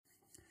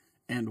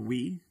And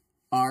we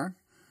are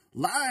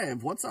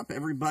live. What's up,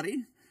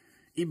 everybody?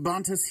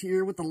 Ebontis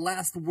here with the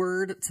last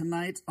word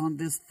tonight on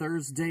this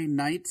Thursday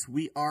night.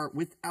 We are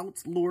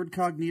without Lord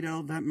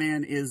Cognito. That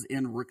man is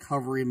in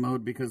recovery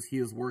mode because he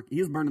is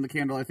burning the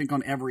candle, I think,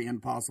 on every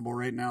end possible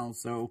right now.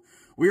 So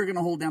we are going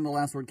to hold down the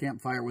last word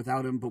campfire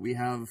without him. But we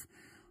have,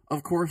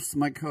 of course,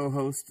 my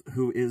co-host,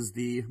 who is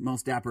the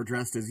most dapper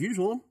dressed as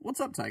usual.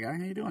 What's up, Ty Guy?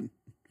 How you doing?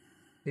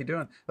 How you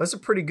doing? That's a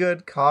pretty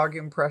good Cog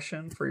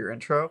impression for your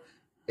intro.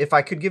 If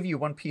I could give you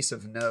one piece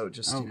of note,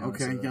 just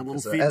okay, a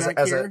little feedback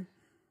here.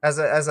 As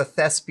a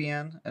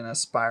thespian and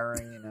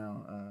aspiring,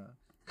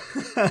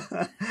 it's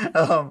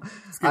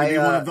gonna be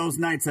one of those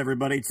nights.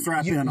 Everybody,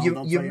 strap in. I'll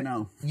tell you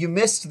now. You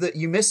missed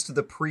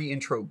the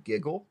pre-intro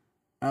giggle.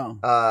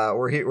 Oh,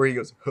 where he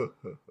goes,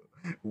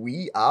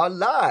 "We are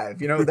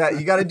live." You know that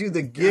you got to do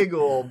the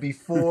giggle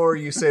before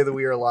you say that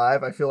we are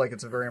live. I feel like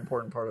it's a very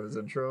important part of his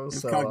intro. If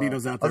so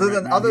Cognito's out there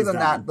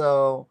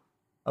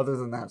other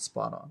than that,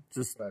 spot on.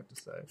 Just what I have to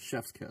say.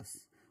 Chef's kiss.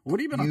 What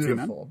have you been up to,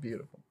 man?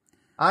 Beautiful.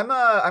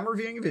 I'm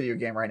reviewing a video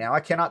game right now. I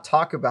cannot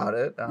talk about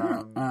it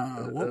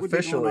what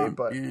officially,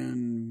 but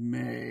in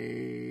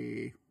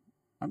May,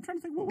 I'm trying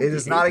to think. What it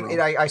is not.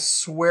 I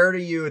swear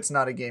to you, it's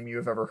not a game you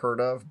have ever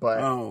heard of. But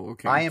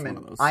okay. I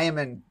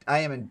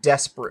am in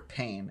desperate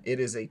pain.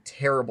 It is a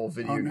terrible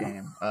video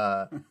game.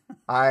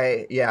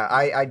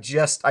 I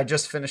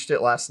just finished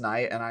it last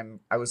night,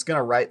 and I was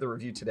gonna write the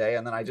review today,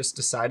 and then I just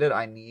decided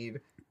I need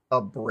a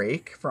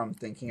break from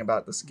thinking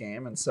about this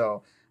game, and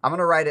so I'm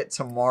gonna write it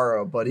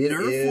tomorrow. But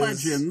Nerf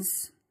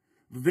Legends.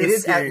 It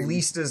is at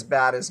least as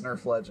bad as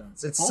Nerf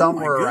Legends. It's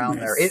somewhere around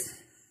there.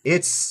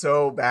 It's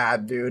so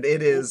bad, dude.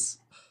 It is.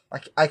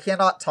 I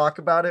cannot talk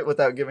about it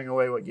without giving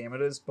away what game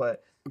it is.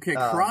 But okay,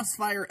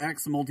 Crossfire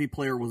X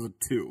multiplayer was a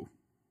 2,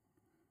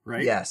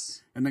 right?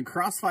 Yes. And then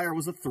Crossfire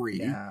was a 3.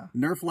 Yeah.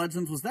 Nerf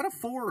Legends, was that a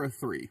 4 or a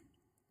 3?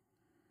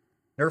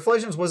 Nerf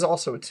Legends was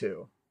also a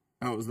 2.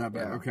 Oh, it was that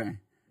bad? Yeah. Okay.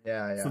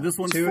 Yeah. So this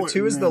one's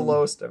 2 is the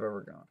lowest I've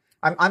ever gone.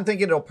 I'm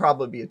thinking it'll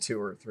probably be a 2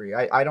 or a 3.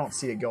 I don't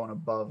see it going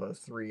above a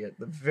 3 at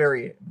the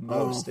very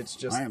most. It's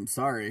just I am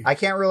sorry. I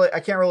can't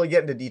really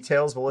get into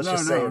details, but let's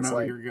just say it's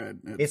like you're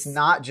good. It's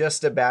not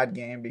just a bad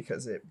game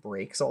because it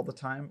breaks all the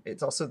time.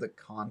 It's also the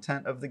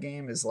content of the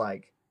game is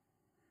like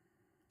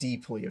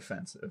deeply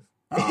offensive.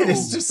 It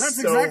is just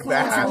that's so exactly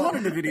bad. what you want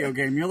in a video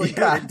game. You're like,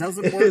 God, it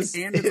doesn't work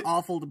and it's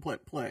awful to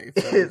play.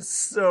 So. It's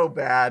so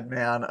bad,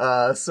 man.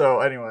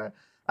 So anyway,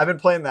 I've been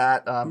playing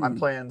that. I'm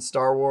playing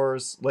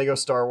Lego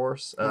Star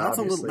Wars. That's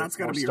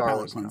got to be your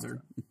palate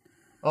cleanser.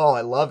 Oh,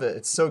 I love it.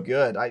 It's so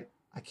good. I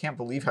can't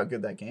believe how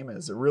good that game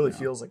is. It really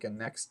feels like a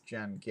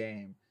next-gen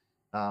game.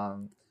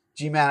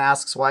 G-Man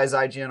asks, why is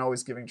IGN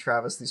always giving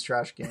Travis these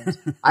trash games?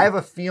 I have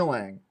a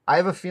feeling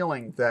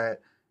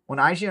that when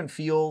IGN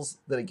feels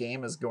that a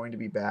game is going to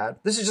be bad,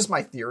 this is just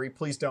my theory.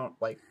 Please don't,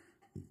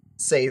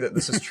 say that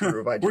this is true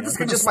of IGN. We're just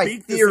going to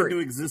speak this into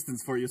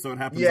existence for you so it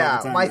happens all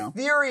the time my now.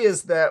 Theory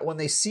is that when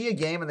they see a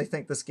game and they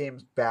think this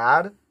game's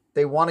bad,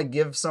 they want to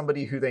give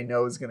somebody who they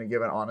know is going to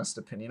give an honest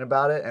opinion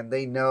about it, and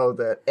they know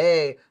that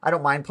I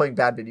don't mind playing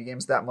bad video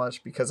games that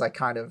much because I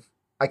kind of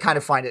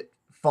find it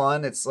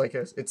fun. It's like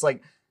a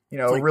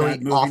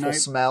really awful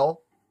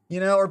smell,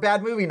 or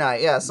bad movie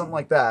night, something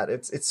like that.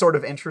 It's sort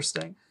of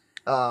interesting,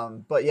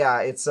 but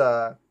yeah, it's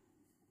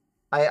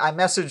I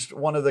messaged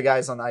one of the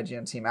guys on the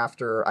IGN team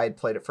after I had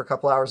played it for a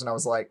couple hours, and I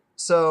was like,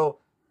 so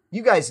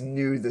you guys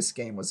knew this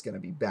game was going to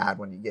be bad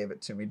when you gave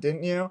it to me,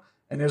 didn't you?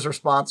 And his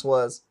response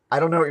was, I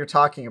don't know what you're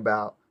talking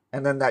about.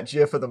 And then that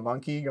gif of the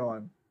monkey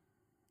going,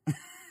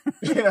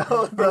 doing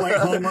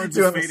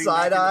the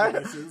side eye,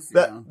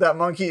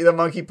 the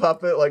monkey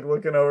puppet,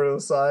 looking over to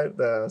the side.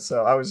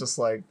 So I was just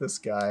like, this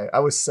guy, I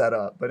was set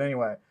up. But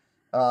anyway,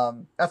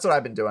 that's what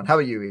I've been doing. How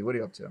about you, E? What are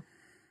you up to?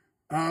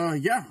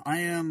 I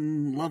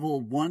am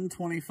level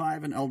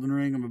 125 in Elden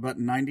Ring. I'm about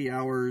 90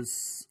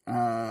 hours.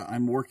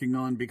 I'm working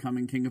on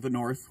becoming King of the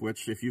North,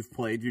 which if you've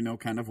played, you know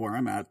kind of where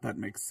I'm at. That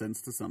makes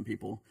sense to some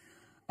people.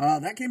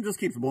 That game just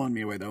keeps blowing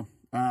me away, though.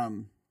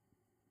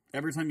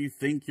 Every time you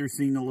think you're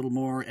seeing a little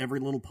more, every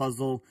little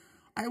puzzle.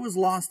 I was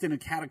lost in a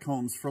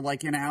catacombs for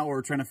an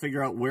hour trying to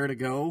figure out where to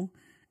go.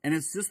 And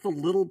it's just the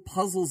little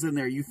puzzles in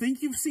there. You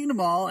think you've seen them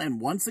all, and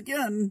once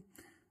again,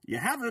 you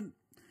haven't.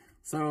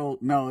 So,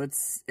 no,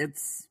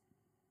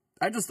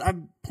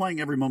 I'm playing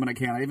every moment I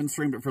can. I even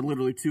streamed it for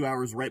literally 2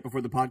 hours right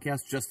before the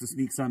podcast just to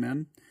sneak some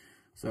in.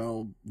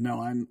 So, no,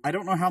 I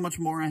don't know how much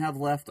more I have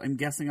left. I'm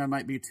guessing I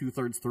might be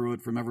 2/3 through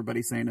it from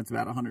everybody saying it's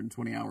about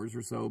 120 hours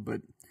or so.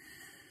 But,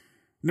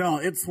 no,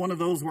 it's one of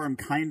those where I'm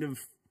kind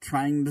of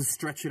trying to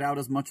stretch it out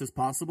as much as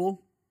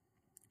possible.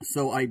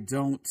 So I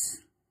don't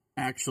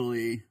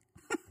actually...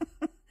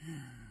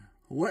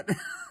 What...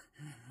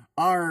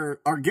 Our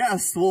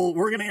guest,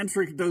 we're going to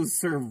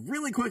introduce her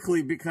really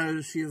quickly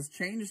because she has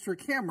changed her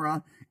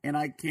camera and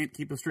I can't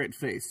keep a straight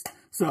face.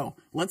 So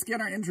let's get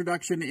our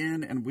introduction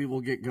in and we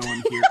will get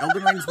going here.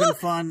 Elden Ring's been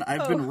fun.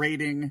 I've been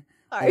raiding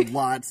a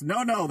lot.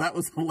 No, that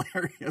was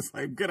hilarious.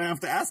 I'm going to have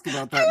to ask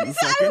about that in a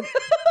second.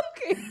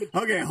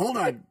 Okay, hold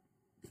on.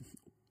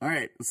 All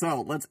right,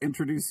 so let's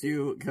introduce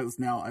you because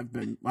now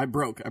I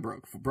broke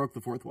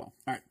the fourth wall.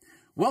 All right,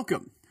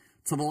 welcome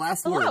to The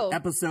Last Word,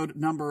 episode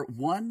number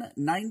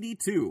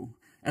 192.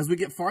 As we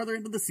get farther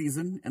into the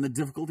season and the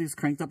difficulties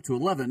cranked up to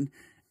 11,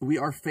 we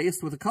are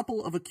faced with a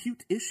couple of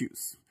acute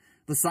issues.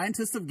 The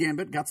scientists of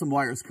Gambit got some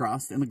wires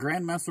crossed, and the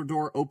Grandmaster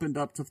door opened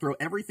up to throw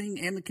everything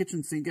and the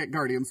kitchen sink at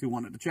Guardians who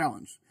wanted to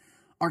challenge.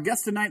 Our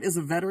guest tonight is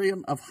a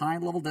veteran of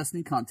high-level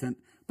Destiny content,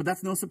 but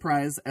that's no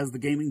surprise as the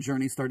gaming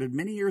journey started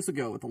many years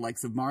ago with the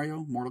likes of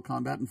Mario, Mortal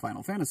Kombat, and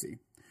Final Fantasy.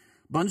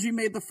 Bungie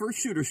made the first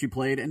shooter she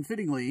played, and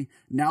fittingly,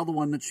 now the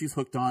one that she's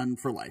hooked on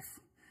for life.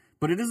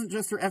 But it isn't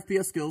just her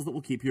FPS skills that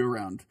will keep you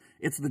around.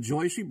 It's the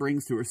joy she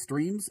brings to her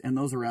streams and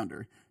those around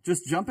her.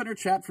 Just jump in her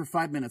chat for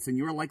 5 minutes and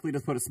you are likely to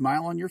put a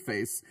smile on your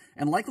face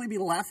and likely be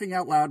laughing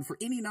out loud for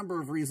any number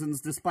of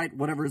reasons despite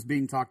whatever is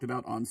being talked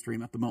about on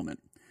stream at the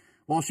moment.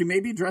 While she may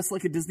be dressed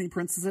like a Disney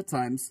princess at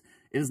times,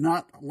 it is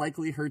not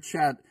likely her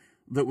chat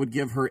that would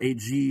give her a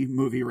G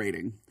movie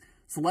rating.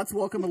 So let's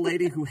welcome a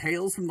lady who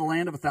hails from the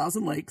land of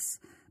 1,000 lakes,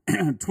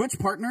 Twitch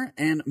partner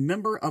and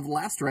member of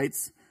Last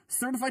Rites,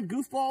 certified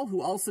goofball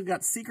who also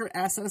got secret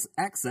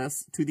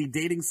access to the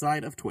dating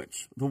side of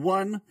Twitch. The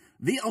one,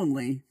 the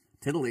only,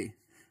 Tiddly.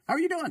 How are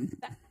you doing?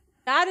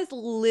 That is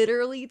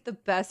literally the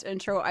best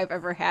intro I've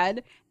ever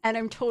had, and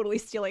I'm totally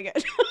stealing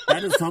it.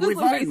 That is totally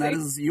fine. That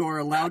is, you're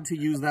allowed to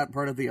use that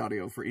part of the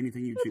audio for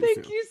anything you choose to.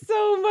 Thank you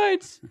so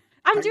much.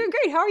 I'm doing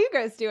great. How are you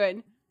guys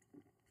doing?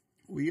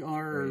 We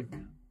are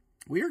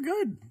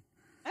good.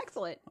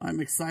 Excellent. I'm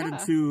excited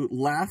to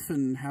laugh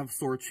and have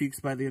sore cheeks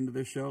by the end of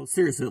this show.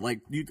 Seriously,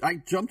 I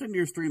jumped into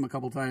your stream a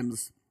couple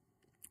times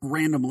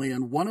randomly,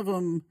 and one of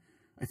them,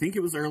 I think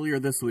it was earlier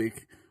this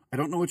week. I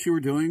don't know what you were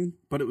doing,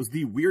 but it was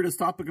the weirdest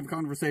topic of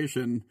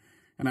conversation,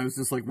 and I was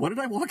just like, what did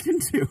I walk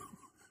into?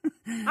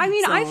 I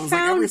mean, so I was found...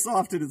 like, every so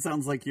often it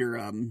sounds like your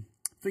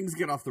things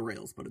get off the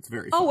rails, but it's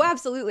very fun. Oh,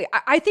 absolutely.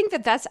 I think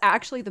that that's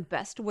actually the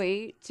best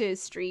way to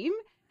stream.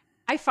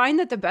 I find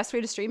that the best way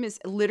to stream is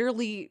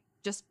literally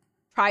just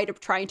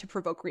trying to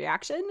provoke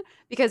reaction,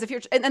 because if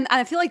you're and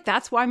I feel like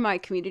that's why my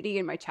community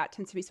and my chat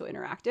tends to be so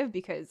interactive,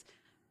 because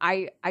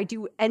I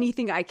do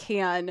anything I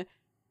can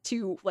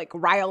to like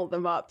rile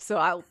them up. So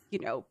I'll,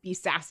 be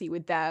sassy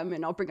with them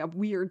and I'll bring up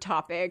weird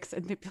topics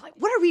and they'd be like,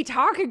 what are we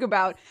talking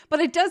about? But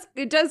it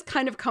does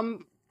kind of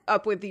come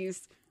up with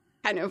these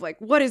kind of like,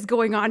 what is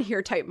going on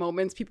here type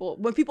moments.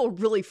 When people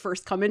really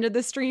first come into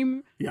the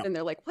stream, and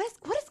they're like, what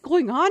is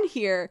going on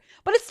here?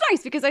 But it's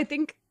nice because I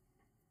think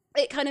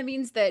it kind of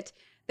means that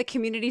the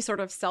community sort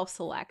of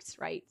self-selects,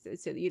 right?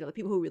 So the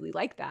people who really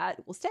like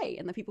that will stay,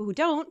 and the people who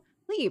don't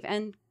leave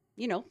and,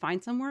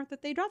 find somewhere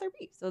that they'd rather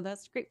be. So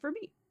that's great for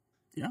me.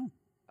 Yeah.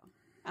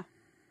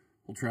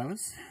 Well,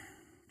 Travis,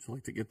 would you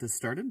like to get this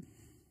started?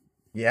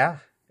 Yeah,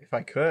 if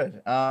I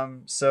could.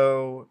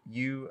 So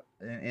you,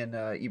 in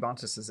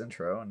Ebontis's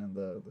intro and in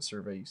the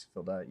survey you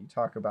filled out, you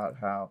talk about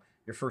how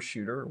your first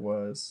shooter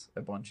was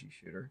a Bungie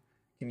shooter.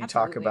 Can you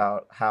talk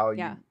about how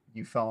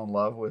you fell in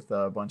love with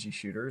Bungie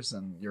shooters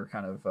and your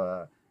kind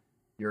of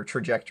your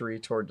trajectory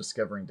toward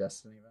discovering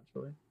Destiny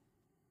eventually?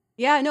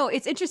 Yeah, no,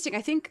 it's interesting.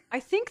 I think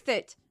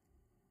that,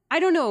 I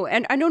don't know,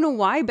 and I don't know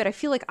why, but I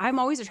feel like I'm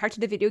always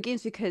attracted to video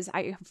games because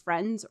I have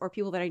friends or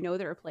people that I know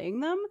that are playing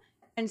them.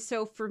 And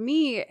so for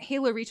me,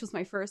 Halo Reach was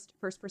my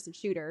first-person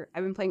shooter.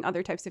 I've been playing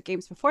other types of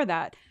games before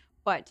that,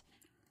 but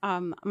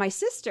my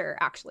sister,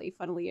 actually,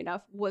 funnily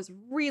enough, was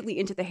really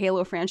into the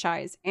Halo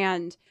franchise,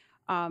 and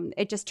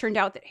it just turned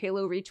out that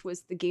Halo Reach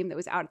was the game that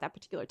was out at that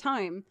particular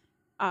time.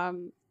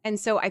 And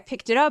so I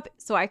picked it up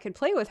so I could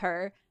play with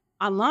her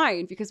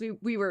online, because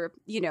we were,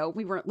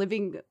 we weren't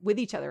living with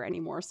each other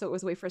anymore. So it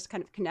was a way for us to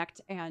kind of connect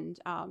and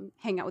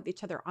hang out with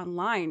each other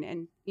online.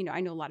 And,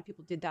 I know a lot of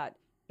people did that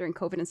during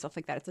COVID and stuff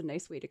like that. It's a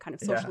nice way to kind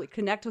of socially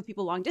connect with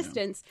people long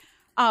distance.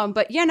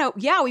 But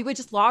we would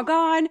just log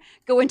on,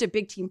 go into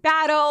big team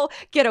battle,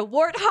 get a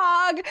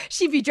warthog.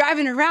 She'd be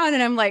driving around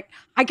and I'm like,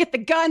 I get the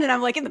gun and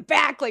I'm like in the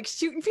back, like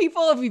shooting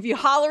people, and we'd be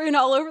hollering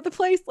all over the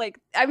place. Like,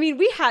 I mean,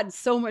 we had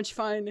so much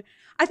fun.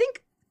 I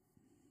think,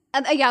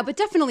 but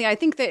definitely, I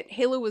think that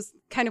Halo was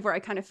kind of where I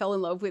kind of fell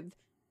in love with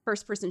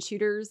first-person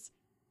shooters.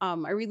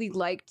 I really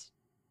liked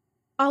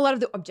a lot of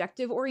the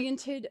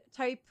objective-oriented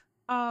type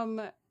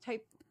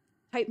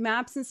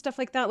maps and stuff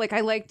like that. Like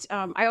I liked,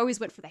 I always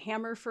went for the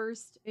hammer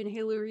first in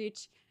Halo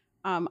Reach.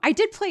 I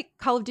did play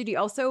Call of Duty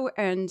also,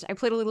 and I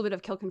played a little bit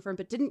of Kill Confirm,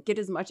 but didn't get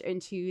as much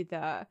into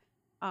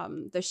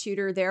the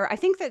shooter there. I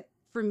think that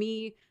for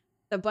me,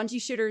 the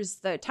Bungie shooters,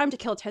 the time to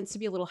kill tends to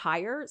be a little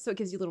higher, so it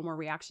gives you a little more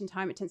reaction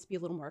time. It tends to be a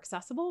little more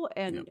accessible,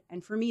 and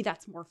for me,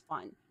 that's more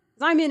fun.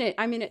 'Cause I'm in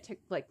it to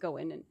like go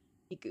in and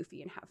be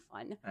goofy and have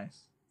fun.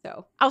 Nice.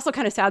 So also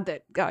kind of sad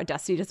that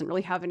Destiny doesn't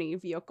really have any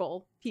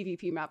vehicle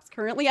PvP maps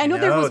currently. I know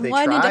there was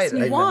one in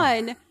Destiny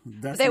 1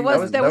 that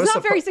was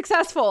not very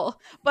successful.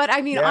 But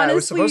I mean, honestly, it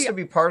was supposed to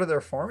be part of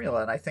their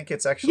formula, and I think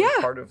it's actually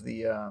part of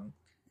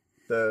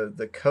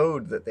the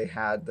code that they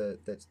had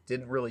that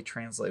didn't really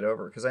translate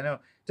over. Because I know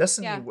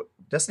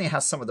Destiny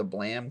has some of the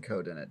Blam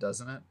code in it,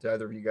 doesn't it? Do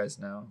either of you guys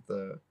know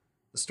the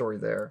story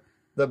there?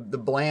 The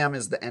Blam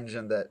is the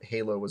engine that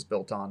Halo was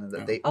built on, and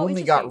that they Oh,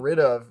 only got interesting. rid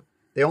of.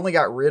 They only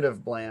got rid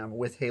of Blam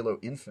with Halo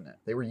Infinite.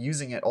 They were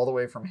using it all the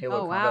way from Halo Oh,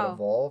 Combat wow.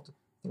 Evolved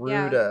through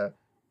Yeah. to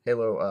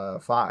Halo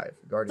 5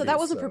 Guardians. So that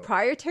wasn't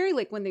proprietary,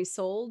 like when they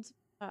sold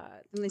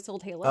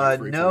Halo. No,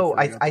 Free for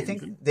I the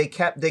think engine.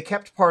 they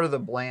kept part of the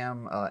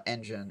Blam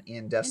engine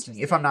in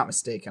Destiny, if I'm not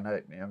mistaken.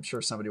 I'm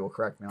sure somebody will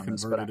correct me on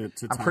this, but Converted it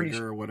to I'm Tiger pretty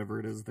sure. or whatever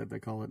it is that they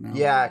call it now.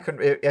 Yeah,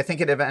 I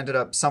think it ended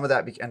up some of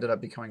that ended up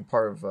becoming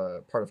part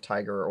of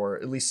Tiger, or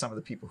at least some of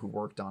the people who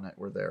worked on it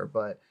were there.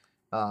 But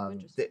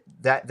Interesting.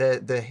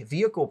 the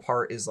vehicle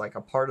part is like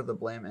a part of the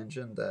Blam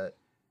engine that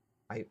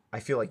I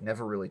feel like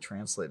never really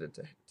translated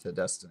to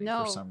Destiny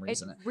No, for some it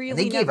reason. really And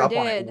they gave never up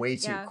on it did. way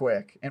too Yeah.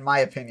 quick, in my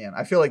opinion.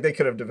 I feel like they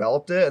could have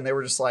developed it, and they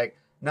were just like,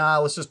 nah,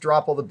 let's just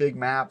drop all the big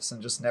maps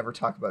and just never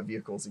talk about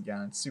vehicles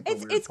again. It's super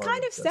weird. It's part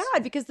kind of Destiny.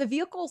 sad because the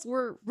vehicles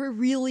were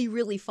really,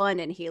 really fun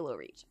in Halo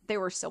Reach. They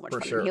were so much For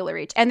fun sure. in Halo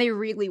Reach, and they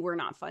really were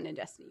not fun in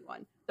Destiny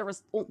 1. There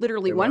was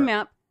literally They one weren't.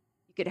 map.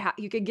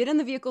 You could get in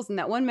the vehicles in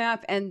that one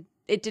map, and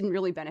it didn't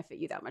really benefit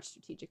you that much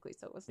strategically.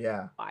 So it was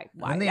Yeah. why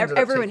And then they ended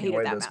everyone up taking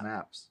away hated that those map.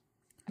 maps.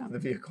 And the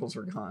vehicles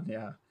were gone,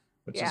 yeah.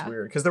 Which is Yeah.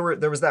 weird. Because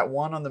there was that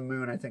one on the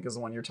moon, I think is the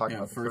one you're talking Yeah,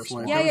 about, the first first light.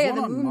 one. Yeah, There was yeah, one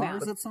the on moon Mars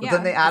map. at some But Yeah.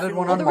 then they added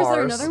one on there was Mars.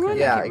 there another one? I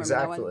Yeah, can't remember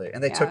that one. exactly.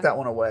 And they Yeah. took that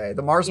one away.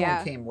 The Mars Yeah.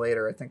 one came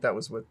later. I think that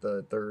was with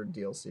the third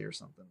DLC or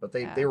something. But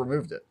they Yeah.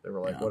 removed it. They were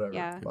like, Yeah. whatever.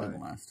 Yeah. It bye.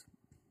 didn't last.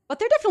 But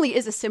there definitely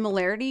is a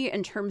similarity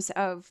in terms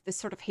of this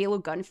sort of Halo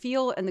gun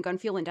feel and the gun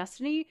feel in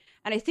Destiny.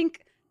 And I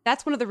think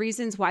that's one of the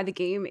reasons why the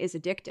game is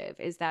addictive,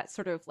 is that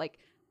sort of like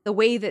the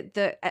way that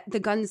the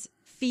guns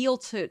feel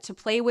to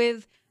play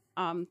with.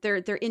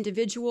 They're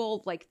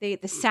individual, like the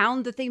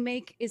sound that they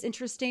make is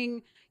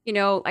interesting. You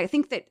know, I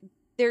think that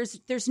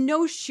there's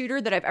no shooter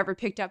that I've ever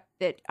picked up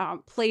that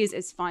plays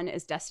as fun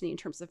as Destiny in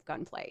terms of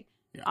gunplay.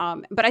 Yeah.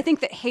 But I think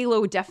that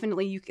Halo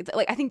definitely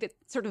I think that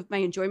sort of my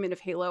enjoyment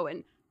of Halo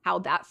and how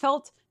that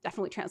felt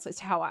definitely translates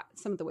to how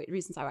some of the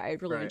reasons how I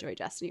really Right. enjoy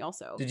Destiny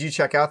also. Did you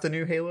check out the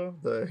new Halo,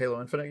 the Halo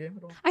Infinite game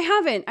at all? I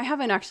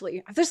haven't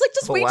actually. There's like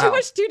just Oh, way wow. too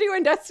much to do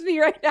in Destiny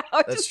right now.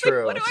 It's That's just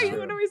true, like, that's true.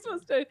 when are we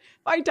supposed to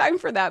find time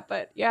for that?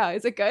 But yeah,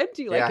 is it good?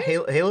 Do you like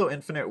it? Halo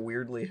Infinite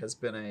weirdly has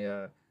been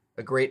a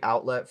great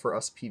outlet for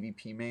us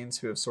PvP mains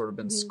who have sort of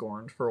been Mhm.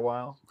 scorned for a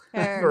while.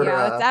 Fair. for,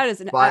 Yeah, that is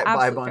an by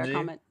absolute fair Bungie.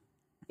 comment.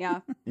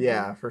 Yeah.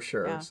 Yeah, for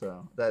sure. Yeah.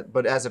 So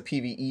but as a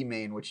PvE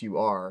main, which you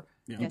are,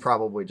 Yeah. you Yes.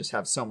 probably just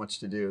have so much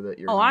to do that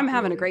you're. Oh, not I'm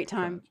having a really great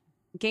time.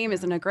 Game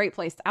is in a great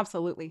place.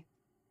 Absolutely.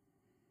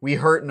 We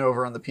hurting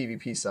over on the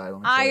PvP side. let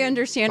me tell I you.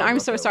 understand. Talk I'm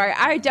about so that sorry. one.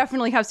 I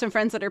definitely have some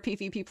friends that are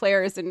PvP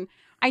players, and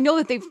I know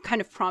that they've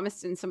kind of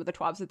promised in some of the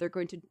TWABs that they're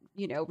going to,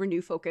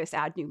 renew focus,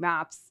 add new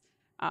maps.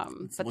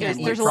 It's But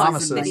looking there's like a lot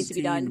promises. that needs to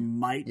be done. 2019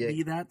 Might Yeah.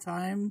 be that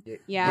time.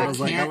 Yeah. I You was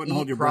like, I can't wouldn't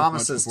hold eat your breath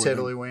much promises, before then.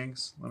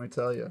 Tiddlywinks. Let me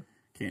tell you.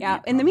 Can't Yeah.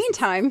 eat In the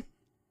promises.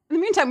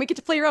 meantime, we get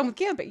to play around with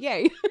Gambit.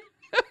 Yay.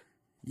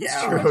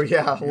 Yeah, True,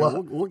 yeah.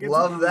 we'll get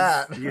love to those.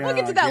 that. Yeah, We'll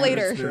get to that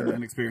Gambit's later. been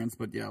an experience,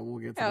 but yeah, we'll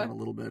get to that in a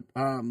little bit.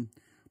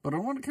 But I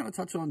want to kind of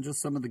touch on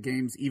just some of the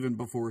games even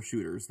before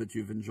shooters that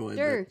you've enjoyed.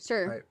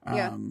 Sure. Right.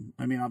 Yeah.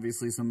 I mean,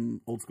 obviously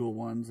some old school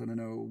ones, and I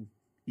know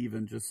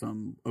even just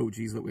some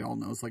OGs that we all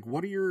know. It's like,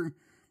 what are your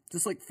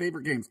just like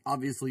favorite games?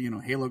 Obviously,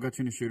 Halo got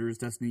you into shooters.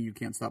 Destiny, you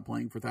can't stop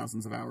playing for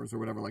thousands of hours or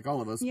whatever, like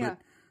all of us. Yeah. But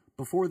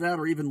before that,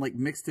 or even like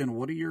mixed in,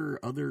 what are your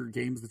other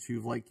games that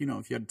you've like?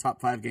 If you had top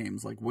 5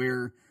 games, like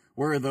where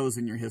are those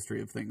in your history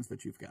of things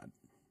that you've got?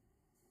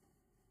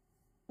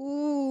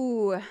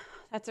 Ooh,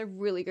 that's a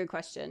really good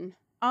question.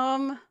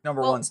 Number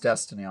Well- one's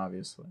Destiny,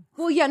 obviously.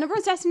 Well, yeah, number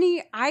one's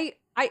Destiny. I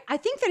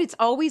think that it's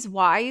always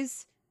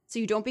wise, so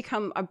you don't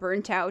become a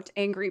burnt out,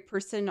 angry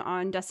person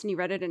on Destiny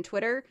Reddit and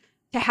Twitter,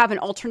 to have an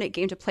alternate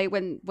game to play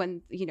when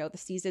the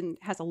season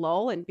has a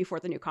lull and before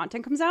the new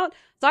content comes out.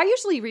 So I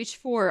usually reach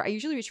for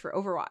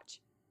Overwatch.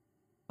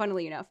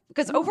 Funnily enough,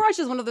 because Overwatch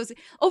is one of those.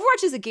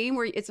 Overwatch is a game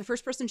where it's a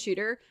first-person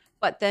shooter,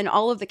 but then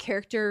all of the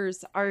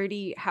characters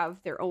already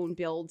have their own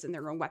builds and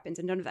their own weapons,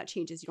 and none of that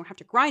changes. You don't have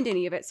to grind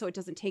any of it, so it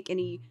doesn't take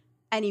any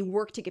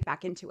work to get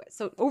back into it.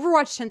 So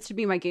Overwatch tends to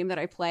be my game that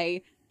I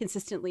play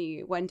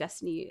consistently when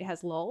Destiny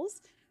has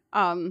lulls.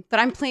 But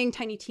I'm playing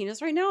Tiny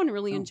Tina's right now and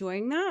really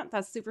enjoying that.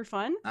 That's super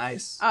fun.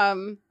 Nice. I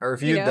I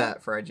reviewed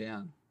that for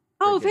IGN.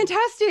 Oh, Great game.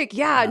 fantastic.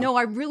 Yeah, Yeah. no,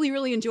 I'm really,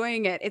 really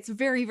enjoying it. It's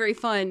very, very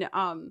fun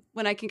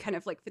when I can kind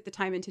of like fit the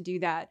time in to do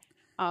that.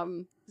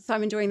 So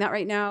I'm enjoying that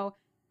right now.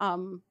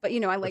 But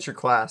I What's your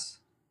class?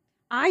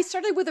 I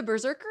started with a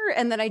Berserker,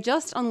 and then I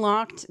just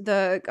unlocked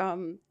the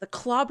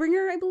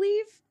Clawbringer, I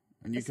believe.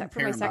 And you Is can that for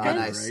pair my them second? together,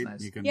 Nice, right?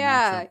 nice. You can Yeah,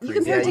 match up you pretty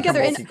can pair good. them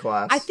together, and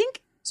multi-class. I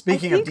think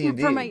Speaking of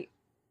D&D. for my.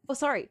 Oh,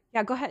 sorry.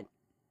 Yeah, go ahead.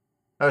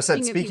 I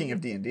said speaking speaking of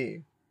of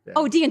D&D. Yeah.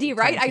 Oh, D&D,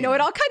 right? I know it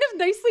Tina. all kind of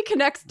nicely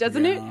connects,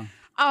 doesn't it?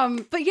 Yeah.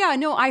 But yeah,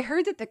 no, I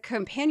heard that the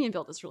companion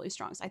build is really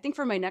strong. So I think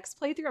for my next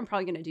playthrough, I'm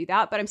probably going to do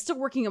that. But I'm still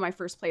working on my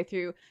first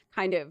playthrough,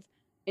 kind of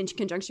in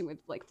conjunction with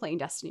like playing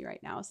Destiny right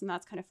now. So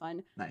that's kind of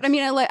fun. Nice. But I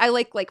mean, I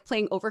like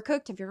playing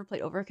Overcooked. Have you ever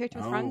played Overcooked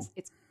with friends? Oh.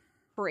 It's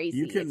crazy.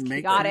 You can it's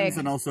make chaotic. friends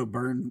and also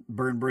burn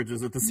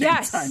bridges at the same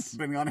Yes. time,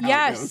 depending on how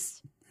it goes.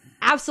 Yes.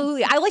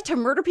 Absolutely. I like to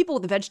murder people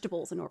with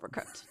vegetables in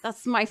Overcooked.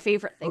 That's my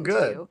favorite thing to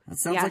do. That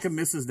sounds like a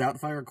Mrs.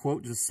 Doubtfire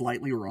quote, just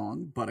slightly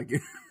wrong, but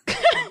again,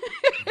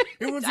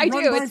 it was I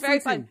do. It's very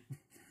fun.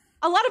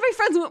 A lot of my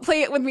friends won't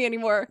play it with me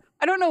anymore.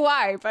 I don't know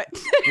why, but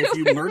if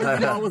you murder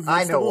them all with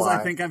vegetables, I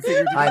think I've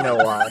figured it out. I know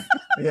why.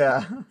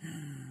 Yeah.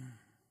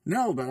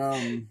 No, but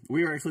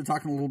we were actually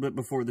talking a little bit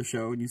before the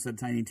show, and you said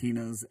Tiny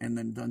Tina's and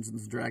then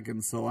Dungeons &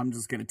 Dragons, so I'm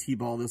just going to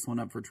T-ball this one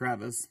up for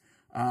Travis.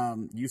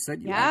 You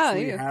said you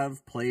actually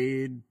have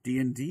played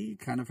D&D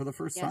kind of for the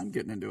first time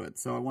getting into it,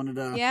 so I wanted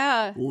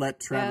to let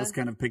Travis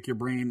kind of pick your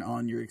brain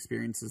on your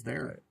experiences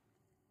there. Right.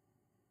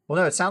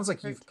 Well, no, it sounds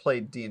like you've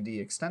played D&D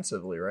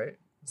extensively, right?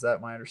 Is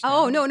that my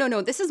understanding? Oh,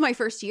 no. This is my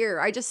first year.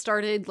 I just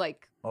started,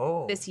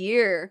 this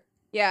year.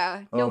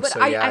 Yeah. No, but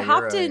so I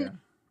hopped in... Yeah.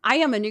 I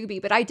am a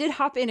newbie, but I did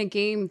hop in a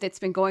game that's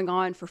been going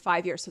on for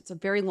 5 years, so it's a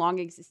very long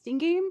existing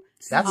game.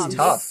 That's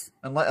tough.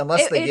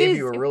 Unless they gave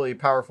you a really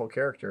powerful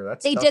character.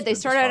 That's They did. They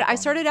started. I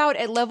started out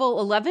at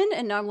level 11,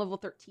 and now I'm level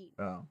 13.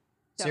 Oh,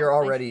 so you're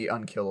already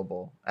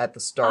unkillable at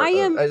the start. I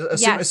am.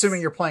 Assuming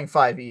you're playing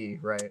 5e,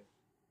 right?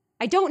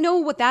 I don't know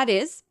what that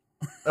is.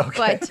 Okay.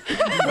 But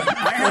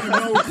I have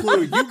no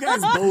clue. You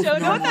guys both know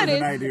more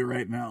than I do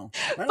right now.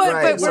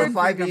 But so 5e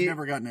I've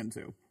never gotten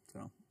into.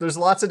 So there's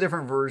lots of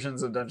different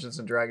versions of Dungeons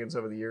and Dragons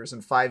over the years,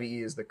 and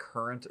 5e is the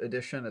current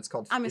edition. It's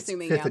called I'm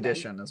assuming 5th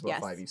edition is what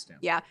 5e stands for.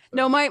 Yeah. So,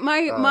 no, my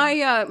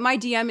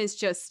DM is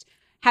just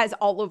has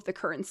all of the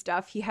current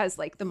stuff. He has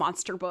the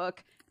monster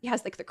book. He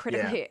has the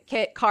critical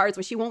hit cards,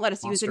 which he won't let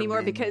us use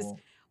anymore because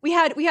we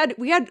had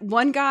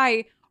one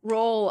guy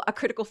roll a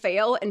critical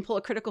fail and pull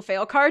a critical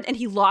fail card, and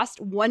he lost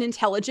 1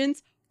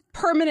 intelligence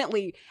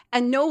permanently,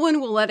 and no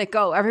one will let it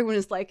go. Everyone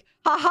is like,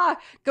 haha,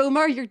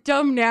 Gomar, you're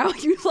dumb now.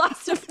 You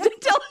lost an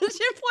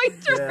intelligence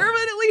point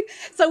permanently.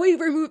 So we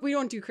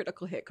don't do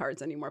critical hit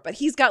cards anymore, but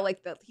he's got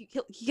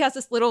he has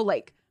this little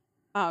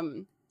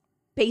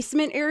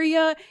basement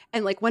area,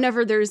 and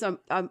whenever there's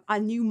a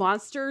new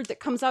monster that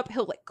comes up,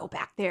 he'll go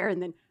back there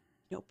and then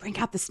bring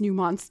out this new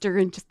monster,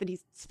 and just that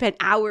he's spent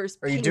hours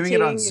Are you doing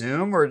it on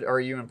Zoom, or are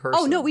you in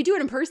person? Oh, no, we do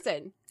it in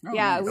person. Oh,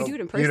 yeah, nice. we do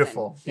it in person.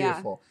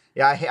 Beautiful.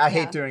 Yeah, I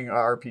hate doing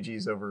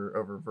RPGs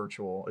over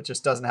virtual. It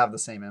just doesn't have the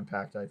same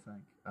impact, I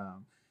think.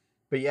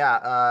 But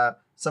yeah,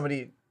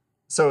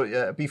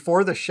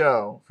 before the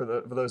show, for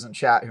those in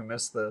chat who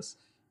missed this,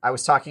 I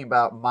was talking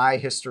about my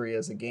history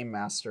as a game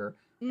master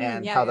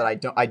and how that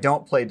I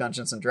don't play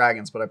Dungeons and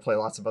Dragons, but I play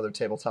lots of other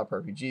tabletop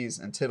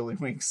RPGs. And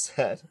TiddlyWinks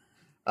said,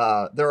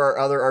 there are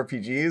other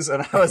RPGs,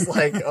 and I was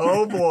like,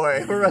 oh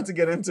boy, we're about to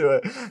get into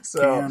it.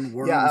 So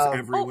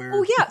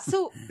everywhere.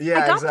 So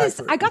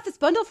I got this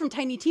bundle from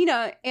Tiny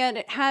Tina, and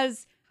it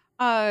has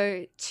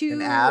two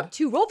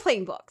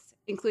role-playing books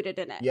included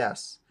in it.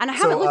 Yes. And I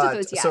haven't looked at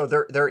those yet. So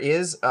there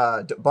is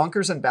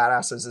Bunkers and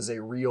Badasses is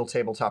a real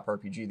tabletop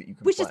RPG that you can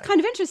play. Which is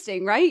kind of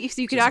interesting, right?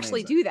 So you could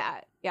actually do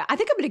that. Yeah, I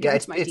think I'm going to give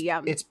it to my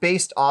DM. It's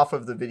based off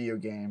of the video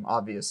game,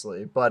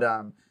 obviously, but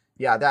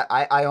that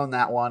I own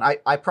that one.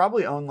 I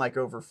probably own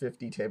over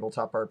 50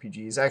 tabletop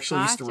RPGs. I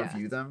actually used to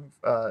review them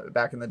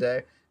back in the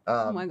day.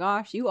 Oh my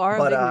gosh, you are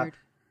a big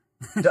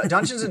nerd.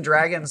 Dungeons and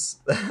Dragons,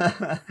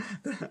 the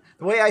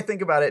way I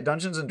think about it,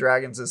 Dungeons and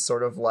Dragons is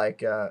sort of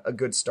like a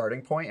good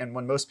starting point. And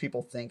when most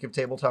people think of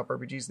tabletop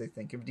RPGs, they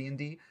think of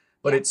D&D,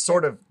 but it's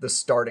sort of the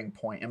starting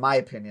point. In my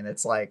opinion,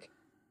 it's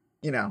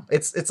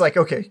it's like,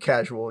 okay,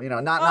 casual,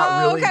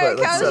 not really, but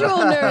casual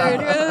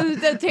nerd.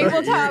 The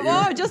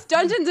tabletop, just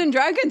Dungeons and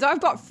Dragons. I've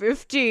got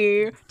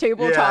 50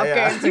 tabletop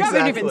games. You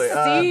haven't even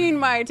seen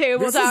my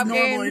tabletop games.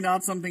 This is normally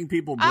not something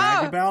people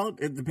brag about.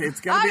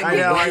 It's got to be.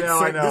 I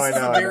know. This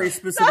is a very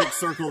specific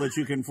circle that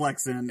you can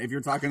flex in if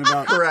you're talking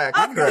about. Correct.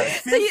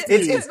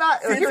 It's not.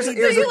 Here's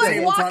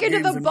you walk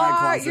into the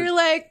bar. You're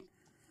like,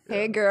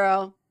 hey,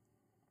 girl.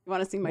 You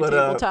want to see my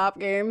tabletop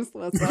games?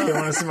 What's up? You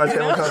want to see my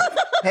tabletop?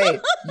 Hey,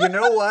 you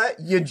know what?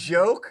 You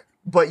joke,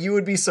 but you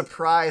would be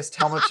surprised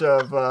how much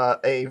of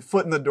a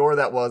foot in the door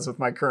that was with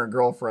my current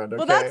girlfriend.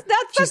 Okay? Well,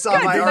 she saw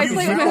good, my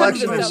RPG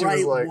collection and she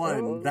was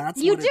like,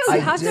 "You do. You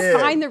have to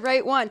find the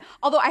right one."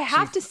 Although I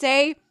have to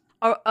say,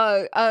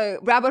 a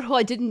rabbit hole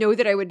I didn't know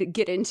that I would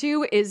get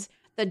into is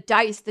the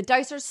dice. The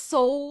dice are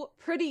so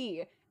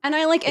pretty, and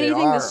I like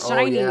anything that's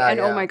shiny.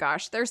 Oh my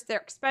gosh, they're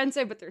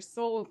expensive, but they're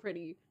so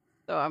pretty.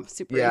 So I'm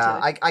super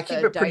into I keep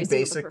it pretty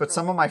basic, but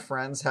some of my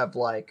friends have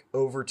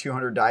over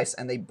 200 dice,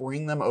 and they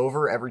bring them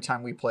over every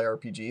time we play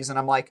RPGs, and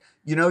I'm like,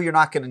 you're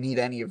not going to need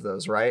any of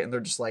those, right? And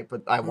they're just like,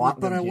 but I want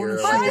them here.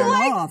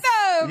 I like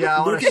them. Yeah,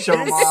 I want to show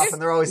them off,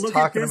 and they're always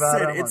talking about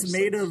them. It's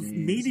made of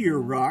meteor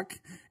rock,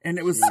 and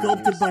it was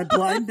sculpted by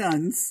blind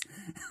nuns.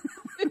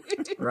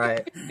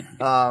 Right.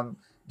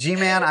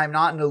 G-Man, I'm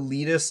not an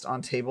elitist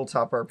on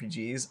tabletop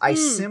RPGs. I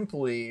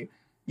simply...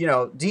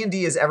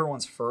 D&D is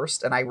everyone's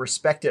first, and I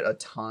respect it a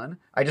ton.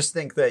 I just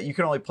think that you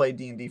can only play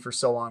D&D for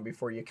so long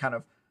before you kind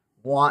of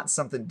want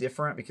something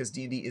different because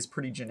D&D is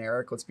pretty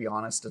generic. Let's be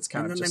honest. It's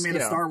kind and of then just, they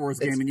made a Star Wars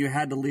game, and you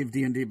had to leave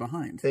D&D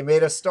behind. They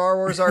made a Star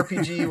Wars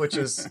RPG, which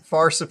is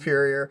far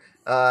superior.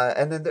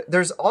 And then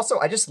there's also,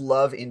 I just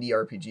love indie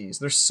RPGs.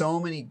 There's so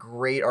many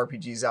great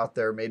RPGs out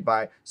there made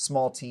by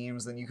small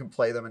teams. Then you can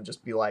play them and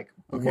just be like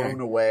blown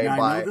away by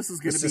I know this is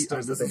going to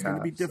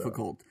be so.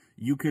 difficult.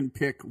 You can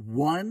pick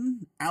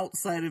one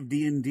outside of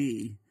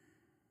D&D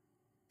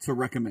to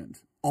recommend.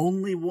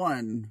 Only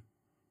one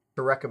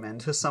to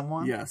recommend to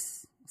someone.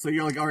 Yes. So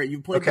you're like, all right,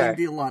 you've played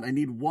D&D a lot. I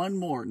need one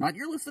more. Not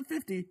your list of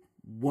 50.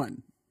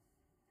 One.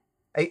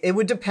 It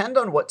would depend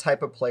on what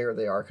type of player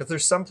they are, because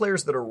there's some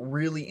players that are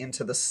really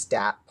into the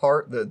stat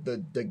part,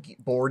 the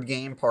board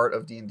game part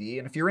of D&D,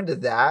 and if you're into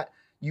that,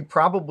 you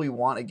probably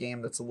want a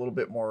game that's a little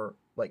bit more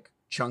like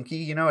chunky.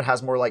 You know, it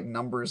has more like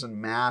numbers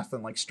and math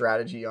and like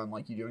strategy on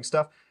like you doing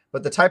stuff.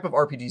 But the type of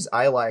RPGs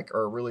I like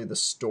are really the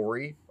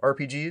story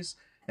RPGs,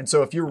 and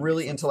so if you're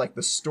really into like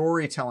the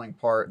storytelling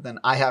part, then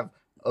I have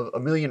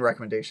a million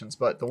recommendations,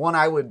 but the one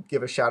I would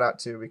give a shout out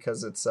to,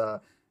 because it's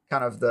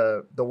kind of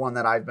the one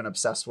that I've been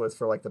obsessed with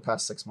for like the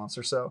past 6 months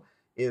or so,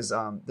 is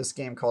this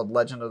game called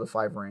Legend of the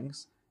Five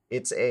Rings.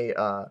 It's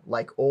a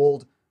like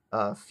old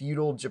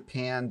feudal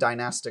Japan,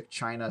 dynastic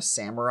China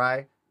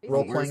samurai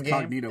role-playing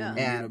game.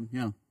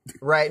 And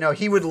right, no,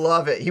 he would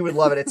love it. He would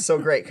love it. It's so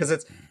great because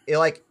it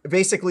like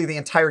basically the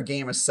entire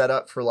game is set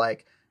up for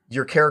like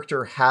your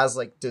character has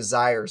like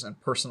desires and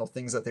personal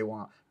things that they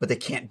want, but they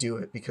can't do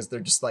it because they're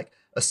just like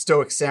a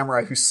stoic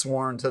samurai who's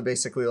sworn to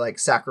basically like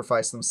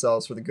sacrifice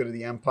themselves for the good of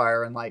the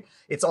empire. And like,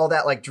 it's all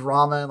that like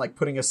drama and like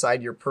putting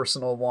aside your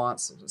personal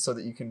wants so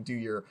that you can do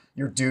your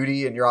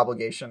duty and your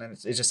obligation. And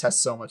it just has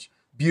so much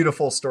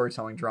beautiful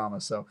storytelling drama.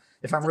 So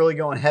if I'm really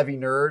going heavy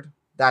nerd,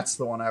 that's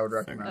the one I would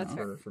recommend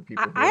for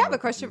people. I have a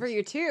question for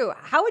you too.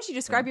 How would you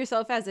describe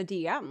yourself as a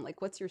DM?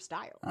 Like, what's your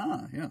style?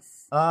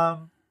 Yes.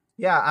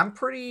 Yeah, I'm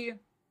pretty...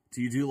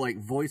 Do you do like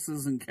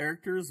voices and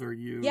characters, or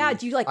you? Yeah,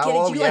 do you like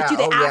do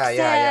the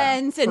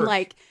accents and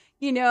like,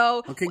 you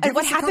know? Okay, give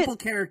us a couple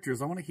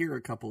characters. I want to hear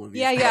a couple of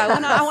these. Yeah.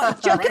 I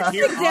want give us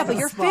an example.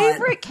 Your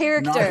favorite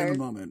character. Not in the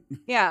moment.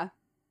 Yeah.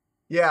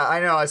 Yeah, I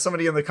know.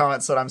 Somebody in the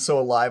comments said I'm so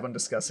alive when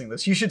discussing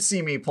this. You should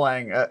see me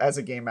playing as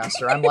a game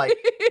master. I'm like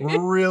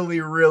really,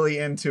 really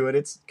into it.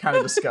 It's kind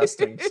of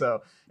disgusting.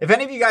 So if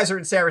any of you guys are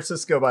in San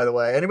Francisco, by the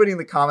way, anybody in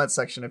the comments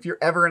section, if you're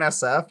ever in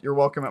SF, you're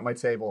welcome at my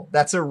table.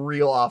 That's a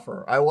real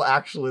offer. I will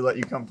actually let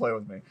you come play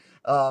with me.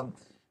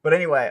 But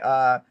anyway,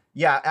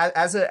 yeah,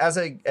 as a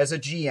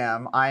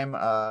GM, I'm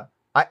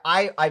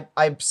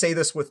I say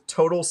this with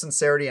total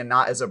sincerity and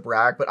not as a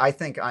brag, but I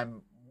think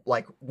I'm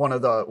like one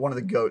of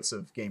the goats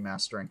of game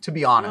mastering, to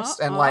be honest.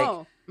 And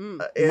like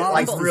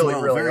like really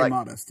very like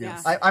modest.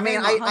 Yes. I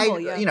mean humble,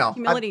 you know,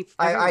 humility.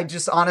 I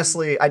just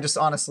honestly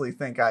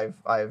think I'm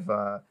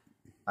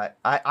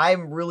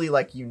really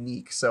like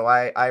unique. So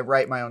I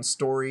write my own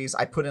stories.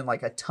 I put in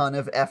like a ton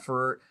of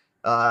effort,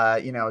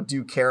 you know,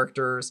 do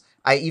characters.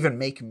 I even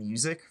make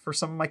music for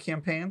some of my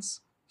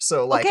campaigns.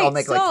 So like I'll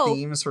make like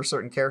themes for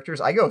certain characters.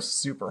 I go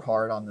super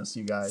hard on this,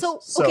 you guys. So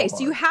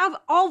you have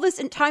all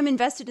this time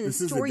invested in the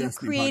story you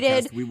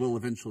created. Podcast. We will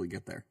eventually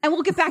get there, and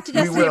we'll get back to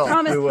Destiny. I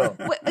promise. We will.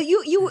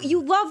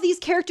 You love these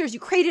characters.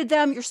 You created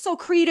them. You're so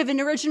creative and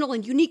original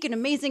and unique and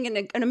amazing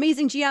and an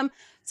amazing GM.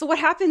 So what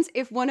happens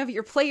if one of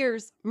your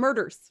players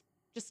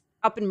just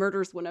up and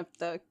murders one of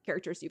the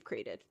characters you've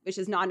created, which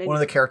is not one of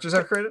the characters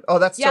I've created? Oh,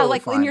 that's totally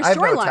like fine. in your I have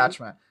no storyline.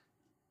 attachment.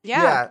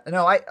 Yeah.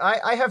 No,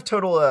 I have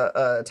total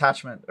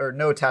attachment or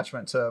no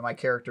attachment to my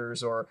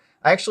characters, or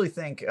I actually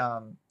think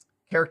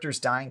characters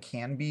dying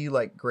can be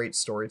like great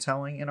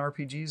storytelling in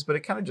RPGs, but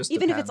it kind of just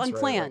even depends, if it's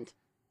unplanned. Right?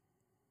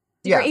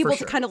 You're able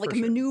to kind of like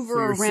maneuver so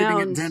you're around.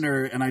 Sitting at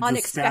dinner and I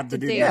just stabbed the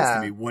dude next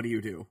to me. What do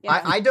you do? Yeah.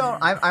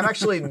 I'm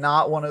actually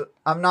not one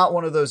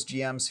of those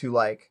GMs who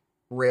like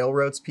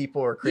railroads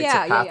people or creates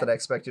a path that I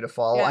expect you to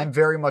follow. Yeah. I'm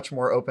very much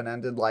more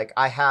open-ended. Like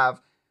I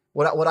have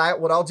what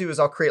I'll do is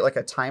I'll create like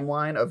a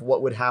timeline of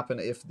what would happen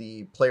if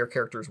the player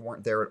characters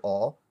weren't there at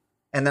all,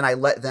 and then I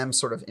let them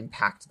sort of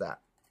impact that,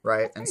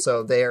 right? Okay. And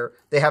so they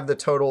have the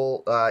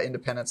total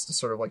independence to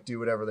sort of like do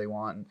whatever they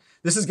want. And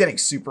this is getting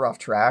super off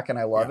track, and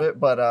I love it,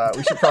 but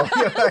we should probably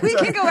go back we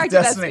can go back to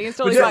Destiny. It's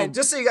totally fine.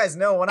 Just so you guys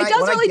know, when I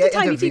get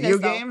into video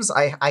games,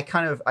 I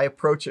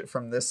approach it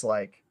from this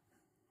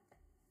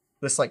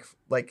this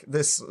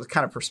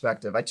kind of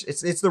perspective.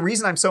 It's the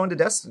reason I'm so into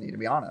Destiny, to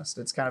be honest.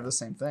 It's kind of the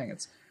same thing.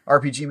 It's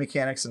RPG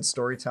mechanics and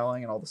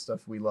storytelling and all the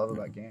stuff we love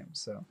about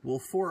games. So, well,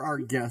 for our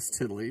guest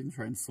Tiddly, and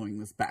try and swing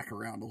this back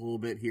around a little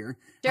bit here.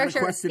 I have a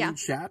question in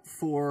chat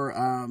for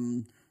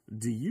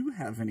do you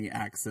have any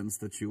accents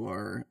that you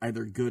are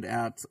either good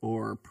at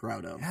or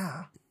proud of?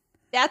 Yeah,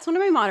 that's one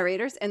of my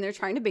moderators, and they're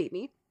trying to bait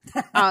me.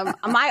 All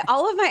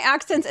of my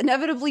accents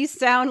inevitably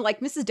sound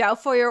like Mrs.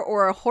 Doubtfire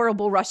or a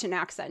horrible Russian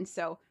accent.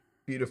 So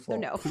beautiful. So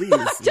no, please.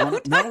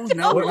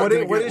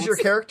 What is your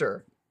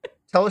character?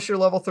 Tell us your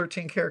level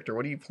 13 character.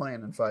 What are you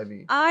playing in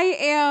 5e? I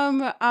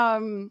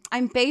am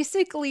I'm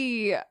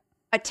basically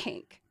a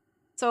tank.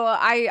 So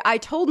I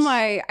told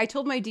my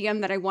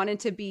DM that I wanted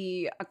to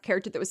be a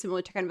character that was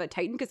similar to kind of a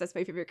Titan, because that's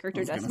my favorite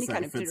character in Destiny.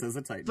 Kind of fits as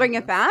a Titan, bring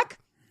it back,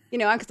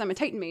 because I'm a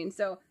Titan main.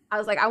 So I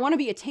was like, I want to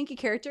be a tanky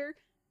character.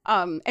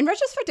 In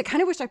retrospect, I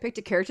kind of wish I picked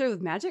a character with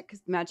magic,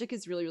 because magic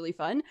is really, really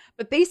fun.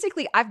 But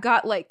basically, I've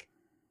got like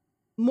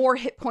more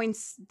hit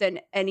points than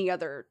any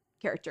other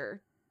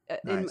character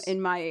in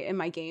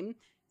my game.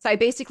 So I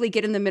basically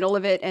get in the middle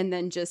of it and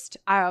then just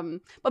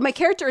but my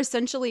character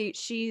essentially,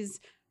 she's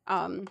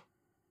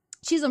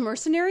a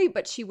mercenary,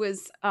 but she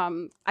was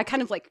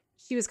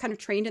she was kind of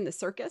trained in the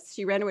circus.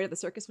 She ran away to the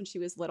circus when she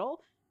was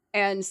little.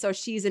 And so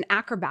she's an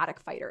acrobatic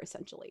fighter,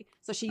 essentially.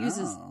 So she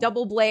uses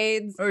double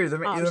blades. Oh, you're the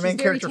main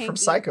character from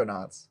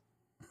Psychonauts.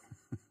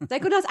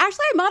 Psychonauts.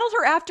 Actually, I modeled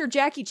her after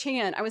Jackie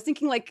Chan. I was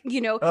thinking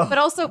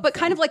but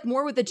kind of like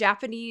more with the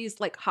Japanese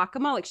like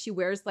hakama. Like she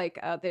wears like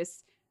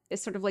this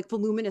sort of like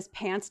voluminous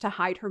pants to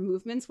hide her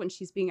movements when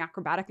she's being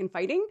acrobatic and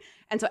fighting.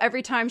 And so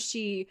every time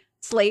she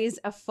slays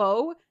a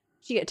foe,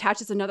 she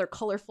attaches another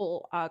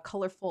colorful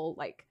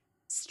like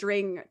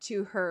string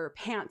to her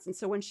pants. And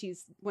so when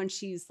she's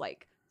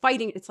like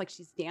fighting, it's like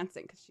she's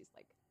dancing, because she's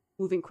like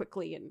moving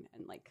quickly and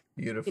like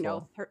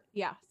beautiful.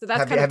 So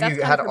that's have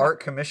you had art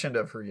commissioned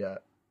of her yet?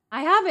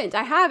 I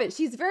haven't.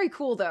 She's very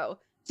cool though.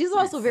 She's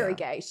also very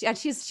gay.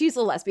 She's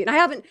a lesbian. I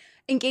haven't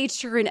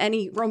engaged her in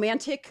any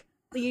romantic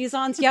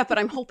liaisons yet, but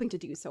I'm hoping to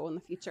do so in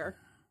the future.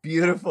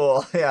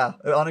 Beautiful. Yeah,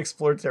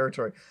 unexplored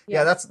territory.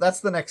 Yeah, that's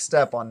the next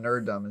step on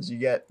nerddom, is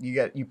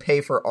you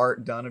pay for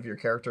art done of your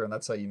character, and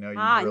that's how you know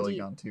you've really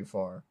gone too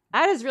far.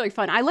 That is really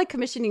fun. I like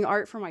commissioning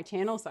art for my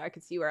channel, so I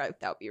could see where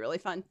that would be really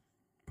fun.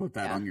 Put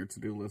that on your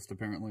to-do list,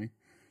 apparently.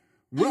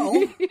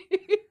 Well,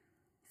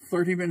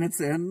 30 minutes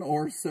in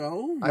or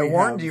so. I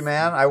warned you,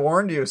 man. I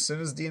warned you. As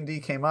soon as D&D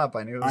came up,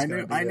 I knew it was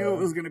going to be... I knew it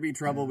was going to be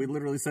trouble. Yeah. We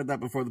literally said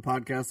that before the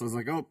podcast. I was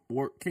like,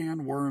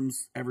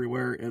 worms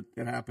everywhere.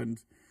 It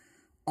happened.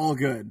 All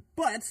good.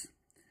 But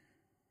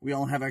we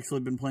all have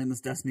actually been playing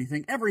this Destiny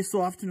thing. Every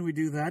so often we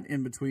do that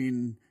in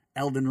between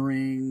Elden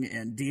Ring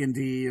and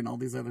D&D and all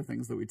these other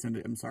things that we tend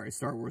to... I'm sorry,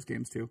 Star Wars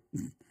games too.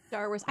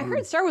 Star Wars. I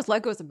heard Star Wars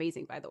Lego is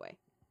amazing, by the way.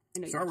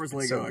 Star Wars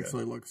Lego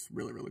actually looks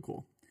really, really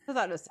cool. I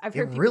thought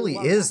it really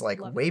is like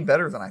way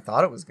better than I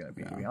thought it was going to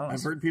be, to be honest.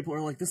 I've heard people are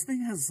like, this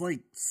thing has like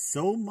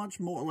so much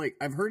more. Like,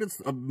 I've heard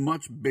it's a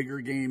much bigger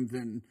game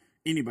than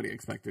anybody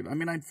expected. I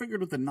mean, I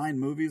figured with the 9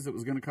 movies it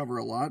was going to cover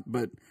a lot,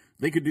 but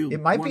they could do...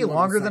 It might be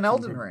longer than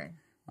Elden Ring,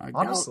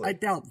 honestly. I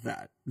doubt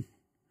that.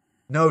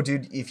 No,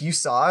 dude, if you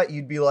saw it,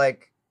 you'd be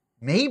like,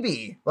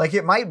 maybe. Like,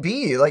 it might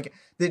be. Like,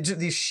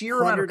 the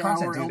sheer amount of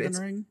content, dude. Elden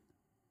Ring?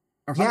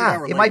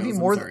 Yeah, it might be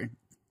more...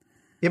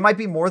 It might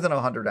be more than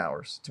 100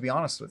 hours, to be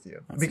honest with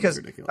you. Because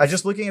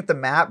just looking at the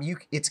map,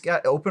 it's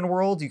got open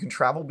world. You can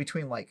travel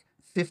between like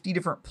 50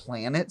 different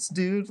planets,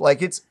 dude.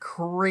 Like, it's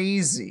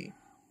crazy.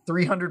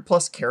 300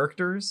 plus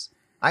characters.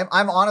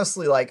 I'm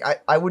honestly like,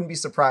 I wouldn't be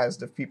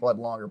surprised if people had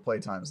longer play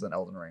times than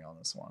Elden Ring on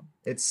this one.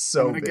 It's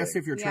so big. I guess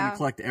if you're trying to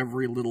collect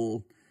every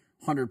little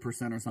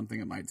 100% or something,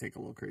 it might take a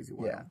little crazy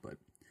while. Yeah, but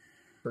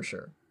for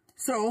sure.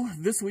 So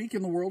this week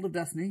in the world of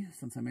Destiny,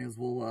 since I may as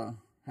well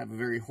have a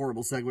very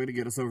horrible segue to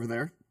get us over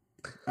there.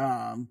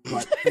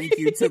 But thank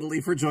you,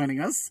 Tiddly, for joining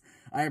us.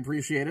 I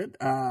appreciate it.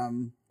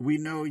 We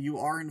know you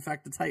are, in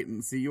fact, a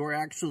Titan. So you're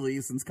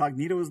actually, since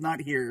Cognito is not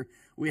here,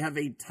 we have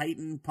a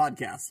Titan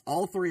podcast.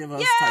 All 3 of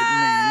us Titan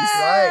names.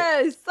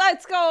 Yes!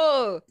 Let's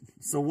go!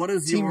 So what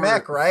is Team your...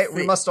 Mech, right?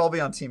 We must all be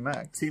on Team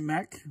Mech. Team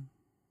Mech?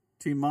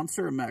 Team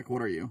Monster or Mech?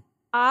 What are you?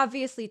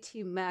 Obviously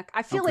Team Mech.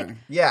 I feel like...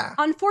 Yeah.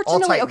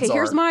 Unfortunately, okay,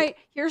 here's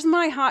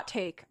my hot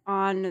take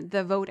on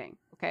the voting,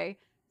 okay?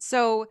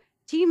 So,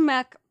 Team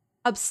Mech...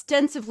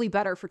 ostensibly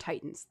better for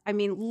Titans. I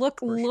mean,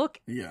 look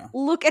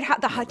at how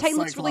the Titan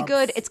looks really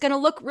good. It's going to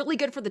look really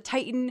good for the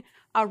Titan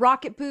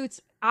rocket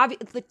boots.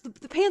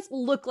 The pants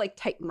look like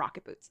Titan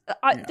rocket boots.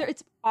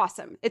 It's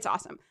awesome. It's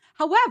awesome.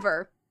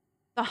 However,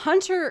 the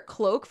Hunter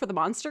cloak for the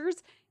monsters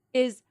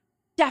is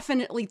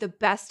definitely the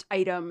best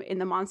item in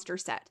the monster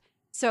set.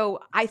 So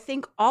I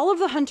think all of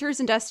the Hunters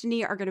in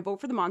Destiny are going to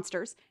vote for the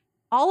monsters.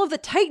 All of the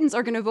Titans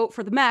are going to vote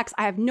for the mechs.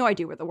 I have no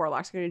idea what the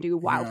Warlocks are going to do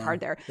wild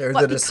card there. They're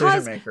the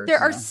decision makers. There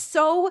are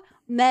so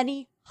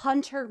many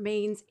Hunter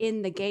mains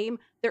in the game.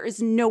 There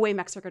is no way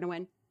mechs are going to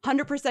win.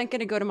 100% going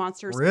to go to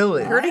monsters.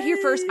 Really? You heard it here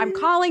first. I'm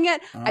calling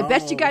it. I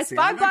bet you guys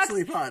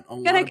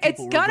 $5. It's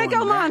going to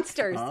go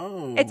monsters.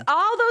 Oh. It's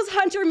all those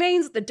Hunter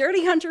mains, the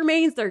dirty Hunter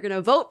mains. They're going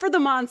to vote for the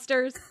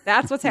monsters.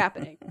 That's what's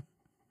happening.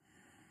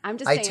 I'm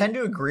just saying. I tend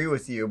to agree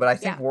with you, but I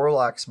think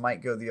Warlocks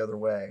might go the other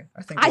way.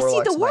 I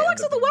see the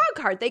Warlocks are the wild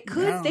card. They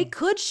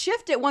could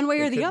shift it one way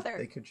or the other.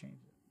 They could change it.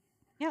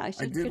 Yeah,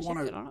 I did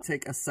want to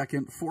take a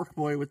second.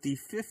 Forkboy with the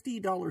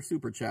 $50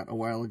 super chat a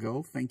while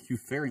ago. Thank you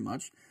very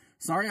much.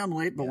 Sorry I'm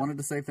late, but wanted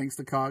to say thanks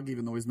to Cog,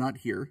 even though he's not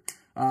here,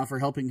 for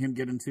helping him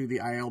get into the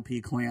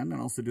ILP clan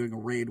and also doing a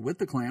raid with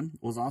the clan.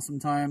 It was awesome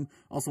time.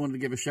 Also wanted to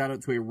give a shout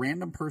out to a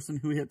random person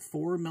who hit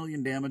 4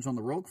 million damage on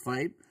the Rogue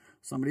fight.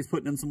 Somebody's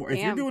putting in some more. Damn.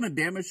 If you're doing a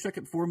damage check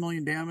at 4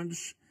 million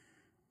damage,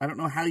 I don't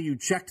know how you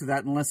checked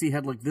that unless he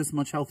had like this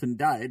much health and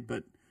died,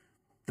 but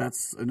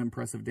That's an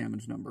impressive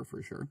damage number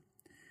for sure.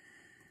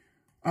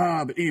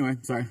 But anyway,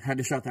 sorry, had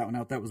to shout that one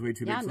out. That was way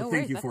too big. Yeah, So no thank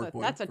worries. you, Fork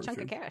Boy. That's a chunk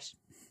of cash.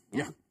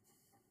 Yeah.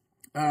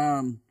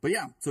 But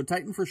yeah, so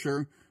Titan for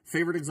sure.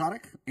 Favorite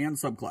exotic and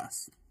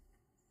subclass.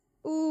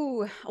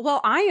 Ooh, well,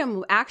 I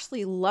am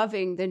actually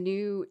loving the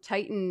new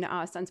Titan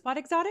Sunspot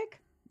exotic,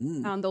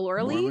 the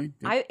Lorelei.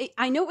 Yep.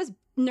 I know it was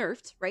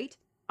nerfed, right?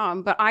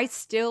 But I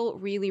still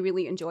really,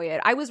 really enjoy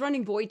it. I was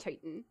running Void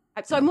Titan,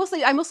 so I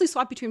mostly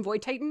swap between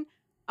Void Titan,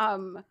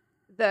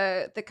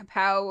 the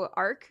Kapow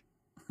Arc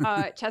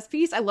chess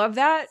piece. I love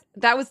that.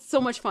 That was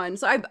so much fun.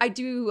 So I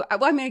do.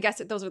 Well, I mean, I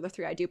guess those are the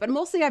three I do, but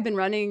mostly I've been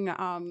running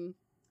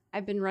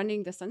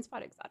the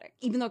Sunspot exotic.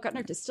 Even though it got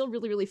nerfed, it's still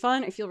really, really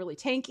fun. I feel really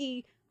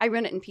tanky. I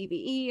run it in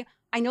PvE.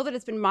 I know that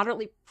it's been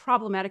moderately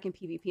problematic in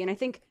PvP, and I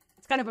think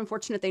it's kind of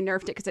unfortunate they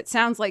nerfed it because it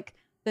sounds like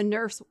the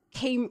nerfs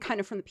came kind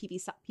of from the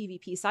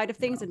PvP side of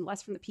things and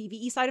less from the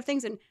PvE side of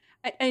things. And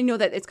I know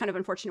that it's kind of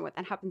unfortunate what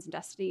that happens in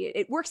Destiny.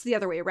 It works the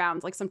other way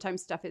around. Like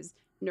sometimes stuff is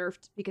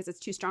nerfed because it's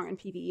too strong in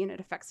PvE and it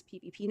affects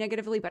PvP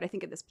negatively. But I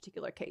think in this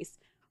particular case,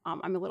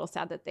 I'm a little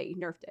sad that they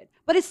nerfed it.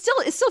 But it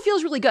still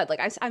feels really good. Like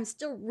I'm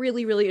still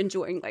really, really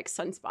enjoying like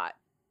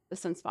the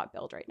Sunspot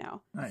build right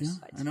now. Nice.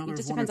 Yeah, I know there's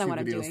just one or depends two on what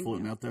I'm videos doing.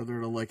 floating out there that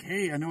are like,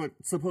 hey, I know it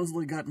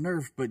supposedly got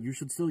nerfed, but you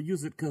should still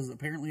use it because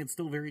apparently it's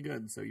still very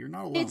good. So you're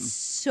not alone. It's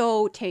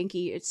so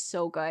tanky. It's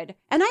so good.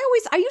 And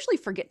I usually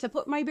forget to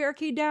put my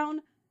barricade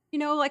down. You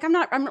know, like I'm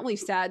not really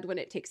sad when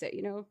it takes it.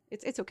 You know,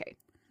 it's okay.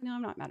 No,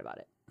 I'm not mad about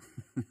it.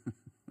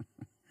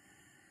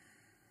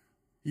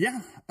 Yeah.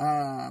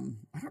 I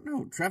don't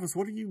know. Travis,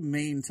 what are you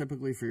main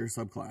typically for your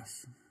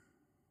subclass?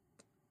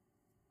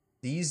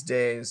 These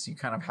days, you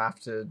kind of have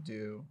to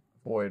do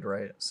Void,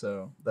 right?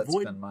 So that's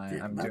Void, been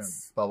I'm that's...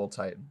 doing Bubble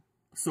Titan.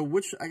 So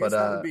I guess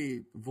that would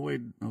be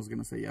Void. I was going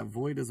to say, yeah,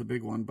 Void is a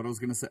big one, but I was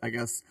going to say, I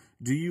guess,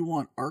 do you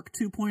want Arc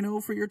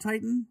 2.0 for your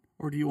Titan,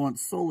 or do you want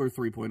Solar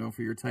 3.0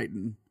 for your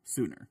Titan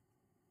sooner?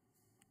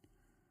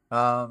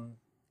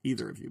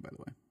 Either of you, by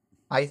the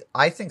way.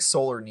 I think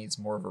Solar needs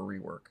more of a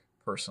rework,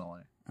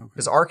 personally.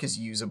 Because Okay. Arc is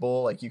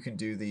usable. Like, you can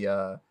do the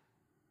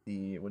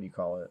what do you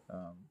call it?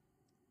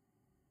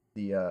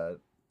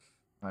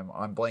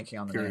 I'm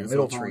blanking on the name.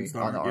 Middle tree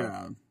on the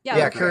Arc.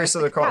 Yeah, Curious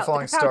of the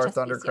Falling Star,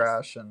 Thunder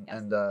Crash,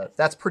 and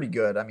that's pretty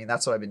good. I mean,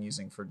 that's what I've been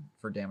using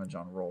for damage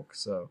on Rolk.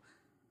 So,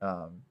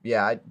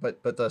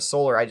 but the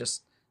Solar,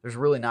 there's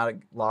really not a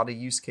lot of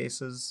use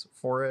cases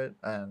for it,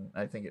 and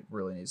I think it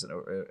really needs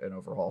an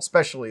overhaul,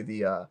 especially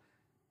the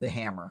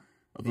hammer.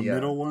 The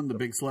middle one, the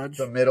big sledge?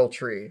 The middle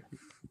tree.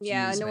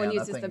 Yeah, Jeez, no man, one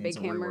uses that the thing big needs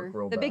a hammer. rework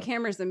real The big bad.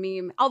 hammer is the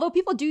meme. Although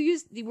people do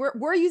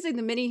we're using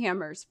the mini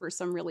hammers for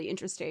some really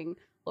interesting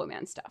low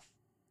man stuff.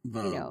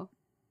 The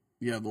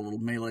little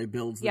melee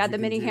builds. Yeah, the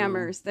mini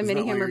hammers. The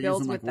mini hammer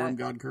builds with Worm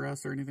God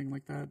Caress or anything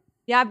like that.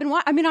 Yeah, I've been.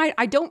 I mean,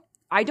 I don't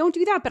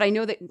do that, but I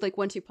know that like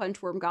 1-2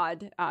 punch, Worm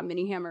God,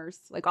 mini hammers,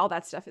 like all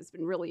that stuff has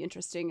been really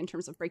interesting in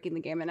terms of breaking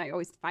the game, and I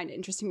always find it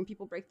interesting when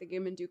people break the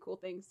game and do cool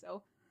things.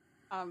 So,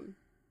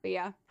 but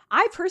yeah,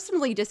 I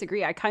personally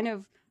disagree. I kind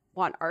of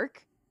want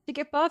Arc to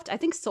get buffed. I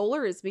think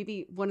Solar is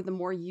maybe one of the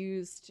more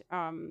used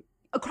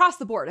across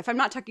the board. If I'm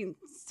not talking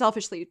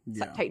selfishly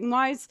Titan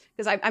wise,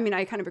 because I mean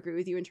I kind of agree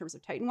with you in terms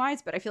of Titan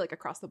wise, but I feel like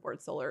across the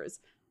board Solar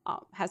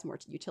has more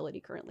utility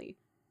currently,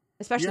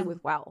 especially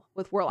with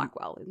Warlock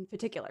Well in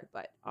particular.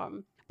 But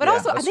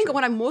also I think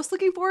what I'm most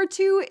looking forward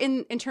to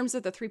in terms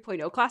of the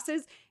 3.0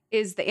 classes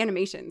is the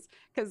animations,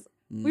 because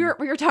we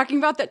were talking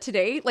about that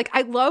today. Like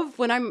I love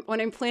when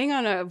I'm playing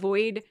on a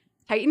Void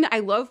Titan, I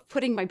love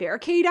putting my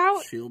barricade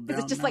out because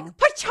it's just like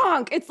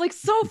pa-chonk. It's like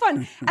so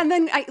fun. And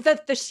then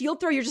the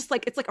shield throw, you're just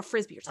like, it's like a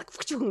frisbee. You're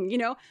just like, you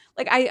know,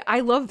 like I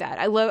love that.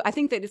 I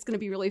think that it's going to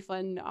be really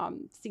fun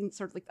seeing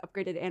sort of like the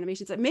upgraded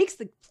animations. It makes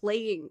the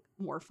playing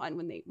more fun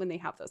when they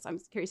have those. I'm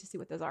curious to see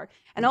what those are.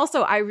 And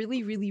also, I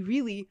really, really,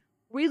 really,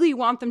 really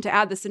want them to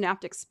add the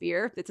Synaptic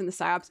Spear that's in the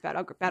PsyOps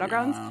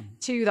Battlegrounds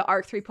to the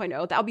Arc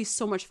 3.0. That'll be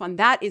so much fun.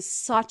 That is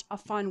such a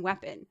fun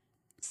weapon.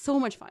 So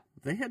much fun.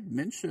 They had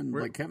mentioned,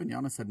 like Kevin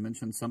Giannis had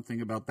mentioned something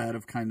about that,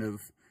 of kind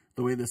of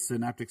the way the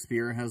Synaptic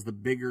Spear has the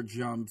bigger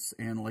jumps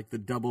and like the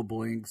double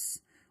blinks.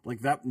 Like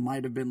that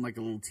might have been like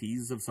a little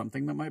tease of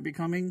something that might be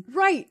coming.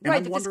 Right, and right.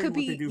 I'm This could wondering what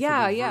be, they do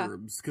for the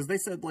verbs. Because they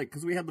said, like,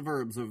 because we had the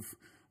verbs of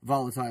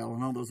volatile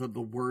and all those are the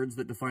words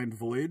that defined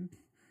void.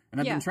 And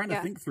I've been trying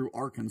to think through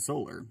Arc and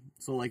Solar.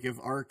 So like if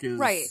Arc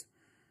is,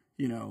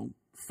 you know,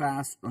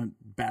 fast,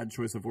 bad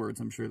choice of words,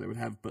 I'm sure they would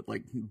have, but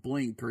like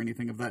blink or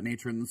anything of that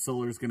nature, and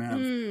Solar's going to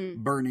have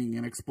burning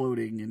and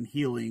exploding and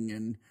healing,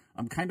 and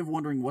I'm kind of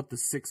wondering what the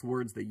 6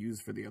 words they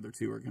use for the other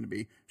 2 are going to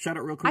be. Shout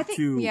out real quick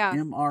to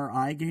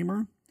MRI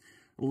Gamer.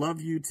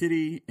 Love you,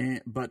 Tiddy,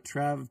 but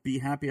Trav, be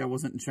happy I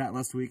wasn't in chat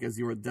last week as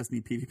you were a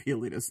Destiny PvP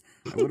elitist.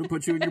 I would have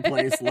put you in your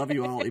place. Love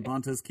you all.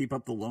 Ibantas, keep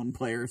up the lone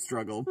player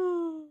struggle.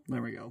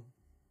 There we go.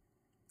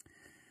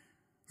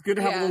 It's good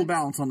to have a little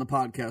balance on the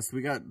podcast.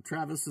 We got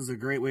Travis is a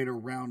great way to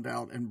round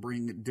out and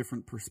bring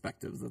different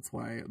perspectives. That's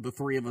why the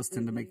 3 of us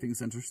tend to make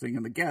things interesting,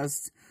 and the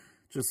guest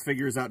just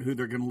figures out who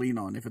they're going to lean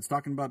on. If it's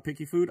talking about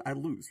picky food, I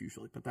lose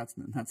usually, but that's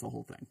the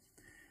whole thing.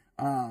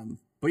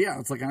 But yeah,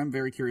 it's like I'm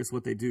very curious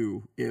what they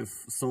do if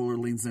solar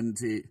leans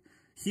into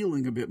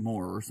healing a bit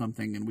more or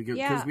something, and we get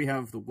because we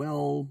have the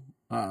well,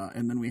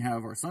 and then we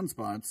have our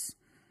sunspots.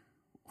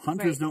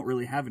 Hunters don't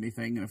really have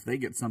anything, and if they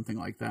get something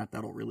like that,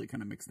 that'll really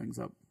kind of mix things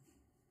up.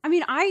 I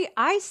mean,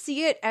 I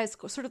see it as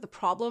sort of the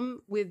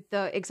problem with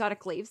the exotic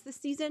glaives this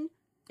season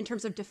in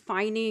terms of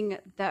defining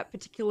that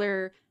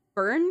particular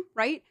burn,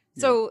 right?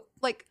 Yeah. So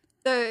like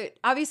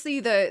obviously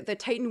the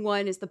Titan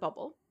one is the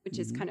bubble, which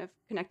is kind of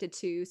connected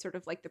to sort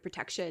of like the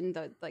protection,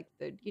 the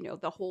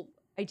whole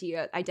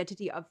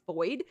identity of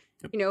void.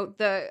 Yep. You know,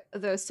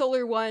 the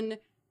solar one,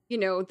 you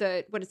know,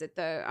 the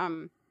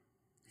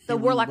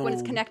warlock one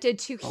is connected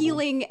to bubble.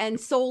 Healing and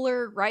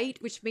solar, right?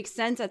 Which makes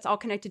sense. That's all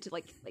connected to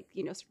like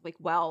you know, sort of like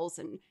wells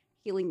and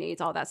healing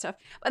nades, all that stuff.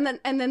 And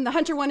then the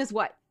hunter one is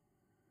what?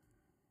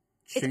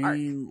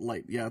 Chain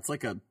light. Yeah, it's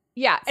like a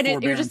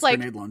and you're just like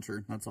grenade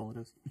launcher. That's all it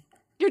is.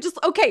 You're just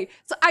okay.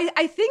 So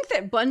I think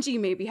that Bungie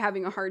may be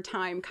having a hard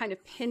time kind of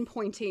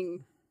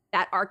pinpointing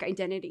that arc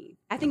identity.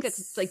 I think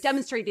that's like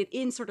demonstrated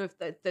in sort of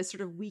the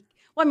sort of weak.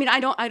 Well, I mean, I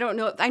don't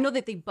know. I know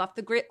that they buffed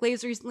the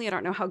glaives recently. I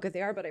don't know how good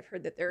they are, but I've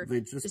heard that they're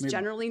just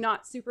generally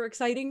not super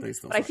exciting.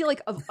 But I feel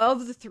like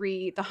of the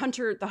three, the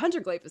hunter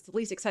glaive is the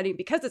least exciting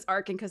because it's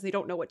arc and because they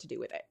don't know what to do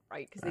with it,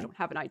 right? Because they don't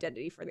have an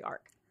identity for the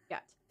arc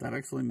yet. That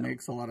actually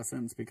makes a lot of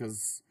sense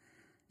because.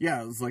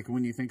 Yeah, it's like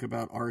when you think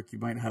about arc, you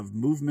might have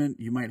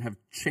movement, you might have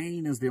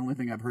chain is the only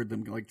thing I've heard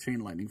them like chain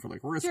lightning for like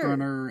Wrist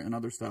Runner and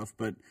other stuff,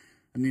 and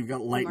then you've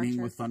got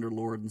lightning with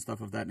Thunderlord and stuff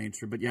of that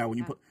nature. But yeah,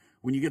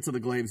 when you get to the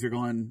glaives, you're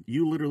going,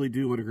 you literally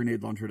do what a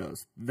grenade launcher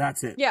does.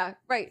 That's it. Yeah,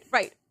 right.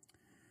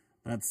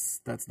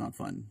 That's not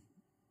fun.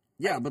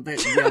 Yeah, but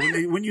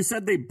when you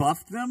said they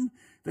buffed them,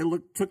 they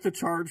took the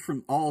charge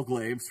from all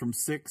glaives from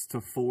 6 to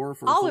 4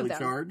 for all fully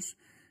charged,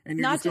 and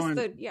you're not just going,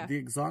 the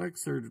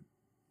exotics are.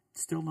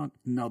 Still not.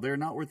 No, they're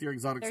not worth your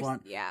exotic slot.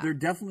 Yeah. They're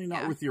definitely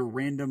not worth your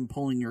random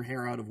pulling your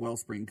hair out of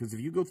Wellspring. Because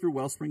if you go through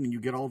Wellspring and you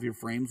get all of your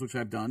frames, which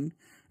I've done,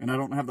 and I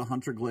don't have the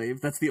Hunter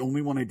Glaive, that's the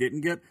only one I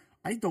didn't get.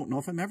 I don't know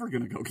if I'm ever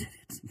going to go get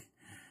it.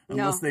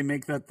 Unless they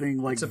make that thing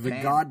like the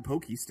God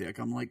Pokey Stick.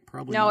 I'm like,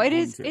 probably not it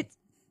is.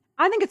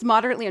 I think it's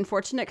moderately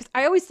unfortunate because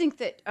I always think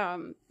that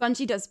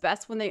Bungie does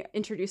best when they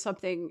introduce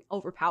something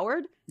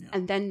overpowered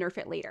and then nerf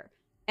it later.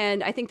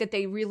 And I think that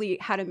they really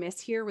had a miss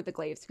here with the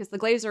glaives because the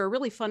glaives are a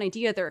really fun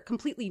idea. They're a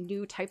completely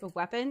new type of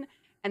weapon.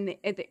 And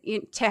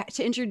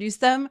to introduce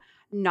them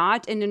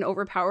not in an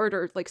overpowered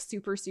or like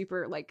super,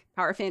 super like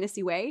power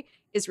fantasy way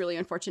is really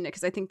unfortunate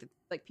because I think that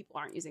like people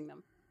aren't using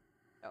them.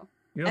 So.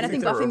 And I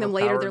think buffing them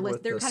later,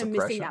 they're kind of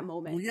missing that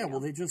moment. Well, well,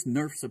 they just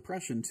nerf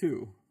suppression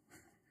too.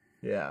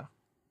 Yeah.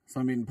 So,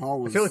 I mean,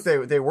 Paul was... I feel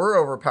like they were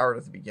overpowered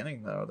at the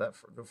beginning, though.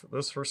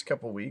 Those first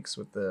couple weeks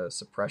with the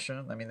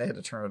suppression, I mean, they had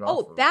to turn it off.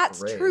 Oh,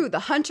 that's true. The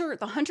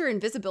hunter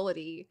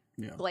invisibility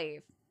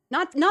glaive,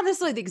 not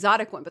necessarily the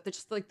exotic one, but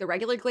just like the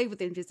regular glaive with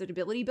the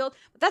invisibility build.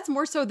 But that's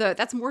more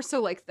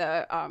so like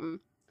the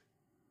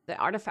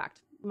artifact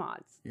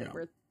mods. That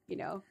were, you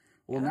know.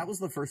 Well, and that was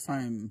the first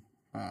time.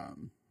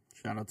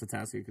 Shout out to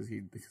Tassie because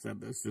he said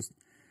this.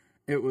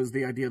 It was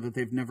the idea that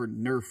they've never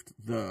nerfed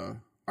the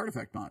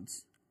artifact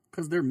mods.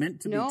 Because they're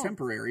meant to be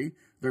temporary.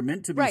 They're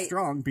meant to be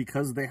strong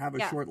because they have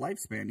a short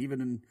lifespan.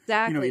 Even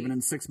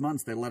in 6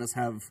 months, they let us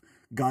have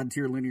God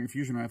tier linear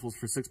fusion rifles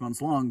for 6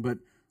 months long, but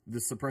the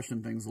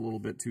suppression thing's a little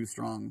bit too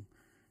strong.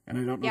 And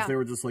I don't know if they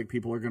were just like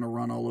people are going to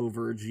run all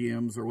over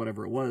GMs or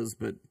whatever it was,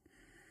 but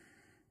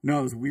no,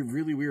 it was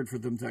really weird for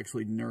them to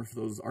actually nerf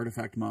those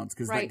artifact mods.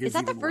 Is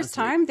that the first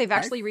time they've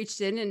actually reached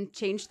in and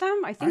changed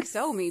them? I think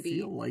so,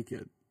 maybe.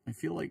 I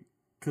feel like,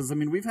 because I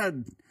mean, we've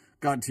had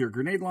God tier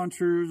grenade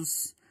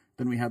launchers.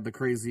 Then we had the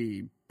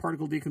crazy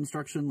particle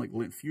deconstruction,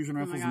 like fusion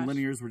rifles and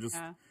linears were just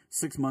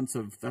 6 months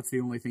of that's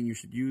the only thing you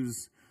should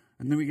use.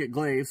 And then we get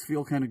glaives,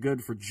 feel kind of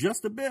good for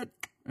just a bit,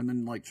 and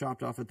then like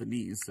chopped off at the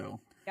knees.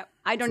 So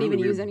I don't even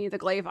use any of the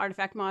glaive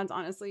artifact mods,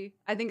 honestly.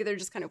 I think they're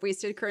just kind of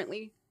wasted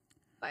currently.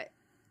 But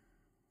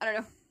I don't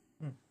know.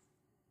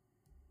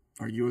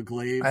 Are you a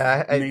glaive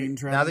main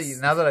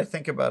Travis? Now that I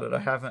think about it, I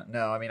haven't.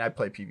 No, I mean I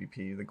play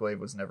PvP. The glaive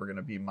was never going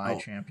to be my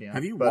champion.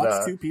 Have you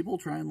watched two people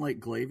try and like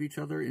glaive each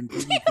other in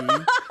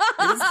PvP?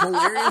 It is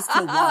hilarious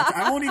to watch.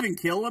 I won't even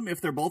kill them if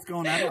they're both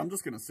going at it. I'm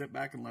just going to sit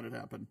back and let it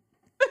happen.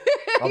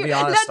 I'll be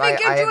honest. I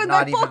have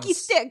not even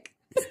stick.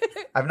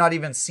 I've not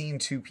even seen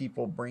two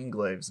people bring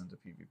glaives into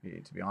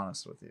PvP. To be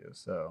honest with you,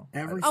 so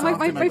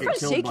my friend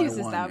Shake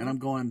uses them, and I'm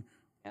going,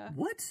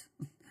 what?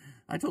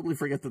 I totally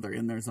forget that they're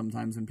in there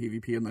sometimes in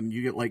PvP, and then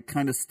you get like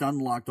kind of stun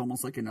locked,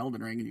 almost like in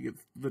Elden Ring, and you get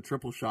the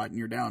triple shot, and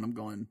you're down. I'm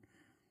going,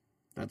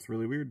 that's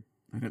really weird.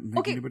 I didn't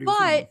think anybody was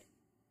doing that.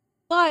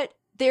 But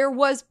there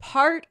was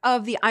part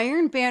of the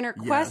Iron Banner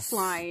quest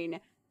line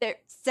that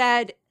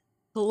said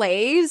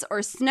glaives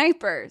or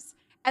snipers,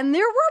 and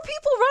there were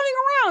people running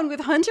around with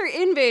Hunter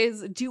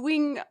Invis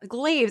doing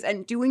glaives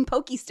and doing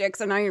pokey sticks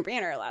on Iron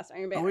Banner last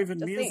Iron Banner. Oh, even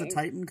me as a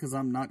Titan, because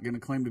I'm not going to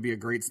claim to be a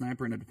great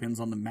sniper, and it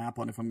depends on the map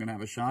on if I'm going to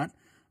have a shot.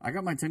 I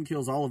got my 10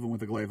 kills, all of them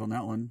with a glaive on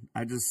that one.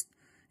 I just,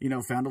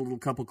 found a little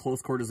couple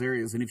close quarters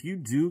areas. And if you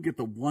do get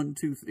the 1,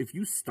 2, if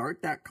you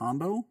start that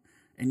combo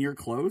and you're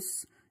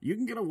close, you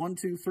can get a 1,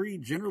 2, 3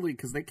 generally,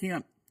 because they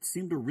can't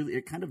seem to really,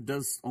 it kind of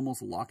does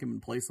almost lock him in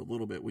place a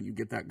little bit when you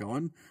get that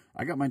going.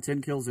 I got my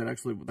 10 kills.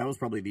 That was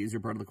probably the easier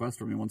part of the quest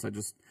for me once I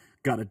just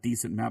got a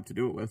decent map to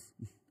do it with.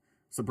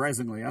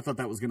 Surprisingly, I thought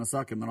that was going to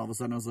suck. And then all of a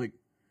sudden I was like,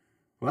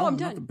 well, I'm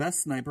not the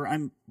best sniper.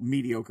 I'm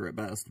mediocre at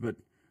best, but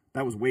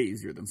that was way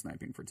easier than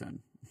sniping for 10.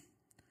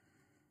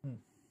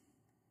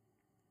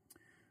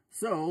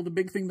 So the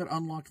big thing that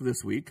unlocked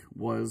this week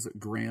was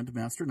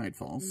Grandmaster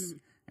Nightfalls.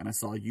 And I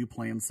saw you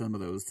playing some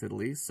of those,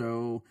 Tiddly.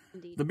 So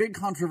the big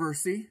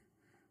controversy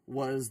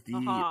was the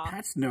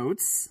patch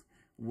notes,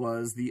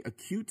 was the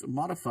acute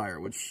modifier,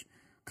 which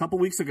a couple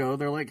weeks ago,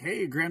 they're like,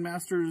 hey,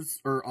 Grandmasters,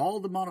 or all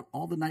the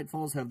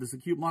Nightfalls have this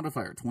acute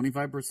modifier,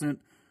 25%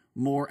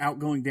 more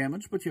outgoing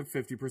damage, but you have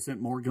 50%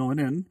 more going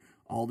in.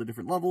 All the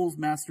different levels,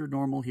 Master,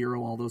 Normal,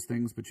 Hero, all those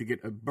things, but you get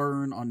a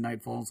burn on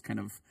Nightfalls, kind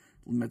of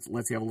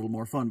lets you have a little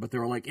more fun. But they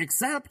were like,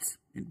 except,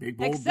 in big,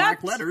 bold,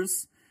 black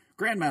letters,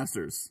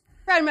 Grandmasters.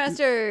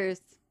 Grandmasters!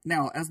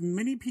 Now, as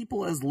many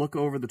people as look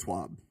over the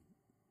TWAB,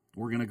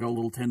 we're going to go a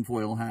little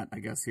tinfoil hat, I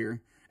guess,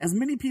 here. As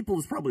many people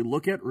as probably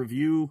look at,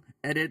 review,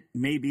 edit,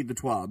 maybe the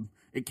TWAB.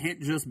 It can't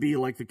just be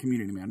like the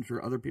community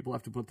manager. Other people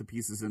have to put the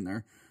pieces in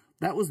there.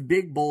 That was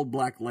big, bold,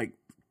 black, like,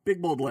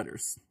 big, bold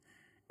letters.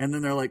 And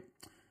then they're like,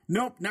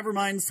 nope, never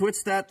mind,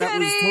 switch that. That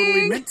was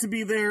totally meant to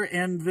be there,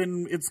 and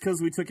then it's because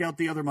we took out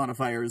the other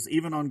modifiers,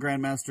 even on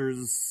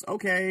Grandmasters.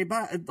 Okay,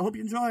 bye. I hope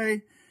you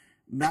enjoy.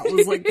 That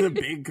was like the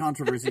big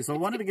controversy. So I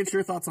wanted to get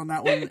your thoughts on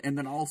that one, and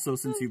then also,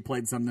 since you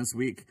played some this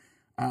week,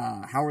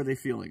 how are they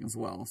feeling as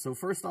well? So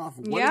first off,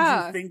 what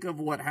did you think of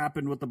what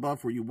happened with the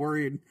buff? Were you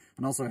worried?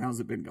 And also, how's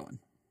it been going?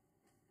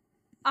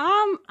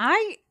 I'm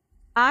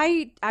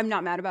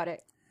not mad about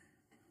it.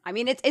 I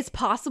mean, it's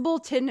possible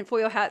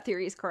tinfoil hat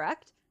theory is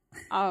correct.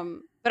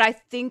 But I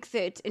think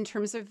that in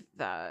terms of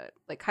the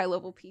like high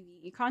level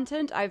PvE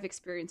content, I've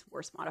experienced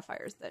worse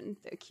modifiers than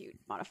the acute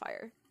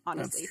modifier,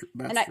 honestly.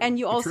 That's true. And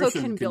you also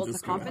can build to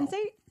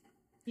compensate.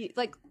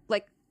 Like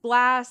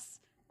Blast.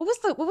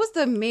 What was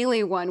the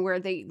melee one where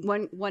they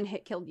one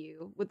hit killed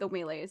you with the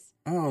melees?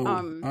 I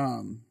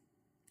know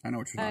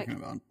what you're talking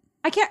about.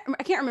 I can't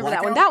remember Blackout?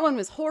 that one. That one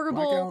was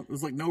horrible. Blackout? It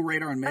was like no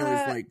radar and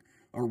melees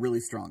are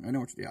really strong. I know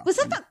what was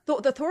that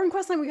the Thorin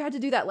quest line where you had to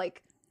do that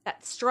like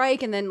that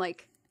strike and then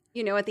like,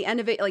 you know, at the end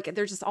of it, like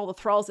there's just all the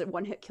thralls that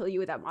one hit kill you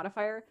with that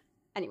modifier.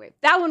 Anyway,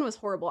 that one was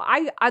horrible.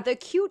 The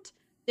acute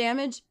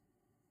damage,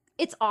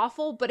 it's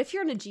awful, but if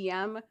you're in a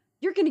GM,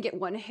 you're going to get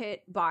one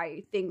hit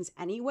by things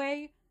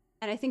anyway.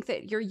 And I think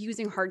that you're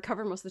using hard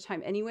cover most of the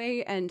time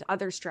anyway and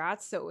other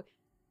strats. So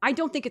I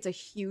don't think it's a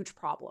huge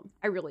problem.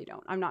 I really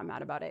don't. I'm not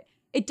mad about it.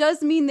 It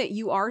does mean that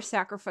you are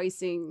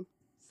sacrificing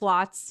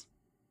slots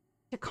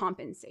to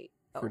compensate.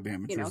 For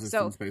damage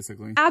resistance,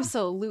 basically.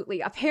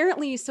 Absolutely.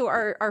 Apparently, so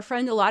our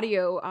friend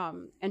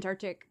Eladio,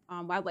 Antarctic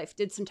Wildlife,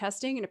 did some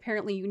testing, and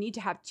apparently you need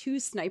to have 2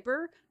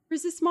 sniper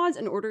resist mods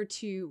in order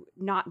to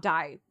not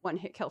die one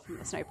hit kill from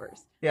the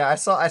snipers. Yeah, I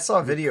saw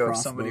a video of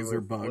somebody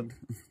with bugged.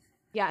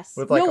 Yes.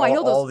 With like I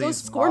know all those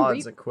these Scorn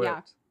mods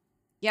equipped.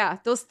 Yeah,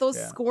 those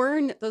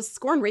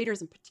Scorn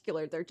Raiders in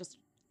particular, they're just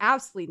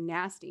absolutely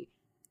nasty.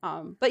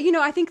 But you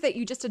know, I think that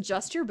you just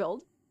adjust your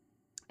build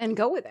and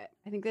go with it.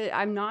 I think that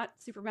I'm not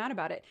super mad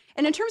about it.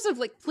 And in terms of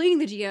like fleeing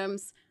the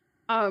GMs,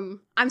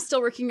 I'm still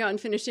working on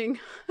finishing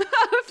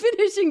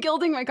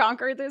gilding my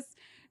Conqueror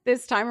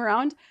this time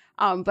around.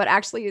 But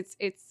actually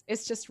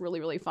it's just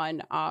really, really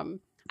fun.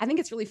 I think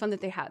it's really fun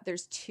that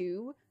there's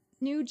 2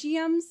 new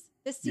GMs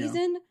this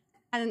season. Yeah.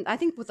 And I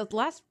think with the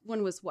last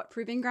one was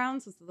Proving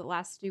Grounds was the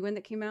last new one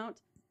that came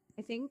out,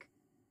 I think.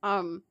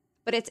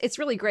 But it's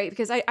really great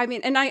because I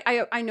mean, and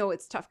I know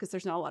it's tough because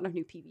there's not a lot of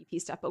new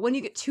PvP stuff, but when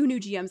you get 2 new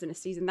GMs in a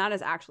season, that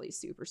is actually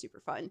super, super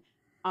fun.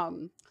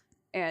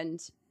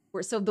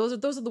 So those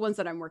are the ones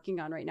that I'm working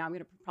on right now. I'm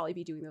going to probably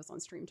be doing those on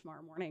stream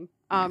tomorrow morning.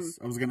 Nice.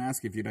 I was going to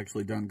ask if you'd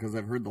actually done, because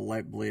I've heard the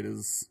Light Blade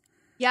is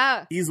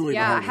easily the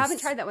I hardest. haven't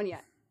tried that one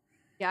yet.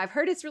 Yeah, I've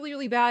heard it's really,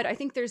 really bad. I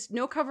think there's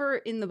no cover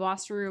in the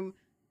boss room.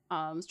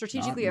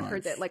 Strategically, I've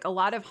heard that like a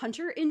lot of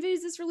Hunter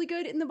invis is really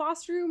good in the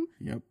boss room.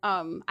 Yep.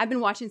 I've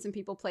been watching some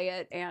people play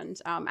it and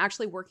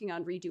actually working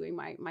on redoing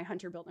my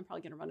Hunter build. I'm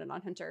probably going to run it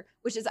on Hunter,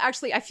 which is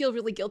actually, I feel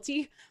really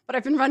guilty, but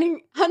I've been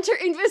running Hunter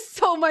invis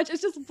so much.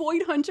 It's just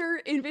Void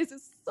Hunter invis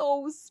is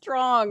so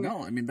strong.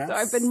 No, I mean, so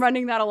I've been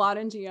running that a lot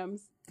in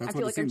GMs. I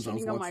feel like I'm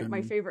cheating on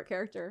my favorite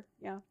character.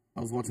 Yeah. I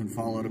was watching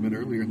Fallout a bit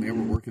earlier and they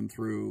were working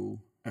through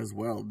as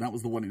well. That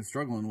was the one he was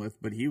struggling with,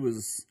 but he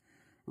was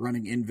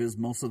running Invis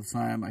most of the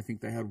time. I think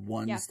they had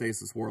one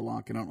Stasis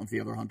Warlock, and I don't know if the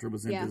other Hunter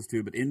was Invis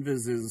too, but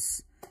Invis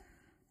is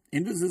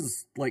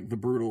like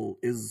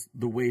is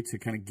the way to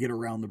kind of get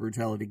around the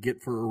brutality,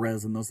 get for a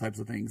res and those types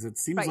of things. It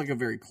seems like a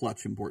very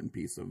clutch, important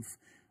piece of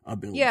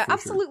ability. Yeah,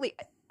 absolutely.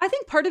 Sure. I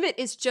think part of it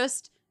is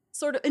just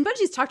sort of, and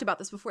Bungie's talked about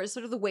this before, is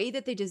sort of the way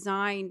that they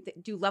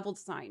do level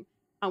design.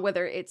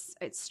 Whether it's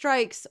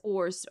strikes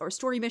or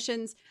story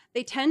missions,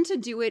 they tend to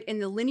do it in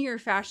the linear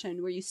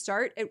fashion where you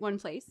start at one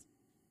place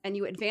and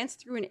you advance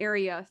through an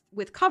area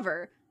with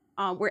cover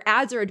where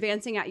ads are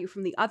advancing at you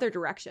from the other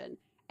direction.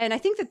 And I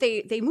think that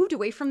they moved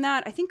away from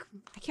that. I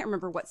can't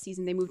remember what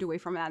season they moved away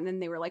from that. And then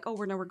they were like, oh,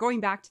 we're going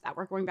back to that.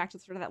 We're going back to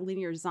sort of that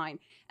linear design.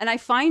 And I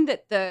find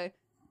that the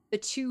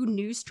two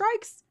new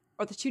strikes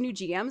or the two new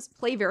GMs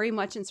play very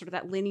much in sort of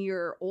that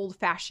linear,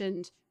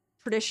 old-fashioned,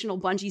 traditional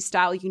Bungie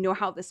style. You know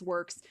how this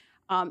works.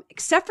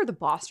 Except for the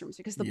boss rooms,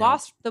 because the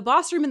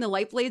boss room in the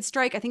Lightblade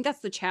strike, I think that's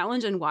the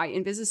challenge, and why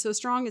Invis is so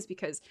strong is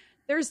because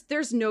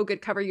there's no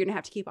good cover. You're gonna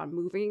have to keep on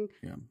moving.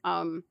 Yeah.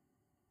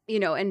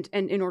 And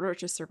in order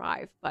to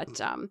survive. But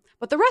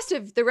the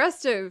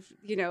rest of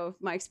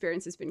my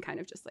experience has been kind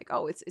of just like,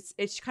 oh,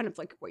 it's kind of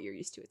like what you're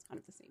used to. It's kind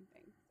of the same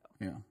thing.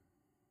 So.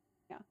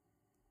 Yeah.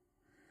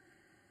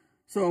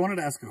 So I wanted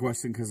to ask a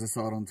question because I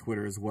saw it on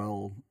Twitter as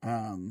well.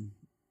 And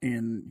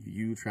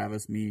you,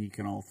 Travis, me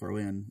can all throw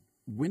in.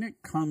 When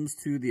it comes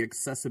to the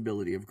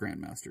accessibility of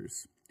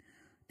Grandmasters,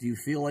 do you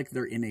feel like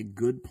they're in a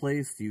good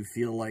place? Do you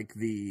feel like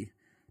the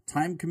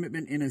time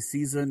commitment in a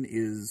season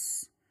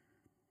is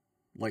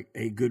like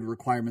a good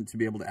requirement to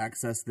be able to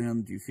access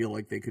them? Do you feel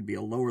like they could be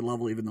a lower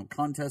level even though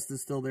contest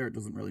is still there? It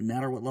doesn't really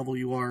matter what level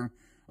you are.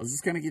 I was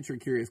just kind of get your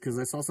curious because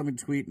I saw something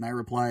tweet and I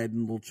replied and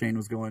a little chain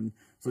was going.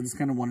 So I just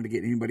kind of wanted to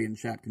get anybody in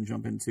chat can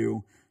jump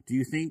into. Do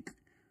you think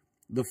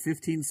the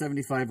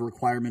 1575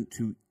 requirement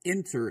to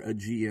enter a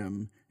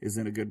GM is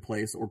in a good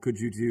place, or could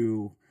you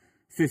do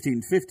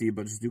 1550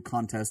 but just do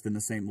contest in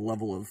the same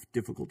level of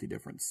difficulty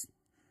difference?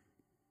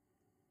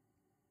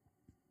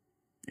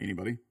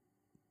 Anybody?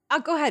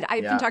 Go ahead.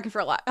 I've been talking for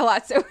a lot.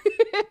 So,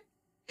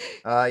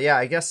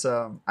 I guess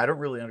I don't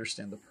really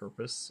understand the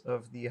purpose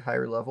of the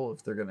higher level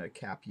if they're gonna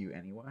cap you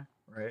anyway,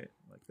 right?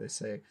 Like they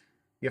say,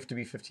 you have to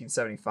be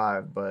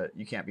 1575, but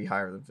you can't be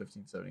higher than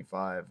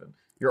 1575, and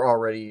you're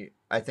already,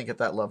 I think, at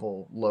that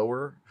level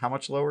lower. How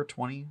much lower?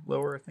 20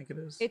 lower, I think it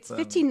is. It's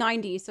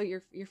 1590, so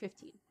you're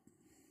 15,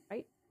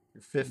 right?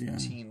 You're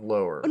 15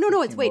 lower. Oh no,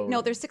 no, it's wait,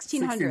 no, there's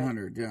 1600.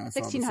 1600, yeah.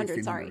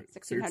 1600, sorry,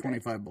 1600. So you're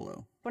 25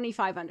 below.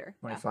 25 under.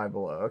 25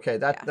 below. Okay,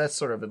 that's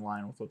sort of in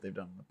line with what they've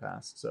done in the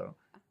past. So,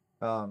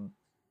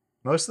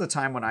 most of the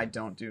time when I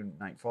don't do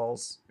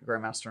Nightfalls,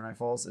 Grandmaster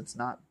Nightfalls, it's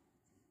not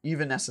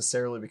even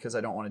necessarily because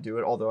I don't want to do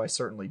it, although I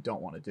certainly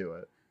don't want to do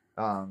it.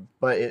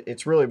 But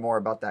it's really more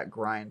about that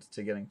grind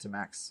to getting to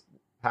max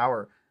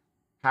power.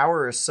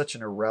 Power is such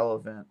an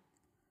irrelevant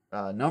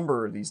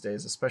number these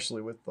days,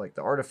 especially with like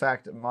the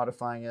artifact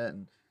modifying it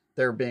and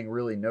there being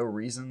really no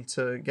reason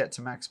to get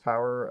to max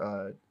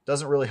power.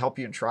 Doesn't really help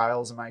you in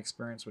trials in my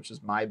experience, which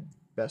is my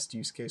best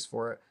use case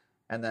for it.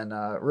 And then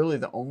really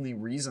the only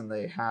reason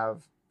they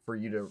have for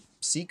you to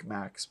seek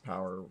max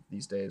power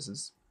these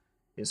days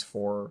is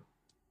for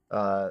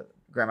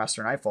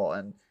Grandmaster Nightfall.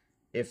 And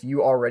if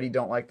you already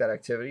don't like that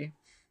activity,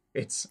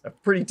 it's a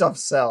pretty tough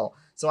sell.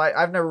 So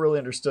I've never really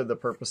understood the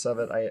purpose of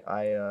it.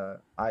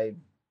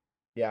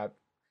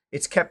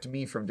 It's kept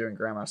me from doing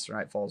Grandmaster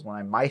Nightfalls when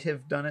I might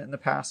have done it in the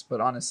past.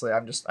 But honestly,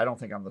 I don't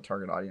think I'm the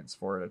target audience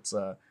for it. It's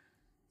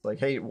like,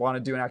 hey, want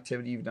to do an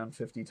activity you've done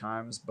 50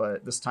 times,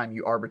 but this time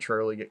you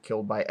arbitrarily get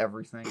killed by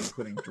everything,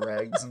 including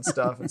dregs and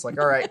stuff. It's like,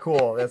 all right,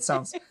 cool. That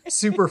sounds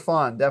super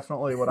fun.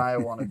 Definitely what I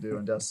want to do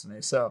in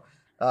Destiny. So,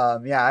 I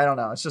don't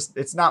know.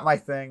 It's not my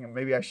thing, and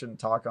maybe I shouldn't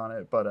talk on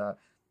it, but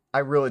I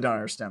really don't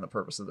understand the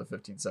purpose of the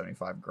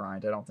 1575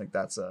 grind. I don't think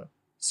that's a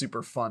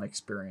super fun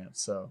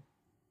experience. So,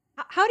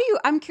 how do you?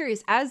 I'm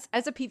curious. As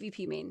a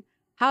PvP main,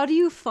 how do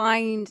you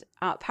find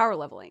power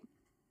leveling?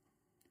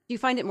 Do you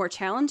find it more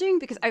challenging?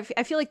 Because I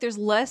feel like there's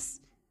less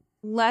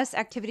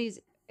activities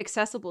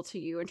accessible to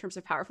you in terms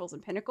of powerfuls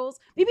and pinnacles.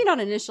 Maybe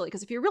not initially,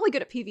 because if you're really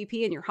good at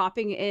PvP and you're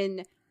hopping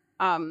in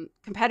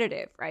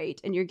competitive,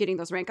 right, and you're getting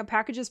those rank up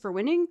packages for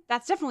winning,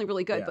 that's definitely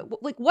really good. Yeah.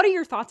 But like, what are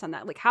your thoughts on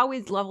that? Like, how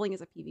is leveling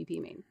as a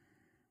PvP main?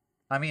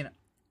 I mean,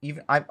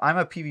 even I'm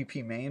a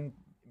PvP main,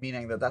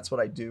 meaning that's what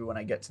I do when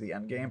I get to the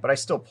end game. But I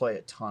still play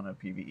a ton of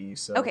PvE.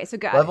 So okay, so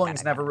good.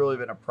 Leveling's never really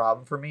been a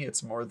problem for me.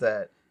 It's more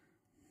that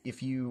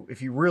if you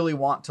really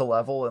want to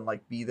level and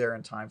like be there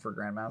in time for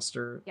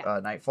Grandmaster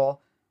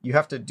Nightfall, you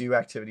have to do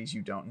activities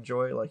you don't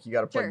enjoy. Like you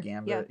got to play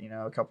Gambit,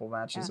 a couple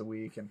matches a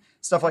week and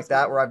stuff like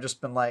that. Where I've just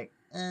been like,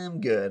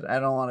 I'm good. I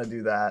don't want to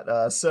do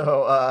that.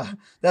 So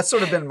that's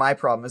sort of been my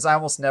problem. Is I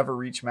almost never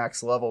reach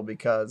max level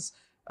because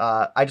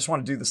I just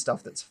want to do the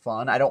stuff that's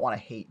fun. I don't want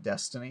to hate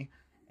Destiny.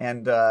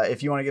 And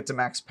if you want to get to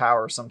max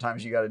power,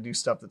 sometimes you got to do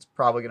stuff that's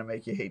probably going to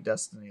make you hate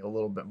Destiny a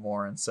little bit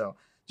more. And so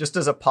just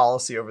as a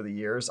policy over the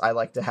years, I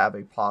like to have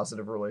a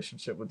positive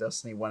relationship with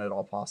Destiny when at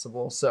all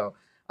possible. So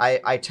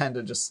I tend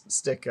to just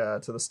stick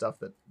to the stuff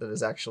that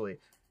is actually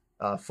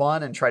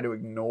fun and try to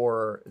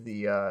ignore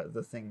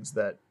the things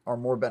that are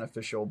more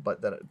beneficial,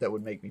 but that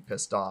would make me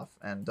pissed off.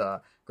 And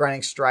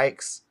grinding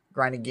strikes,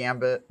 grinding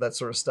Gambit, that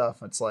sort of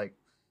stuff. It's like,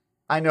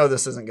 I know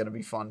this isn't going to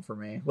be fun for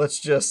me. Let's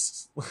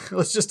just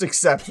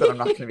accept that I'm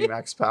not going to be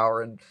max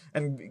power and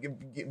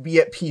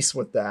be at peace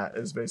with that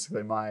is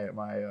basically my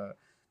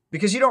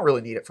because you don't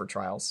really need it for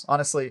trials.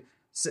 Honestly,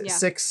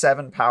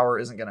 6-7 power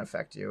isn't going to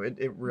affect you.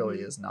 It really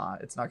is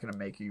not. It's not going to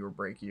make you or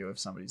break you if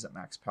somebody's at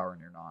max power and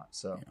you're not.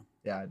 So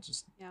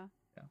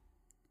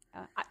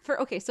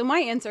So my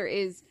answer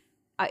is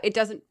it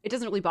doesn't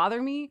really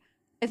bother me.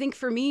 I think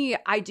for me,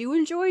 I do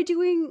enjoy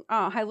doing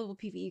high level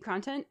PvE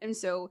content, and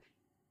so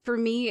for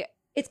me,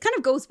 it kind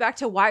of goes back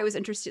to why I was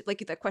interested.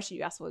 Like the question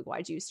you asked, like, why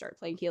did you start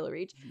playing Halo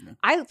Reach? Yeah.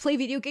 I play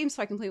video games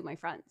so I can play with my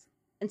friends,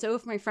 and so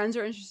if my friends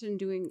are interested in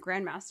doing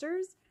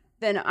Grandmasters,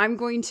 then I'm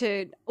going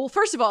to. Well,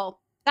 first of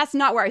all, that's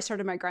not where I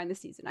started my grind this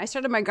season. I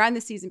started my grind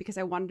this season because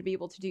I wanted to be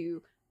able to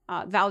do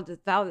Vow of the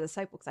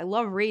Disciple because I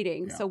love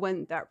raiding. Yeah. So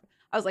when that,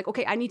 I was like,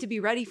 okay, I need to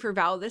be ready for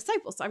Vow of the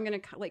Disciple. So I'm gonna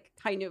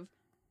kind of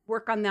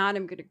work on that.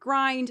 I'm gonna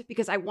grind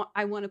because I want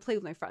to play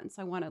with my friends.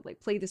 I want to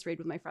play this raid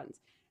with my friends.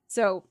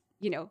 So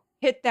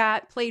hit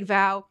that, played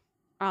Vow,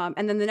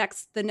 and then the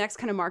next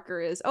kind of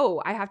marker is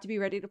I have to be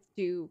ready to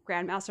do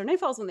Grandmaster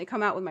Nightfalls when they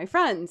come out with my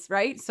friends,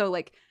 right? So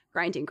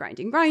grinding,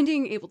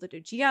 able to do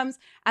GMs,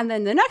 and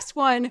then the next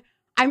one.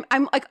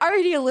 I'm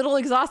already a little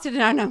exhausted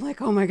and I'm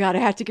like, oh my God, I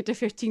have to get to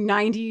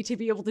 1590 to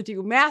be able to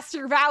do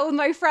Master Vow with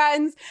my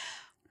friends.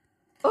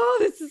 Oh,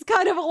 this is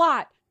kind of a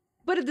lot.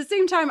 But at the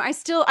same time, I'm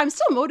still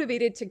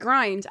motivated to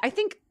grind. I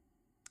think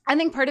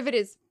part of it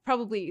is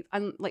probably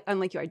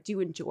unlike you, I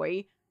do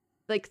enjoy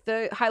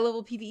the high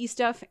level PvE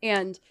stuff.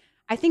 And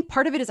I think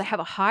part of it is I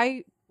have a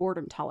high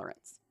boredom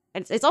tolerance.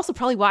 And it's also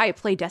probably why I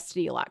play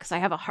Destiny a lot, because I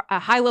have a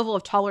high level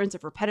of tolerance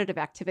of repetitive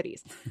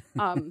activities.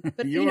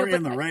 But you're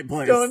in the right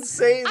place. Don't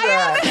say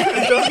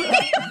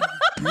that.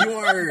 You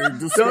are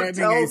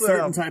describing a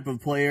certain type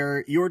of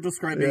player. You're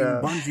describing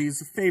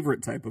Bungie's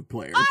favorite type of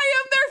player. I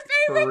am their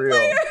favorite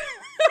player.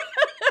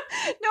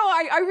 No,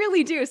 I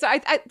really do. So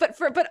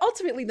but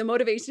ultimately the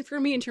motivation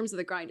for me in terms of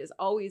the grind is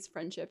always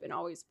friendship and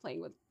always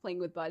playing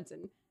with buds.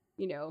 And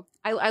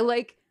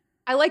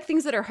I like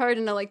things that are hard,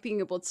 and I like being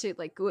able to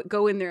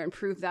go in there and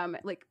prove them.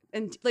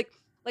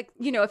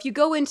 If you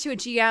go into a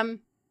GM,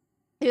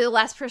 you're the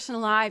last person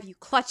alive, you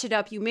clutch it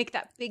up, you make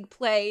that big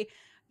play,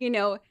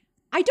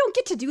 I don't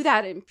get to do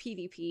that in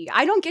PvP.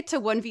 I don't get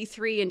to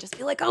 1v3 and just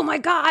be like, oh my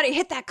God, I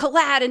hit that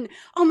collab, and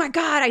oh my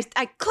God,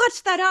 I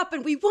clutched that up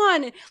and we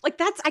won.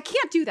 I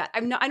can't do that.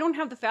 I don't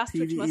have the fast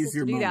twitch muscles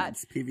to do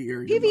moments. that.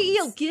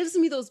 PvE gives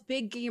me those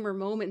big gamer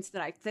moments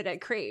that I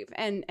crave,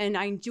 and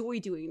I enjoy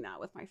doing that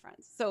with my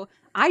friends. So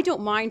I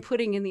don't mind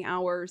putting in the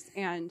hours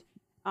and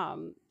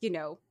doing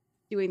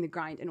the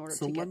grind in order to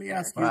get there. So let me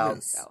ask you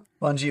this.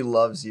 Bungie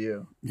loves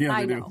you. Yeah,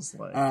 I they know. do.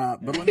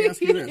 But let me ask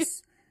you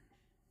this.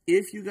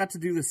 If you got to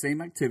do the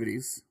same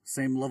activities,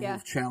 same level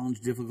of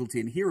challenge, difficulty,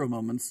 and hero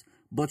moments,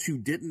 but you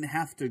didn't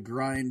have to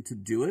grind to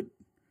do it,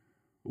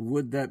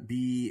 would that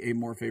be a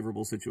more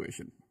favorable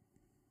situation?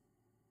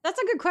 That's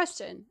a good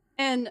question,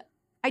 and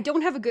I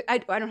don't have a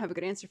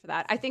good answer for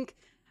that. I think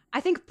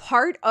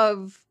part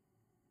of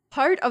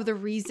the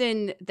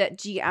reason that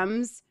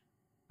GMs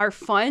are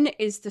fun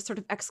is the sort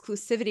of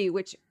exclusivity,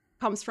 which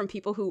comes from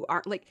people who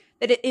aren't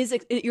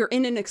you're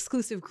in an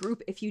exclusive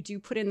group if you do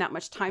put in that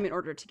much time in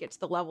order to get to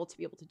the level to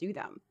be able to do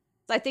them.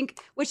 So I think,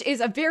 which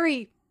is a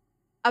very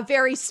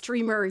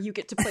streamer, you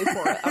get to play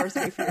 4 hours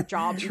away from your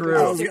job.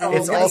 True.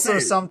 It's also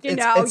something.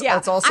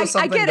 It's also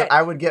something that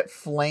I would get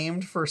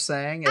flamed for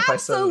saying if I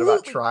said it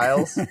about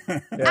trials.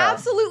 Yeah.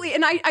 Absolutely,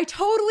 and I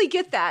totally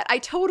get that.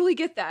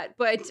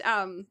 But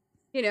I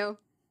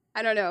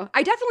don't know.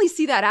 I definitely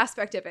see that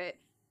aspect of it.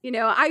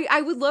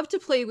 I would love to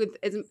play with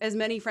as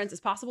many friends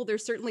as possible.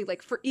 There's certainly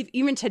for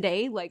even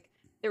today,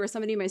 there was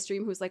somebody in my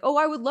stream who was like, oh,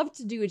 I would love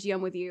to do a GM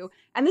with you.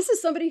 And this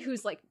is somebody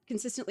who's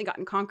consistently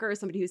gotten Conquer,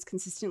 somebody who's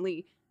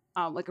consistently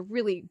a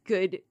really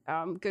good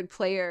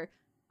player.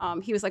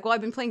 He was like, well,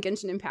 I've been playing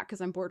Genshin Impact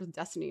because I'm bored with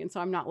Destiny, and so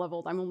I'm not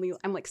leveled.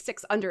 I'm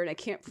 6 under, and I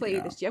can't play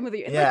this GM with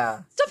you.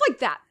 And stuff like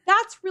that.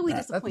 That's really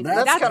disappointing.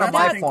 That's kind of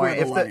my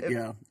point.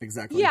 Yeah,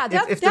 exactly. Yeah,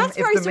 that's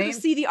where I sort of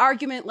see the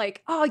argument.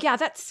 Oh yeah,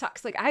 that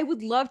sucks. I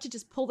would love to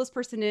just pull this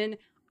person in.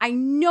 I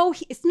know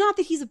it's not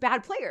that he's a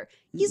bad player.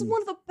 He's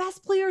one of the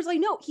best players I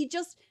know. He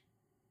just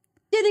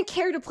didn't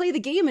care to play the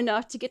game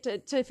enough to get to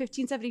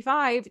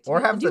 1575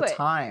 or have the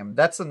time.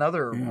 That's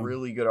another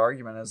really good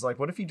argument. Is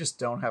what if you just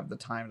don't have the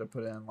time to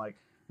put in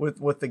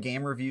with the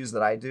game reviews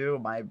that I do,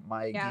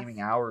 my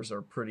gaming hours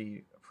are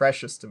pretty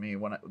precious to me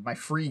my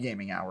free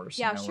gaming hours.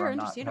 Yeah, sure, where I'm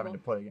not having to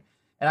play.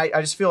 And I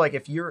just feel like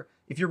if your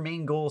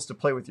main goal is to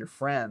play with your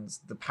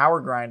friends, the power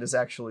grind is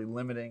actually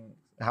limiting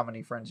how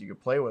many friends you could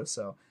play with.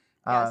 So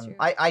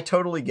I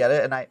totally get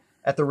it, and I,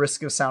 at the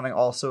risk of sounding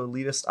also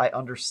elitist, I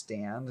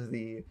understand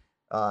the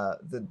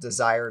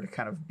desire to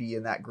kind of be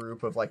in that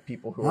group of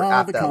people who are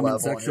at that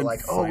level, and you're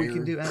like, oh, we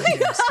can do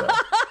endgame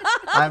stuff.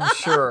 I'm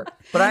sure,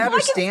 but I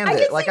understand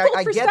it.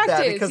 I get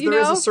that because there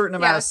is a certain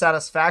amount of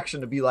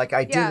satisfaction to be like,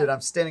 I did it.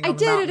 I'm standing on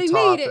the mountaintop.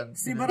 I made it. And,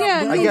 See, but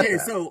I get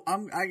that. So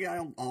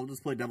I'll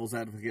just play devil's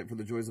advocate for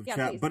the joys of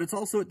chat. Please. But it's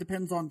also, it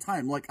depends on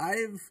time.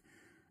 I've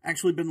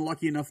actually been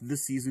lucky enough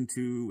this season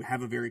to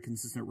have a very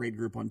consistent raid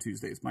group on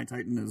Tuesdays. My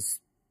Titan is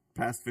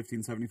past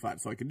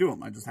 1575, so I could do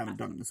them. I just haven't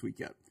done it this week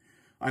yet.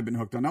 I've been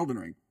hooked on Elden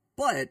Ring.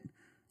 But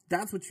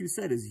that's what you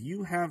said, is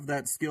you have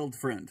that skilled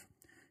friend.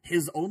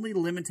 His only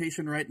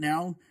limitation right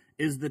now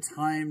is the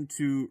time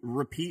to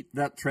repeat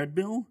that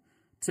treadmill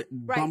to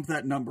bump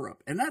that number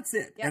up. And that's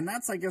it. Yep. And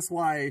that's, I guess,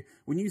 why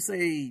when you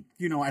say,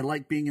 I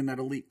like being in that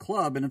elite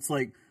club, and it's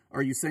like,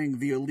 are you saying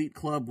the elite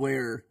club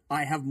where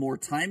I have more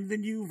time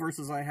than you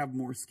versus I have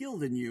more skill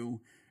than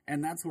you?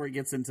 And that's where it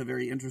gets into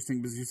very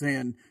interesting because you're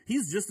saying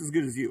he's just as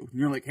good as you. And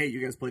you're like, hey,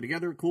 you guys play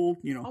together, cool.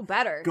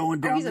 Better. Going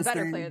down. He's a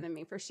better thing. player than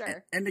me for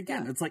sure. And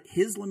again, it's like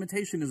his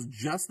limitation is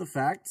just the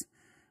fact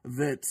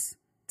that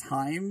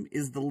time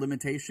is the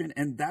limitation,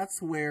 and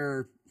that's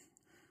where,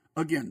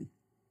 again,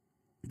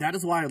 that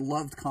is why I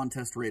loved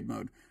contest raid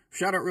mode.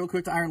 Shout out real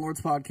quick to Iron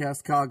Lord's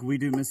podcast. Cog, we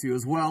do miss you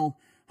as well.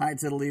 Hi,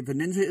 Tiddly. The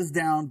ninja is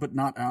down, but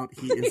not out.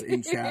 He is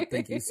in chat.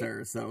 Thank you,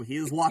 sir. So he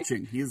is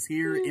watching. He is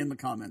here in the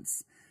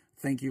comments.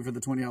 Thank you for the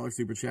 $20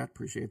 super chat.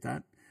 Appreciate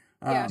that.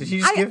 Did he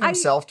just give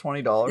himself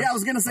 $20? Yeah, I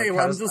was going to say,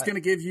 I was just going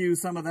to give you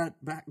some of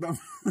that back.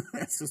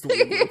 That's just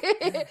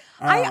weird.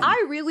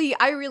 I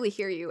really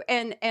hear you.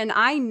 And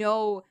I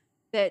know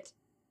that,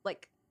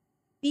 like,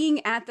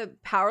 being at the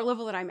power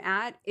level that I'm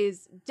at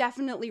is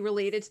definitely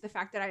related to the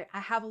fact that I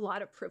have a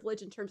lot of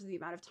privilege in terms of the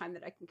amount of time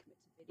that I can commit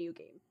to video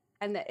game.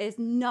 And that has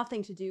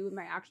nothing to do with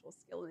my actual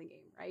skill in the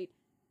game, right?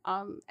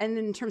 And then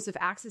in terms of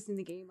accessing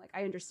the game, like,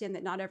 I understand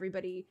that not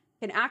everybody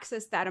can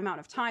access that amount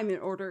of time in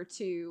order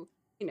to,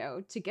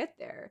 to get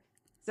there.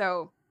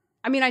 So,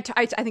 I mean, I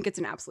think it's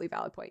an absolutely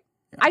valid point.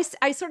 Yeah.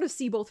 I sort of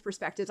see both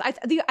perspectives. I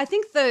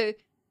think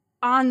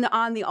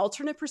on the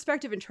alternate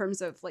perspective in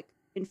terms of, like,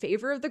 in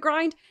favor of the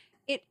grind,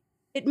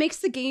 it makes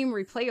the game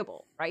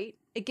replayable, right?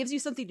 It gives you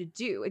something to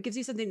do. It gives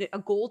you a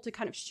goal to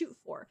kind of shoot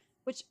for,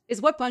 which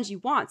is what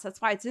Bungie wants. That's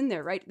why it's in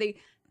there, right?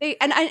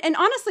 And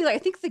honestly, like, I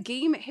think the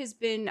game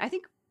I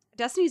think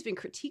Destiny's been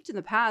critiqued in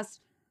the past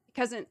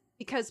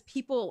because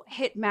people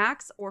hit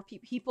max or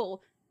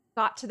people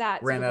got to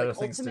that ran out of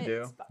things to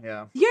do.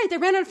 Yeah, they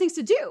ran out of things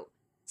to do.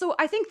 So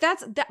I think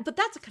but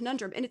that's a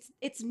conundrum, and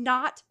it's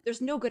not.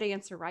 There's no good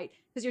answer, right?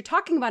 Because you're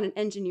talking about an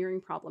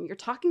engineering problem. You're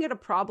talking about a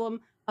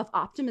problem of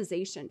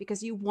optimization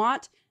because you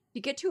want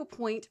to get to a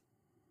point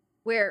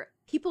where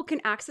people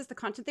can access the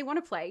content they want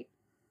to play,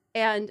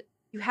 and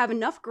you have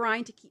enough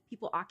grind to keep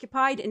people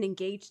occupied and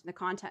engaged in the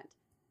content.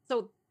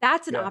 So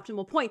that's an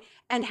optimal point.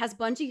 And has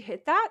Bungie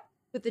hit that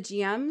with the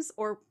GMs,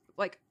 or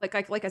like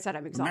I said,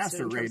 I'm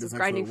exhausted in terms of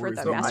grinding for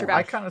the master battle.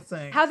 I kind of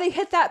think how they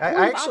hit that point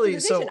of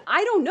optimization.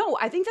 I don't know.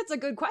 I think that's a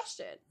good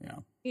question.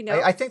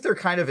 Yeah, I think there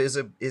kind of is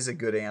a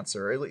good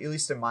answer, at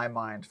least in my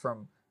mind.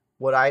 From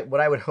what I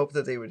would hope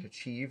that they would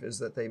achieve is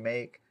that they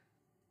make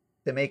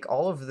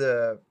all of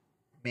the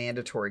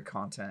mandatory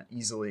content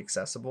easily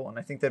accessible, and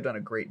I think they've done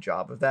a great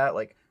job of that.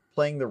 Like,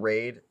 playing the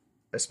raid,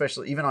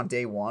 especially even on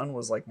day one,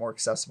 was, like, more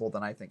accessible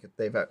than I think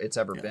it's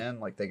ever been.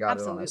 Like, they got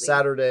it on a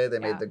Saturday. They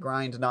made the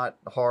grind not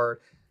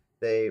hard.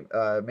 They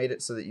made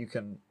it so that you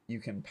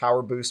can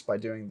power boost by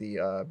doing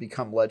the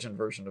Become Legend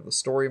version of the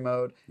story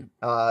mode,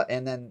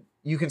 and then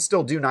you can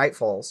still do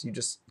Nightfalls. You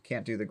just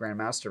can't do the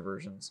Grandmaster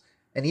versions.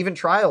 And even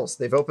Trials,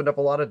 they've opened up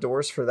a lot of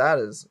doors for that.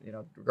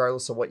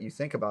 Regardless of what you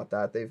think about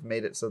that, they've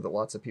made it so that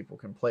lots of people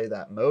can play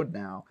that mode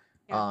now,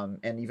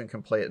 and even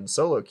can play it in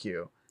solo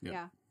queue.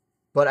 Yeah.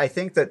 But I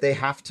think that they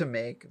have to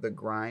make the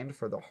grind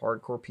for the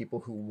hardcore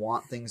people who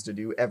want things to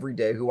do every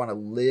day, who want to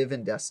live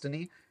in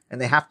Destiny, and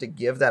they have to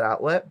give that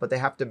outlet, but they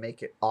have to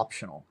make it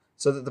optional.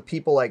 So that the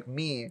people like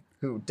me,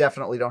 who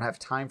definitely don't have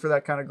time for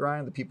that kind of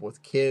grind, the people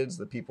with kids,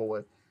 the people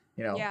with,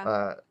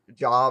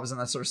 jobs and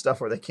that sort of stuff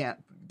where they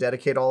can't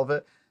dedicate all of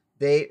it,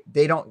 they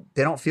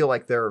don't feel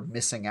like they're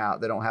missing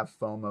out. They don't have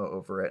FOMO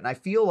over it. And I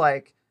feel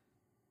like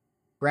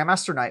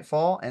Grandmaster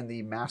Nightfall and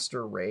the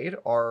Master Raid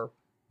are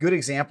good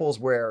examples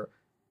where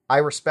I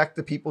respect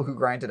the people who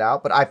grind it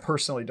out, but I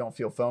personally don't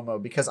feel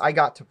FOMO because I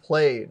got to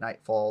play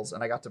Nightfalls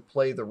and I got to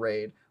play the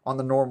raid on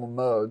the normal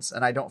modes,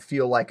 and I don't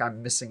feel like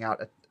I'm missing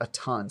out a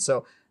ton.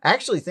 So I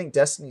actually think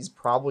Destiny's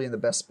probably in the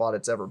best spot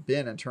it's ever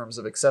been in terms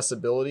of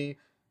accessibility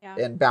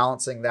and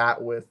balancing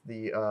that with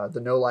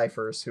the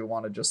no-lifers who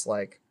want to just,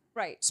 like,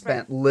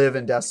 live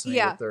in Destiny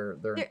with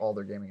their all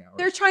their gaming hours.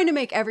 They're trying to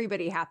make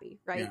everybody happy,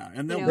 right? Yeah,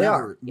 and they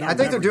are. I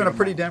think they're doing a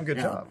pretty damn good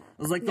job.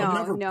 It was like they'll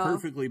never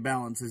perfectly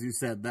balance, as you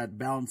said, that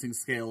balancing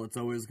scale. It's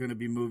always going to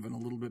be moving a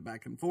little bit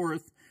back and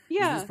forth.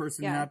 Yeah. Is this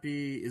person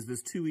happy? Is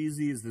this too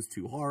easy? Is this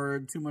too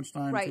hard? Too much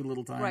time? Too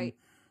little time? Right.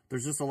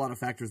 There's just a lot of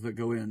factors that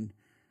go in.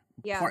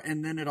 Yeah.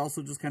 And then it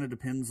also just kind of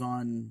depends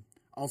on,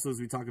 also as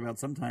we talk about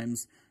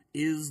sometimes,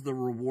 is the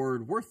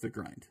reward worth the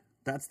grind?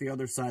 That's the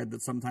other side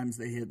that sometimes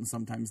they hit and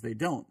sometimes they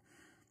don't.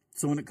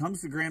 So when it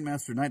comes to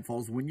Grandmaster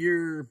Nightfalls,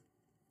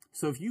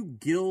 if you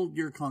guild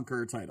your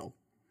Conqueror title,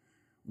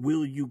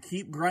 will you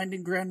keep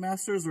grinding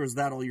Grandmasters, or is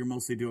that all you're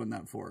mostly doing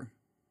that for?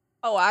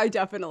 Oh, I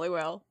definitely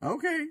will.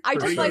 Okay. Are you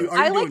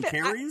doing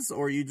carries,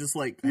 or are you just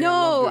like... Hey,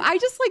 no, I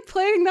just like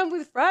playing them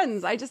with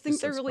friends. I just think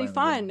they're really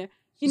fun.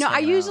 I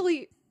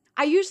usually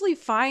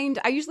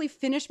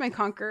finish my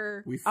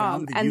Conqueror,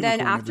 and then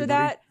after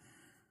that...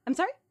 I'm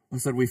sorry? I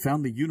said we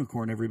found the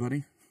unicorn,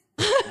 everybody.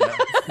 He's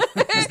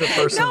the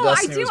person no, I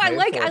Destiny do. was I made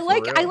like for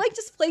I real. like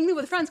just playing them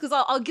with friends because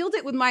I'll guild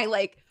it with my,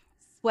 like,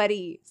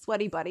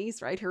 sweaty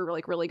buddies, right, who are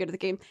like really good at the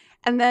game.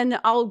 And then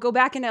I'll go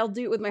back and I'll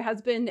do it with my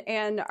husband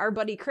and our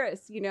buddy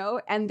Chris, you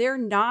know, and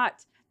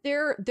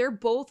they're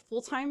both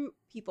full-time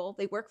people.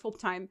 They work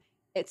full-time.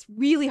 It's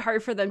really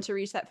hard for them to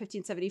reach that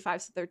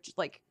 1575. So they're just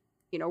like,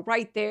 you know,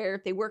 right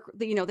there. They work,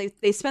 you know,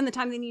 they spend the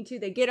time they need to,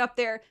 they get up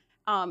there.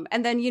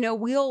 And then, you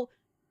know,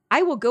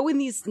 I will go in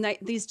these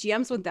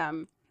GMs with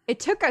them. It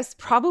took us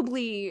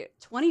probably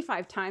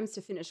 25 times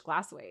to finish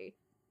Glassway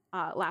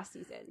last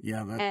season.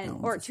 Yeah,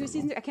 or 2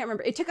 seasons. I can't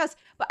remember. It took us,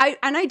 but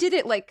I did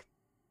it like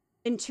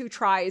in 2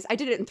 tries. I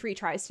did it in 3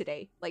 tries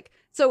today. Like,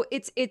 so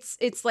it's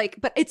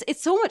like, but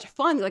it's so much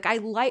fun. Like I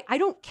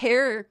don't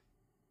care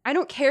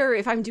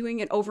if I'm doing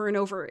it over and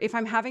over. If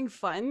I'm having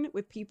fun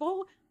with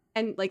people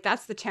and like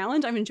that's the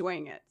challenge, I'm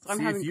enjoying it. So I'm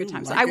having a good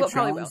time. So I will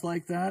probably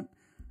like that.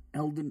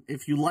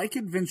 If you like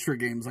adventure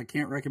games, I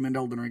can't recommend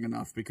Elden Ring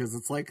enough because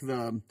it's like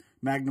the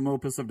magnum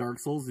opus of Dark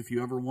Souls. If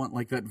you ever want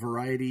like that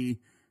variety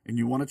and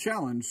you want a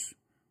challenge,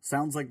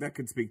 sounds like that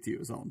could speak to you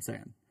is all I'm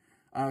saying.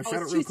 Shout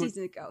out 2 seasons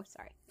ago.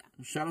 Sorry.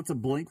 Yeah. Shout out to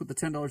Blink with the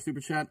 $10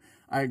 super chat.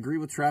 I agree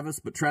with Travis,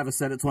 but Travis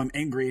said it, so I'm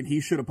angry and he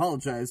should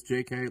apologize.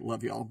 JK,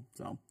 love y'all.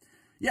 So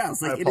yeah,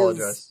 it's like I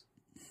apologize.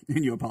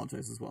 And you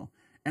apologize as well.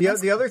 And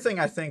the other thing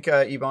I think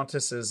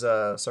Ebontis is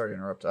sorry to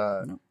interrupt.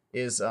 No.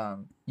 Is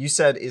you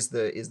said is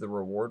the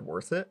reward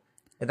worth it?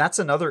 And that's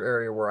another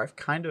area where I've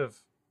kind of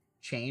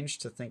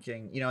changed to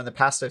thinking, you know, in the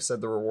past I've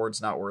said the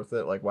reward's not worth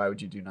it, like why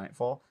would you do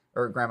Nightfall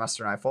or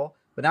Grandmaster Nightfall?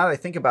 But now that I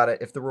think about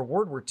it, if the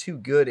reward were too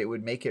good, it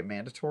would make it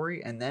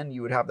mandatory, and then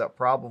you would have that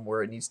problem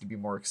where it needs to be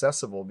more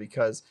accessible,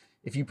 because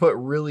if you put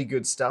really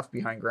good stuff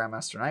behind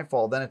Grandmaster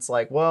Nightfall, then it's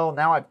like, well,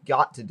 now I've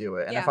got to do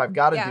it. And if I've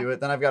got to do it,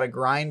 then I've got to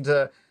grind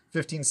to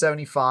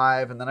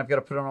 1575, and then I've got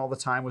to put on all the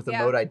time with a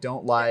mode I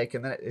don't like,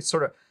 and then it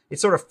sort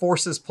of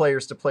forces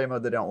players to play a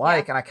mode they don't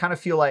like. And I kind of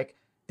feel like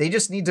they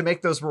just need to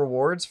make those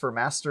rewards for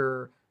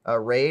Master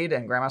Raid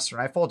and Grandmaster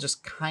Nightfall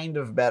just kind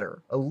of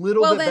better, a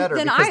little bit better.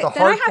 Then because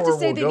I have to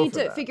say they need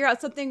to figure out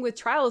something with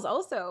Trials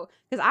also,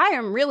 because I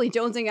am really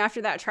jonesing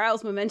after that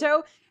Trials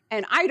Memento,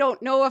 and I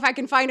don't know if I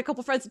can find a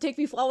couple friends to take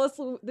me flawless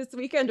this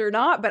weekend or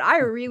not, but I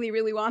really,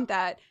 really want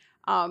that.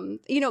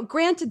 You know,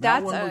 granted,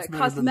 that's a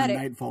cosmetic.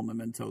 The Nightfall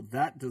Memento,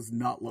 that does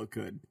not look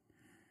good.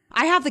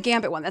 I have the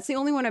Gambit one. That's the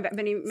only one I've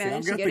been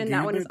managed to get, and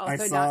that one is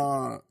also I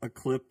saw a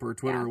clip or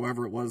Twitter or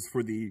whatever it was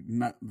for the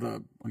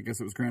I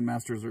guess it was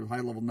Grandmasters or high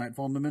level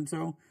Nightfall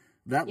Memento.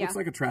 That looks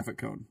like a traffic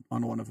cone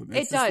on one of them.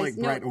 It's just like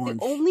bright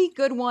orange. The only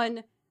good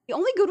one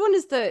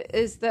is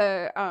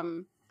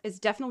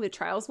definitely the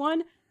Trials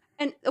one.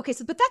 And okay,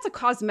 so but that's a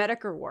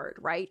cosmetic reward,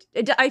 right?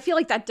 I feel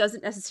like that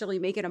doesn't necessarily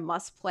make it a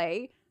must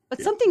play,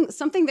 but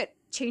something that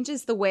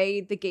changes the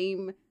way the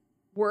game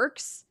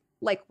works,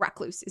 like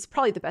Recluse is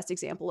probably the best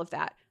example of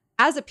that.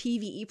 As a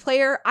PvE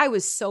player, I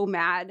was so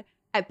mad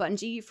at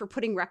Bungie for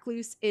putting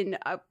Recluse in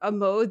a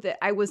mode that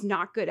I was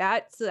not good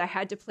at. So I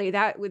had to play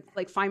that with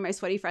like find my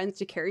sweaty friends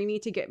to carry me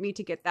to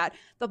get that.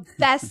 The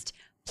best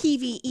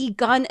PvE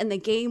gun in the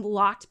game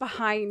locked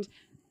behind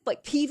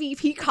like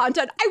PvP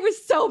content. I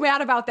was so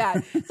mad about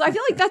that. So I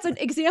feel like that's an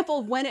example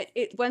of when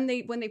when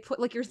they put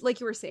like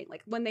you were saying,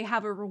 like when they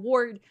have a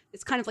reward,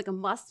 it's kind of like a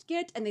must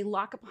get and they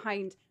lock it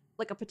behind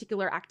like a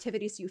particular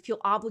activity, so you feel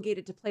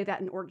obligated to play that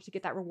in order to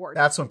get that reward.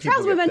 That's when people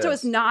Trials Memento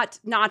is not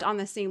on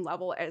the same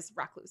level as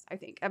Recluse, I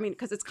think. I mean,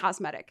 because it's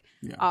cosmetic.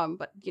 Yeah.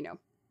 But you know,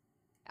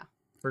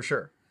 for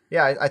sure.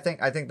 Yeah, I think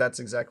that's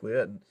exactly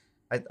it. And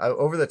I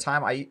over the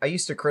time I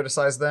used to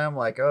criticize them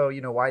like, oh, you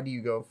know, why do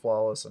you go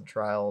flawless on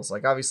Trials?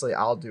 Like, obviously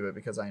I'll do it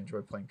because I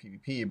enjoy playing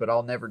PvP, but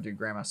I'll never do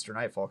Grandmaster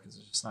Nightfall because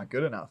it's just not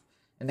good enough.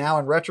 And now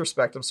in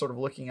retrospect, I'm sort of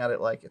looking at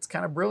it like it's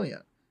kind of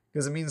brilliant,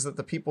 because it means that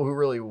the people who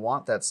really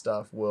want that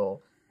stuff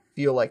will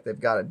feel like they've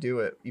got to do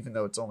it, even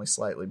though it's only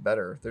slightly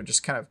better. They're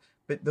just kind of,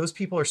 but those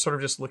people are sort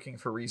of just looking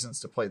for reasons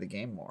to play the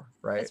game more,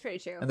 right? That's pretty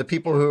true. And the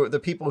people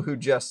who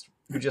just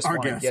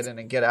want to get in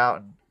and get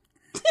out, and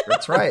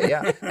that's right,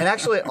 yeah. And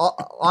actually,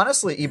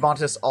 honestly,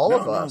 Ebontis, all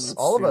of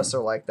us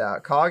are like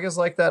that. Cog is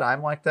like that.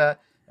 I'm like that.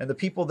 And the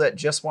people that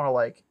just want to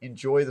like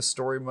enjoy the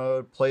story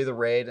mode, play the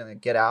raid, and then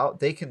get out,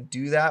 they can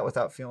do that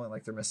without feeling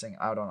like they're missing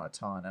out on a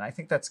ton. And I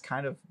think that's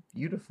kind of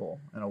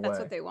beautiful in a way. That's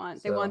what they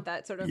want. So, they want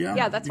that sort of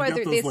that's why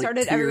they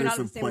started everyone on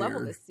the same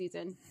level this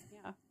season.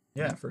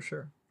 Yeah, for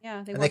sure.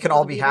 Yeah, they can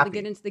all be happy.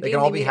 Get into the they game.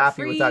 can all be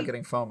happy without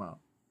getting FOMO.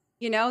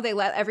 You know, they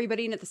let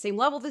everybody in at the same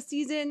level this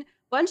season.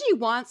 Bungie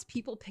wants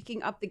people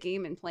picking up the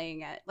game and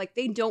playing it. Like,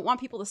 they don't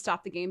want people to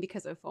stop the game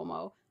because of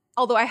FOMO.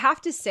 Although I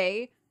have to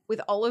say, with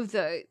all of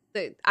I'm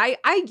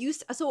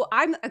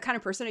a kind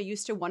of person, I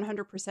used to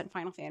 100%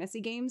 Final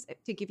Fantasy games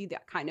to give you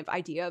that kind of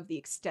idea of the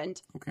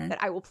extent that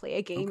I will play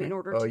a game in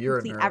order to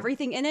complete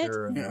everything in it.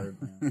 You're a nerd,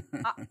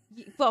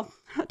 well,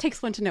 it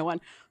takes one to know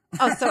one.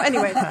 Oh, so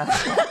anyway.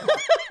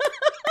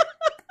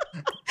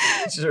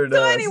 Sure does.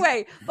 So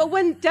anyway, but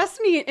when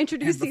Destiny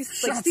introduced these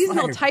like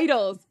seasonal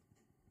titles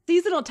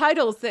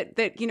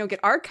that you know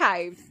get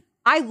archived,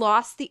 I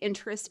lost the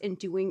interest in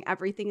doing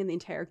everything in the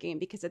entire game,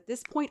 because at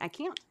this point I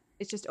can't.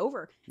 It's just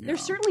over. Yeah. There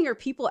certainly are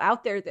people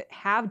out there that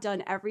have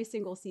done every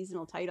single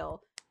seasonal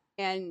title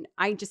And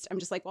I'm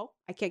just like, well,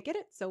 I can't get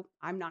it, so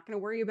I'm not going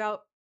to worry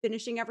about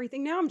finishing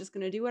everything now. I'm just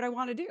going to do what I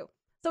want to do.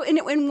 So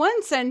in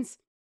one sense,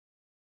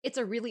 it's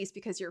a release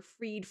because you're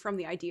freed from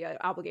the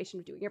obligation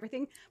of doing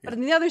everything. But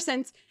in the other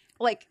sense,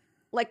 like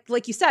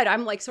you said,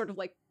 I'm like sort of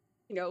like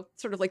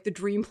the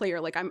dream player.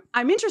 Like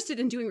I'm interested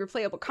in doing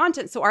replayable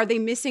content. So are they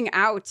missing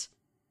out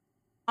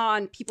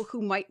on people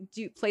who might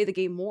play the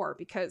game more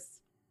because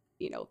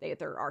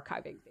they're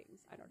archiving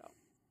things? I don't know.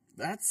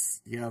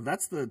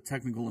 That's the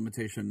technical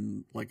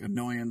limitation, like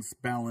annoyance,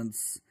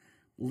 balance,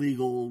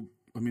 legal.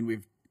 I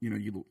mean,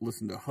 you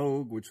listen to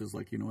Hogue, which is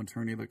like, an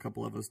attorney that a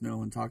couple of us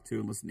know and talk to,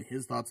 and listen to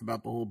his thoughts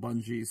about the whole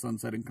Bungie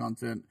sunsetting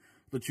content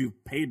that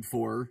you've paid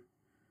for.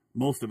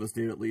 Most of us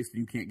did, at least.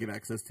 You can't get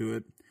access to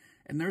it.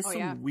 And there's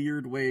some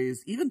weird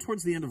ways, even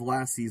towards the end of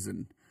last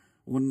season,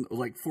 when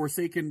like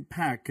Forsaken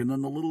pack, and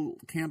then the little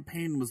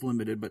campaign was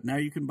limited, but now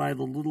you can buy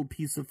the little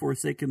piece of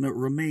Forsaken that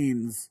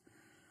remains.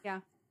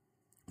 Yeah.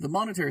 The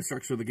monetary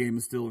structure of the game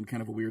is still in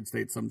kind of a weird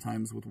state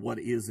sometimes with what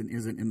is and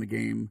isn't in the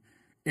game.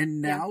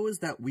 And now is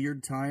that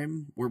weird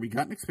time where we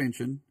got an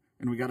expansion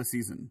and we got a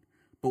season,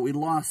 but we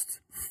lost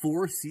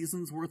 4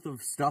 seasons worth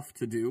of stuff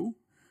to do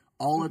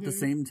all at the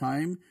same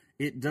time.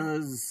 It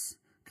does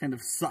kind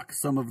of suck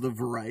some of the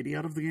variety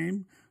out of the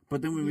game.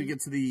 But then when we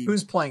get to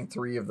who's playing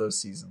 3 of those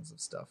seasons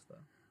of stuff though?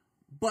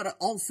 But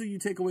also you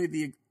take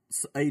away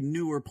a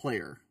newer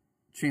player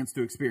chance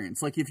to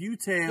experience. Like if you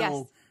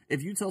tell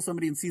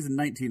somebody in season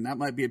 19, that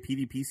might be a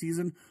PvP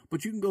season,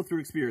 but you can go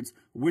through experience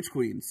Witch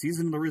Queen,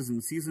 Season of the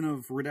Risen, Season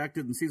of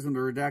Redacted, and Season of the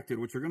Redacted,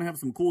 which are going to have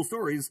some cool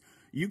stories.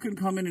 You can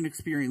come in and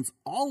experience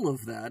all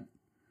of that.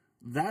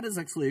 That is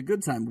actually a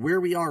good time.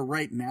 Where we are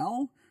right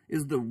now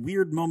is the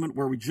weird moment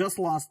where we just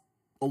lost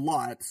a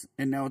lot,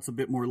 and now it's a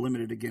bit more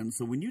limited again.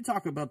 So when you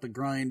talk about the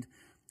grind,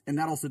 and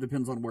that also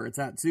depends on where it's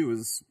at too,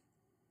 is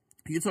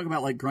you talk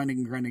about like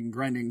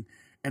grinding,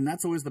 and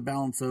that's always the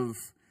balance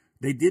of,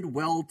 they did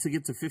well to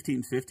get to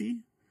 1550.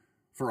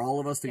 For all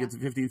of us to get to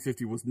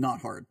 1550 was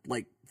not hard.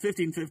 Like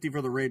 1550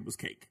 for the raid was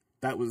cake.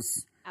 That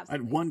was, I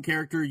had one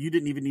character. You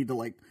didn't even need to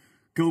like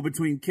go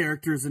between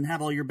characters and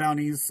have all your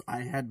bounties. I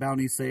had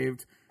bounties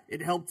saved.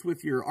 It helped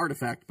with your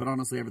artifact, but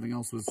honestly, everything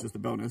else was just a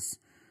bonus.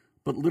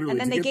 But literally,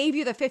 and then they gave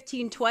you the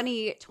 15,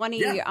 20.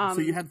 Yeah,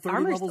 so you had 30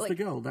 armor, levels to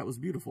go. That was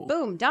beautiful.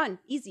 Boom, done,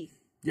 easy.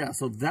 Yeah,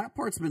 so that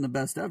part's been the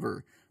best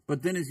ever.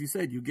 But then, as you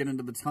said, you get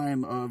into the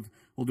time of,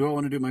 well, do I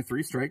want to do my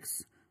 3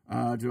 strikes?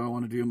 Do I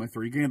want to do my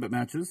 3 Gambit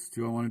matches?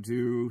 Do I want to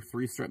do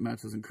 3 strip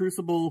matches in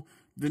Crucible?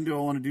 Then do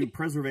I want to do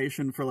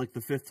Preservation for like the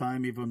 5th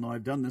time, even though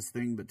I've done this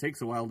thing that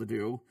takes a while to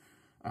do?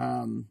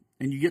 And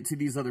you get to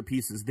these other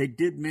pieces. They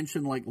did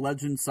mention like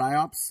Legend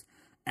Psyops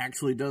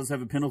actually does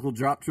have a pinnacle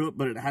drop to it,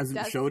 but it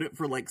hasn't showed it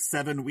for like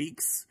 7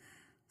 weeks.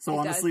 So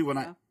honestly, when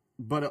I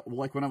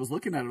was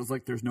looking at it, I was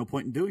like, there's no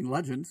point in doing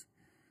Legends.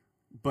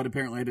 But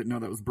apparently I didn't know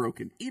that was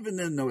broken. Even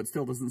then, though, it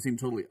still doesn't seem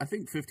totally... I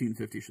think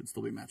 1550 should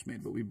still be match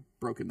made, but we've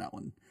broken that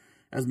one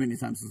as many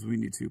times as we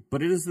need to.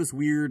 But it is this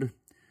weird...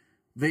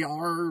 They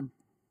are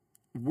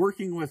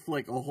working with,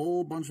 like, a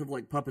whole bunch of,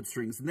 like, puppet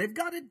strings. And they've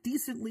got it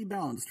decently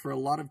balanced for a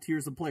lot of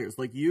tiers of players.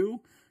 Like you're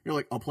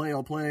like, I'll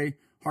play.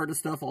 Hardest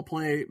stuff, I'll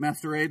play.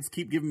 Master Raids,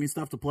 keep giving me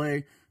stuff to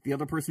play. The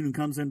other person who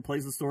comes in,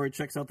 plays the story,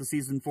 checks out the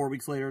season, 4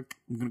 weeks later,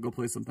 I'm going to go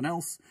play something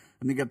else.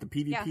 And they got the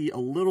PvP a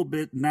little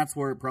bit, and that's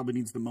where it probably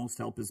needs the most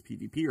help is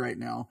PvP right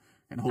now.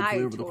 And hopefully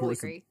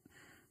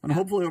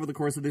hopefully over the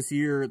course of this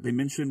year, they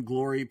mentioned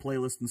Glory,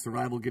 Playlist, and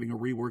Survival getting a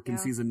rework in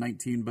Season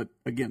 19, but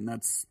again,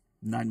 that's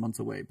 9 months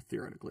away,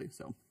 theoretically.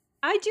 So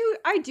I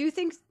do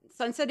think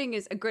sunsetting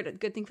is a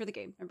good thing for the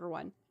game, number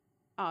one.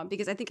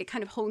 Because I think it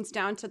kind of hones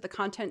down to the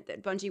content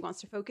that Bungie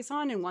wants to focus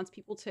on and wants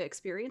people to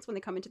experience when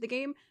they come into the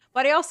game.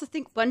 But I also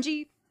think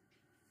Bungie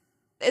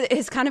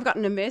has kind of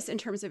gotten a miss in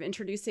terms of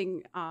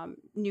introducing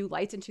new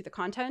lights into the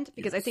content.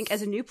 Because I think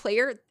as a new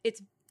player,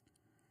 it's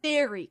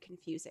very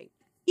confusing.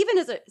 Even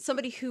as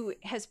somebody who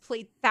has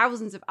played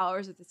thousands of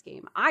hours of this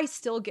game, I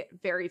still get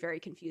very, very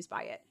confused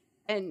by it.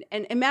 And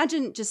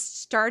imagine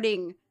just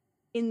starting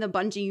in the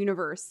Bungie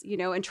universe,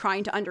 and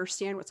trying to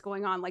understand what's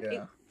going on. Like,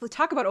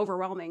 talk about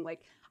overwhelming.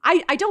 Like,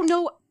 I don't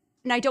know,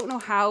 and I don't know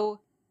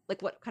how,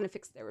 like, what kind of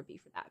fix there would be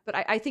for that. But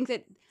I think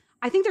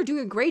they're doing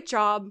a great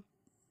job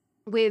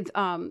with,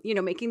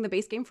 making the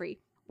base game free,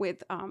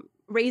 with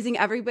raising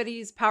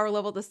everybody's power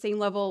level the same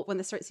level when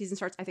the season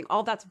starts. I think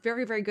all that's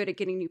very, very good at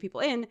getting new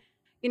people in,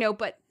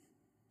 but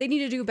they need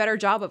to do a better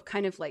job of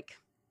kind of like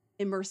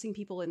immersing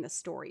people in the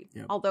story.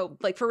 Yep. Although,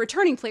 like, for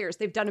returning players,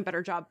 they've done a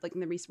better job, like in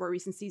the more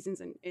recent seasons,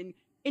 in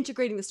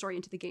integrating the story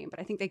into the game. But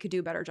I think they could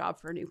do a better job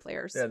for new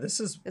players. Yeah, this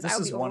is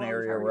one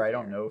area where I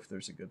don't know if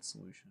there's a good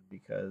solution,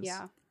 because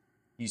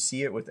you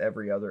see it with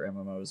every other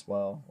MMO as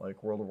well.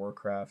 Like World of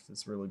Warcraft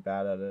is really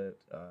bad at it.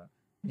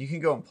 You can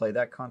go and play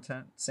that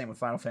content. Same with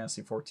Final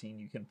Fantasy 14,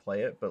 you can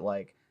play it, but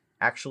like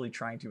actually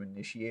trying to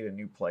initiate a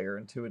new player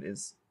into it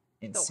is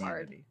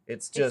insanity.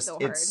 It's so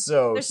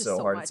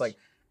hard. It's like,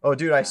 oh,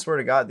 dude, I swear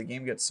to God, the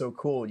game gets so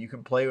cool. You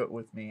can play it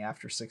with me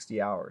after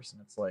 60 hours.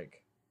 And it's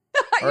like,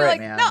 all right,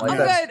 man. No, I'm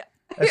good.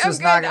 That's I'm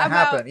just not good, gonna I'm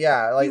happen. out.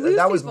 Yeah, like lose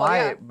that was people, my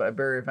yeah.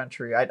 barrier of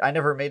entry. I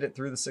never made it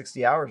through the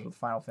 60 hours with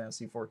Final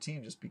Fantasy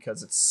 14 just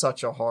because it's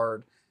such a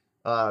hard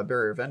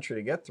barrier of entry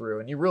to get through,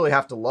 and you really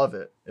have to love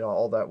it,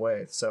 all that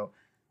way. So,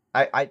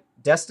 I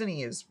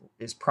Destiny is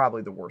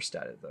probably the worst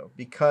at it though,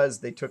 because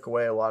they took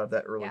away a lot of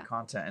that early Yeah.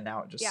 content, and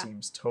now it just Yeah.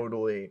 seems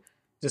totally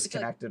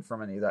disconnected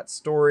from any of that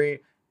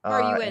story.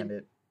 Are you and in?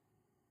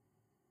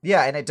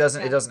 it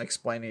doesn't Yeah. it doesn't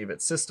explain any of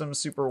its systems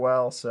super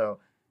well. So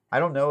I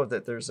don't know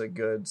that there's a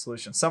good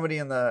solution. Somebody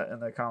in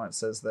the comments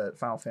says that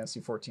Final Fantasy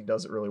 14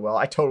 does it really well.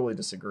 I totally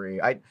disagree.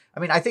 I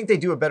mean, I think they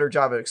do a better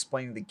job at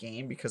explaining the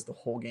game because the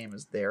whole game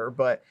is there.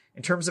 But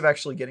in terms of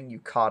actually getting you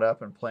caught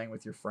up and playing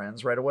with your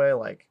friends right away,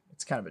 like,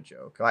 it's kind of a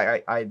joke.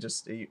 I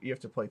just, you have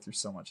to play through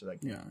so much of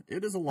that game. Yeah,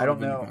 it is a lot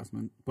of an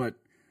investment, but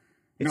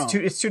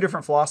it's two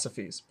different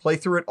philosophies. Play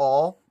through it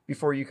all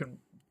before you can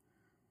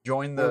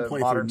join the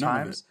modern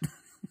times.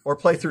 Or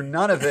play through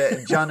none of it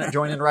and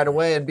join in right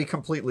away and be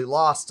completely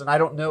lost. And I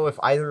don't know if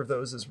either of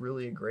those is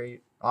really a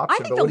great option.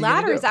 I think the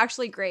latter is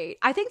actually great.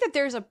 I think that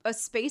there's a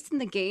space in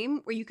the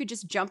game where you could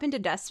just jump into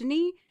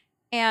Destiny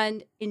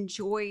and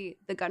enjoy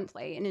the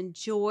gunplay and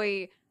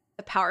enjoy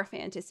the power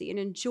fantasy and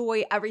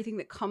enjoy everything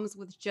that comes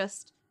with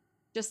just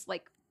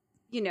like,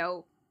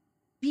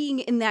 being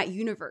in that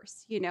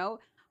universe,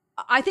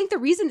 I think the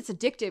reason it's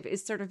addictive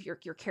is sort of your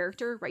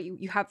character, right?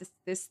 You have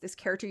this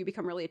character you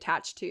become really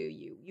attached to.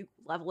 You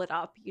level it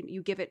up.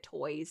 You give it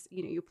toys.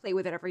 You play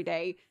with it every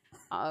day.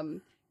 So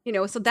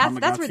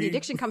that's where the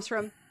addiction comes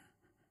from.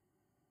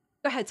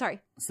 Go ahead. Sorry.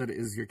 I said,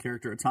 is your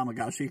character a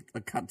Tamagotchi?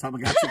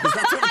 Tamagotchi?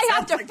 That's what I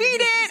have to feed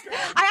it.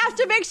 I have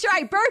to make sure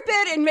I burp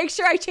it and make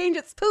sure I change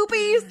its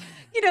poopies.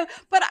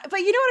 But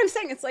you know what I'm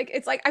saying? It's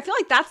like I feel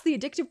like that's the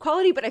addictive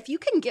quality. But if you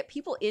can get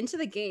people into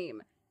the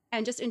game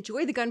and just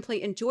enjoy the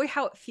gunplay, enjoy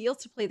how it feels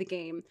to play the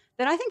game,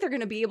 then I think they're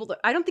going to be able to.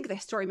 I don't think the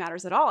story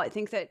matters at all. I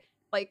think that,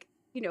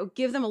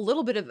 give them a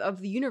little bit of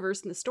the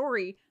universe and the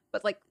story,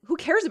 but who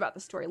cares about the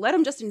story? Let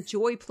them just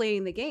enjoy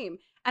playing the game.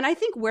 And I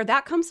think where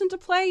that comes into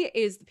play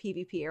is the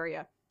PvP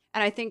area.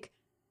 And I think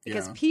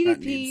because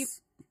PvP,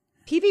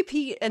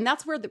 and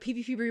that's where the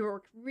PvP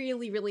rework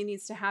really, really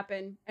needs to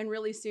happen, and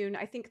really soon.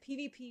 I think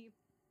PvP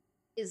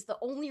is the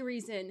only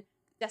reason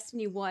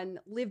Destiny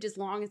 1 lived as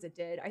long as it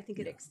did. I think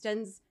it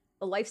extends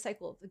the life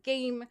cycle of the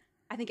game.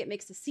 I think it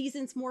makes the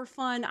seasons more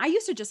fun. I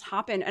used to just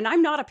hop in, and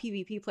I'm not a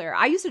PvP player.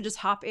 I used to just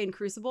hop in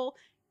Crucible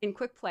in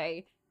quick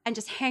play and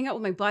just hang out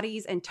with my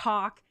buddies and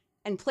talk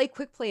and play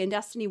quick play in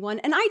Destiny 1.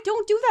 And I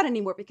don't do that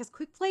anymore because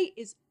quick play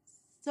is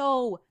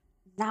so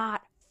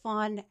not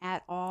fun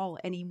at all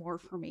anymore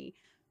for me.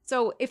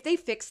 So if they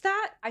fix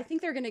that, I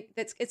think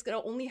it's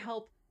gonna only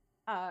help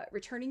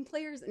returning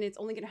players, and it's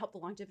only gonna help the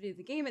longevity of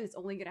the game, and it's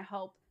only gonna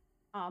help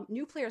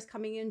new players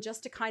coming in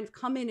just to kind of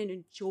come in and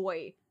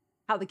enjoy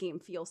how the game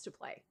feels to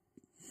play.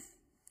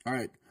 All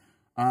right.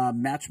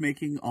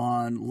 Matchmaking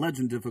on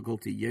legend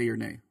difficulty, yay or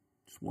nay?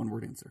 Just one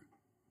word answer.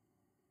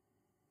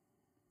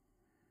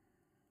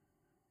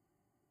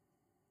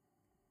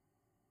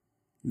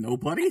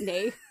 Nobody?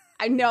 Nay.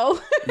 I know.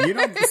 You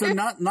don't. So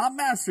not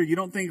master. You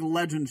don't think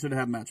legend should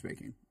have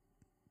matchmaking?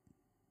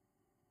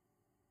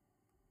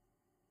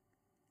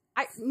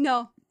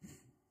 No.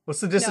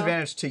 What's the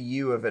disadvantage to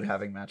you of it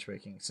having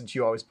matchmaking, since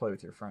you always play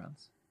with your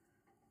friends?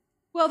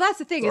 Well, that's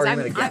the thing. I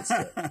think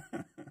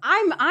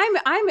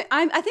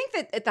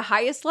that at the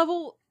highest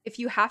level, if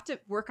you have to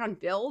work on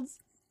builds,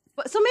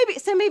 but so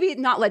maybe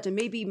not legend,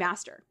 maybe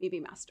master,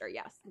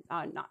 yes,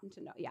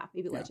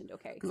 maybe legend,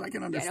 okay. Because I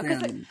can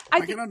understand,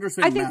 I can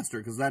understand master,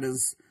 because that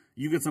is,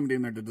 you get somebody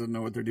in there that doesn't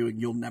know what they're doing,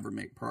 you'll never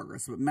make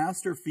progress. But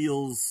master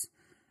feels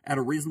at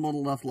a reasonable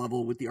enough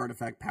level with the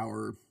artifact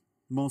power,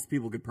 most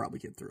people could probably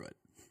get through it.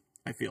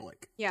 I feel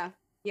like. Yeah.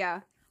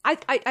 I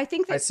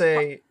think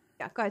that.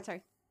 Yeah. Go ahead.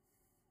 Sorry.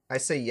 I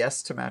say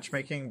yes to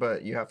matchmaking,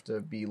 but you have to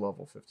be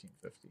level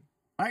 1550.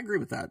 I agree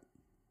with that.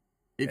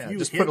 If you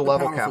just put a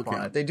level cap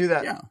on it. They do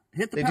that. Yeah,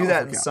 they do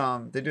that in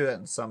some. They do that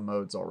in some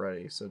modes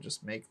already. So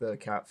just make the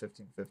cap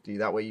 1550.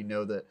 That way you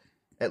know that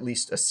at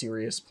least a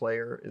serious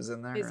player is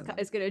in there.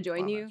 Is going to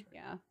join you.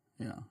 Yeah.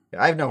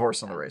 I have no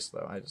horse on the race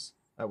though.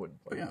 I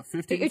wouldn't play. Yeah,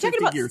 50. You're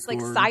talking about like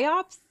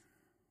psyops,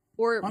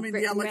 or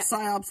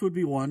psyops would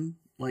be one.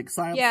 Like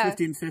psyops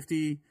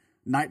 1550,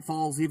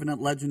 Nightfalls even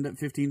at legend at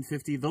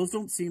 1550. Those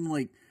don't seem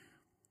like,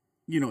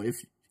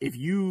 if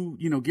you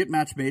get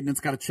match made and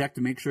it's got a check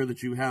to make sure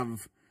that you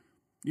have,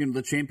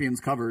 the champions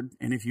covered,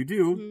 and if you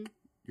do,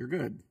 you're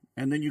good.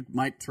 And then you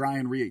might try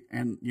and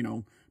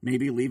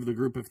maybe leave the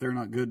group if they're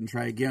not good and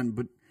try again.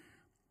 But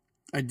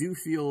I do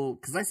feel,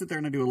 because I sit there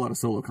and I do a lot of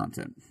solo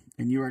content,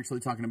 and you were actually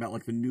talking about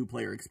like the new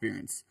player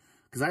experience.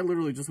 Because I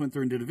literally just went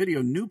through and did a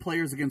video, new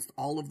players against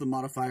all of the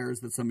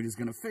modifiers that somebody's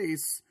going to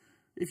face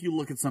if you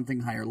look at something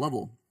higher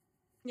level.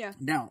 Yeah.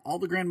 Now, all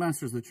the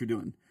Grandmasters that you're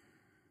doing,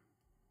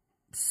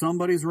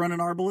 somebody's running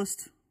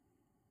Arbalist?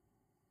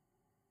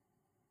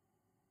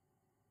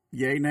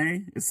 Yay,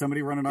 nay? Is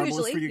somebody running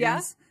Arbalist for you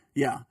guys?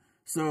 Yeah.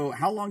 So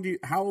how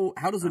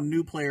does a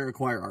new player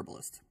acquire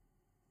Arbalist?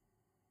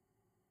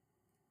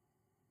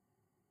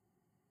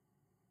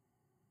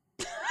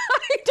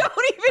 I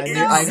don't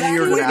I knew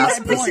you were going to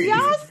ask the me.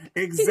 kiosk?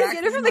 Exactly. You can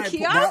get it from the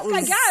kiosk,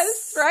 I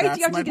guess, right? That's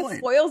You have my to get point.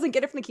 spoils and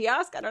get it from the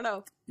kiosk? I don't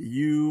know.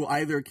 You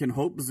either can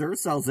hope Xur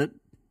sells it,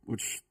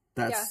 which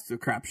that's a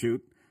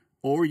crapshoot,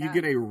 or you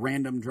get a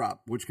random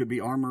drop, which could be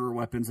armor or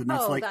weapons, and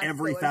that's like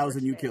every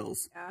 1,000 you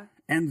kills. Yeah.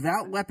 And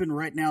that weapon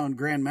right now in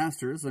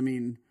Grandmasters, I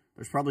mean,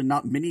 there's probably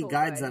not many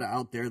guides good. that are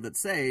out there that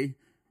say,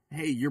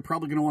 hey, you're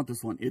probably going to want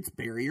this one. It's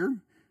barrier.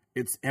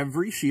 It's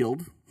every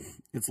shield.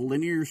 It's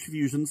linear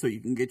fusion, so you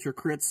can get your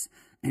crits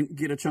and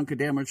get a chunk of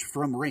damage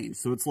from range.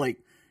 So it's like,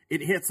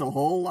 it hits a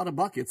whole lot of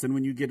buckets, and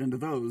when you get into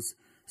those,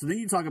 so then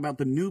you talk about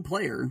the new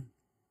player,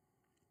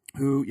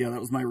 who, that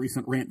was my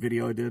recent rant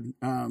video I did,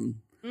 and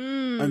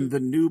the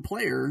new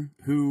player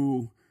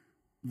who,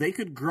 they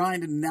could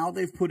grind, and now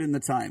they've put in the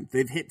time.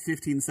 They've hit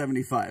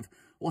 1575.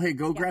 Well, hey,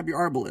 go grab your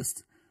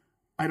Arbalist.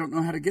 I don't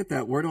know how to get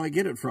that. Where do I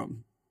get it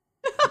from?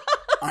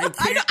 I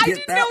can't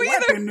get that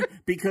weapon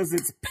because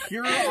it's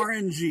pure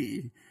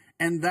RNG.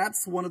 And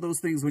that's one of those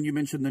things when you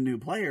mention the new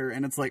player,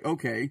 and it's like,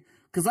 okay,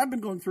 because I've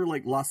been going through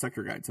like Lost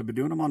Sector guides. I've been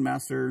doing them on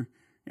Master,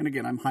 and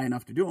again, I'm high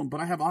enough to do them,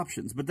 but I have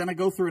options. But then I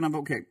go through and I'm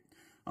okay.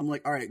 I'm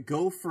like, all right,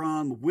 go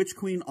from Witch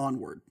Queen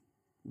onward.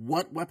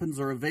 What weapons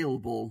are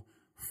available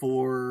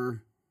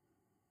for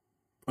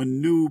a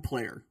new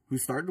player who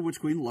started Witch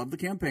Queen, loved the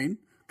campaign,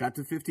 got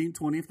to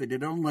 1520 if they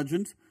did it on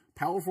Legend.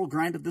 Powerful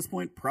grind at this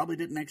point, probably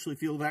didn't actually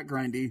feel that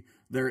grindy.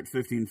 They're at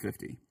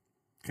 1550.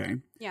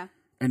 Okay? Yeah.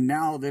 And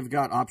now they've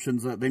got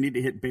options. They need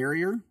to hit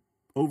Barrier,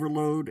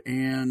 Overload,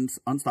 and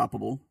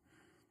Unstoppable.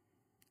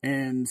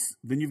 And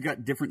then you've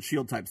got different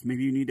shield types.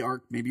 Maybe you need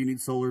Arc, maybe you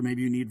need Solar,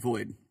 maybe you need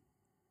Void.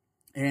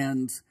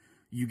 And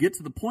you get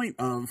to the point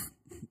of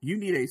you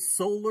need a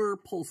Solar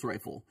Pulse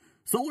Rifle.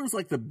 Solar is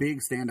like the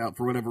big standout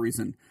for whatever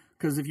reason.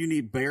 Because if you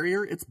need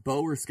Barrier, it's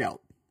Bow or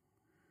Scout.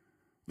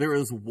 There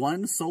is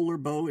one solar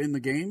bow in the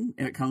game,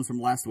 and it comes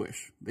from Last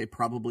Wish. They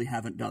probably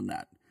haven't done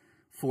that.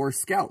 For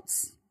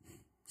Scouts,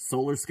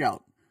 Solar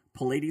Scout.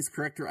 Pallades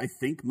Corrector, I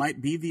think,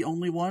 might be the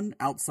only one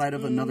outside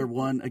of another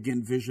one.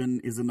 Again,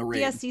 Vision is in the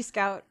raid. DSC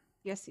Scout.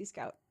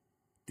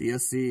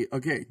 DSC,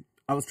 okay.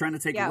 I was trying to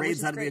take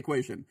raids out of the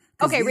equation.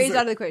 Okay, raids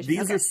out of the equation.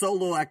 These are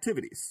solo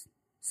activities.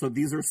 So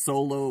these are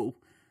solo...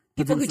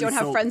 People who don't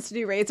have friends to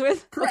do raids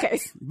with? Correct. Okay.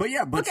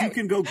 But you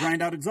can go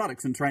grind out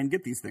exotics and try and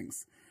get these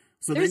things.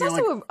 So there's then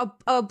also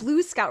a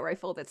blue scout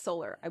rifle that's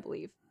solar, I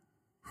believe.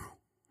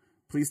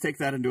 Please take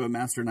that into a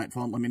Master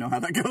Nightfall and let me know how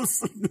that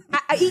goes.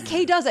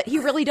 EK does it. He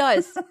really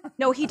does.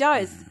 No, he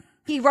does.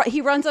 He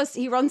runs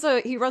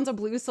a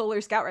blue solar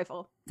scout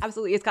rifle.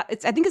 Absolutely.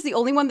 I think it's the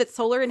only one that's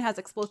solar and has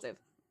explosive.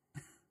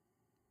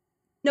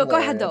 No, go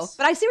ahead though.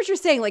 But I see what you're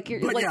saying. Like you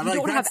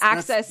don't have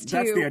access to.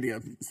 That's the idea.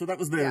 So that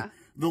was the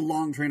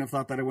long train of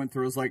thought that I went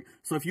through. Is like,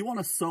 so if you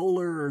want a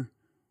solar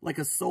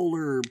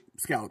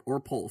scout or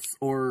pulse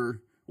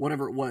or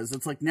whatever it was,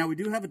 it's like, now we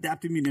do have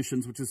adaptive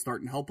munitions, which is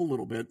starting to help a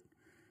little bit.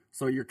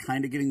 So you're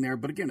kind of getting there.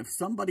 But again, if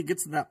somebody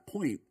gets to that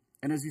point,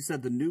 and as you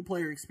said, the new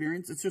player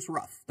experience, it's just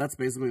rough. That's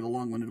basically the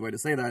long-winded way to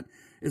say that,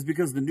 is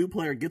because the new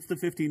player gets to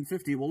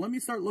 1550. Well, let me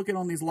start looking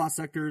on these lost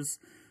sectors.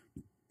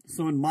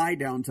 So in my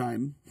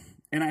downtime,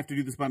 and I have to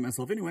do this by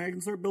myself anyway, I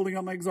can start building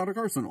out my exotic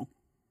arsenal.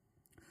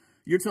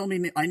 You're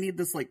telling me I need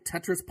this like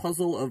Tetris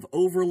puzzle of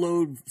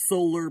overload,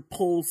 solar,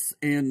 pulse,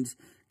 and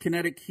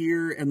kinetic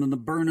here, and then the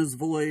burn is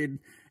void.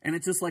 And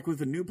it's just like with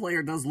the new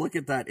player does look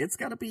at that, it's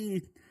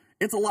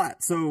a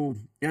lot. So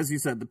as you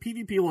said, the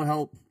PvP will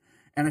help.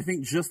 And I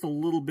think just a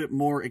little bit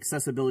more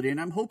accessibility.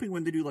 And I'm hoping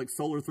when they do like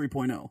Solar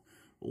 3.0, a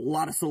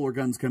lot of solar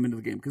guns come into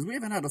the game. Because we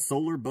haven't had a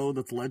solar bow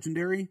that's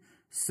legendary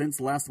since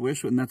Last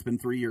Wish, and that's been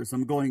 3 years.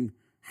 I'm going,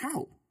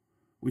 how?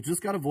 We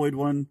just got a Void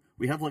one.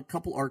 We have like a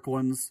couple Arc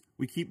ones.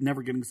 We keep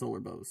never getting solar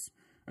bows.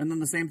 And then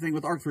the same thing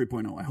with Arc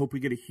 3.0. I hope we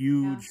get a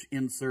huge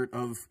insert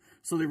of...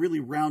 So they really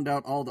round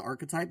out all the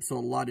archetypes, so a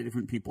lot of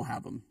different people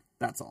have them.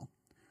 That's all.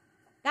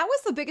 That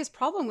was the biggest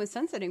problem with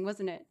sunsetting,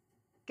 wasn't it?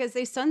 Because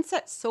they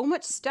sunset so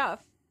much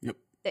stuff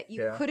that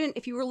you couldn't...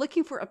 If you were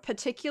looking for a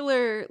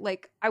particular...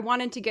 Like, I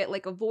wanted to get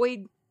like a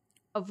void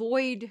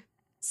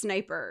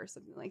sniper or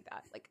something like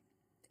that. Like,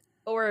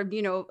 or,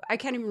 you know, I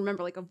can't even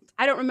remember.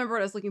 I don't remember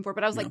what I was looking for,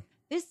 but I was like,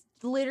 this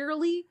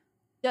literally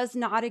does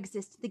not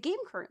exist in the game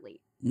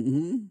currently.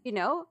 Mm-hmm. You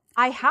know,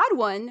 I had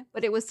one,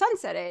 but it was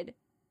sunsetted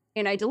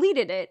and I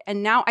deleted it.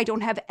 And now I don't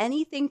have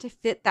anything to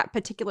fit that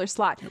particular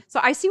slot. Yep. So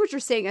I see what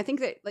you're saying. I think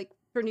that like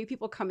for new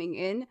people coming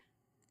in,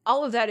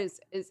 all of that is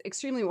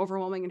extremely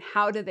overwhelming. And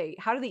how do they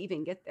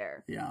even get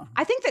there? Yeah.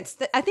 I think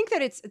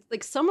that it's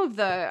like some of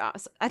the,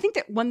 I think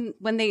that when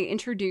they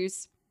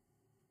introduce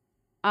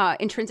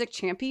intrinsic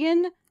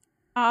champion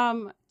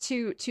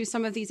to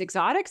some of these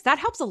exotics, that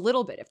helps a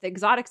little bit if the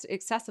exotic's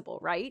accessible,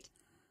 right?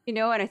 You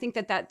know, and I think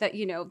that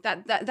you know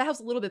that helps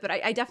a little bit, but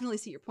I definitely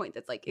see your point.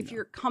 That's like if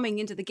you're coming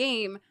into the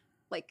game,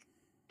 like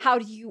how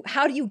do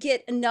you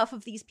get enough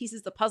of these pieces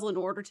of the puzzle in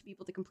order to be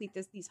able to complete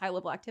these high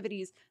level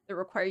activities that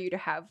require you to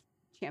have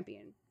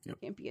champion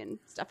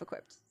stuff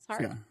equipped? It's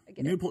hard. Yeah. I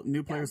get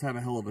new players have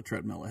a hell of a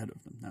treadmill ahead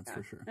of them. That's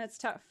for sure. That's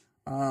tough.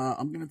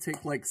 I'm gonna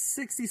take like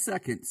 60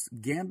 seconds.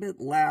 Gambit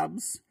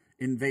Labs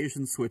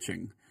invasion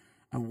switching.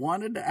 I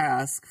wanted to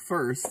ask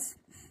first,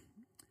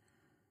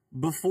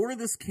 before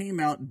this came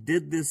out,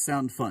 did this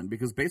sound fun?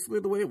 Because basically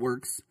the way it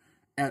works,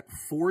 at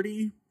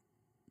 40,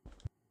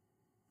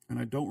 and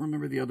I don't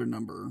remember the other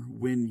number,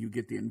 when you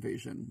get the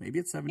invasion. Maybe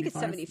it's 75? I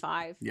think it's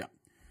 75. Yeah.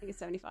 I think it's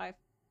 75.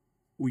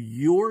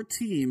 Your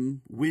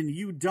team, when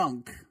you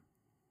dunk,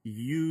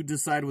 you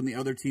decide when the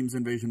other team's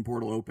invasion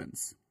portal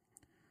opens.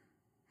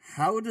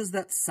 How does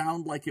that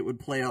sound like it would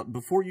play out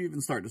before you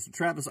even start? So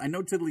Travis, I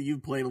know Tiddly,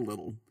 you've played a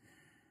little,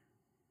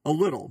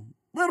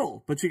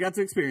 but you got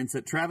to experience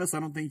it. Travis,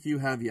 I don't think you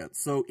have yet.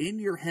 So in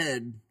your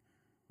head,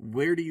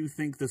 where do you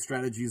think the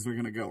strategies are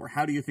going to go, or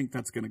how do you think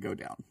that's going to go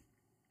down?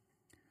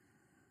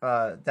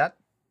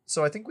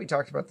 So I think we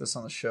talked about this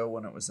on the show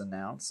when it was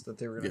announced that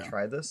they were going to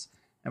try this.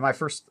 And my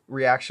first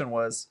reaction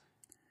was,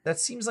 that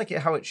seems like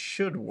how it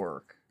should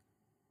work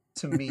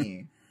to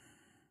me.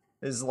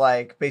 Is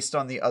like, based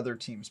on the other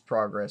team's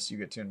progress, you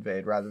get to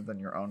invade rather than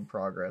your own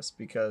progress.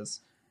 Because,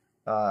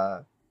 I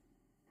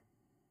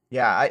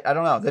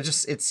don't know. That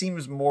just, it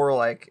seems more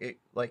like,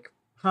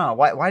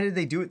 why did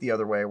they do it the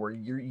other way, where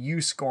you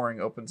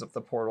scoring opens up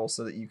the portal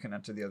so that you can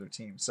enter the other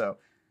team? So,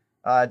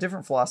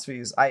 different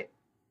philosophies.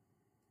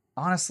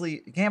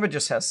 Honestly, Gambit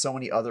just has so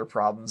many other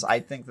problems.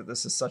 I think that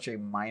this is such a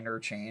minor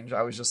change.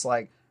 I was just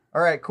like,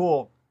 all right,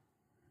 cool.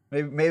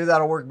 Maybe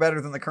that'll work better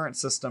than the current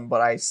system,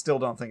 but I still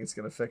don't think it's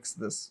going to fix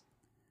this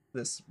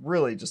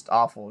really just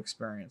awful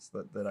experience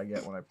that I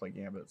get when I play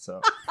Gambit.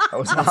 So I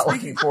was not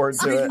looking forward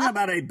to it. Speaking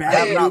about I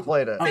have not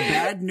played it. A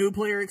bad new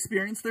player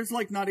experience, there's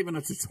like not even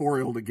a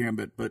tutorial to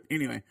Gambit, but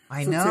anyway.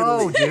 I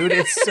know, dude.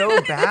 It's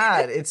so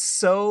bad. It's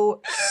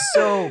so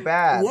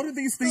bad. What are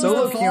these things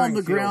Solo that fall on queuing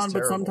the ground feels but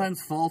terrible.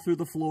 sometimes fall through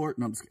the floor?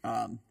 No,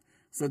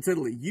 so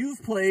Tiddly,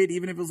 you've played,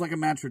 even if it was like a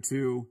match or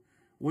two,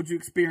 what'd you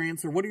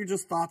experience, or what are your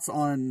just thoughts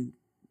on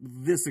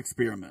this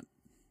experiment?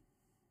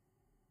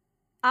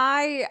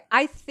 I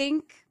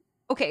think,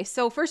 okay,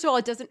 so first of all,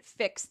 it doesn't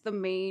fix the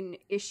main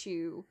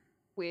issue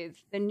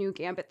with the new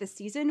Gambit this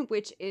season,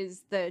 which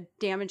is the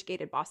damage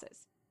gated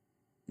bosses,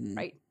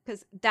 right?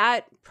 Because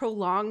that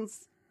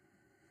prolongs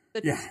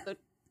the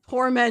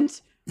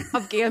torment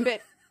of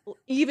Gambit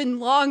even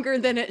longer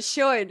than it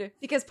should.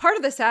 Because part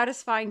of the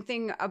satisfying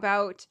thing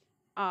about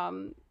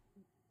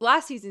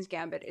last season's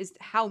Gambit is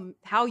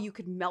how you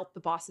could melt the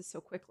bosses so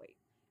quickly.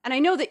 And I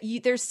know that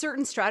there's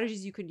certain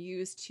strategies you could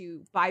use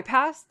to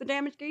bypass the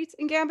damage gates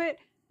in Gambit,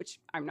 which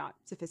I'm not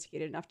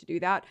sophisticated enough to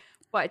do that.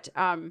 But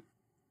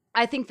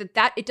I think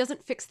that it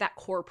doesn't fix that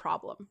core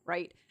problem,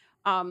 right?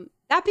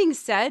 That being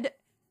said,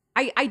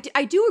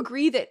 I do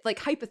agree that, like,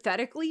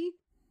 hypothetically,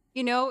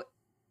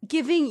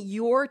 giving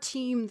your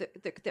team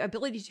the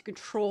ability to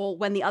control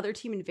when the other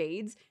team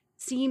invades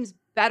seems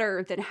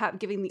better than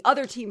giving the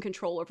other team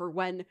control over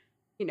when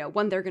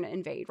they're going to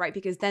invade, right?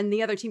 Because then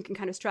the other team can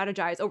kind of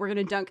strategize, oh, we're going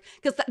to dunk.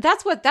 Because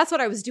that's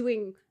what I was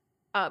doing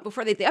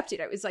before they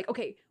updated. I was like,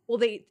 okay, well,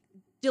 they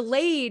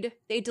delayed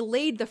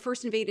the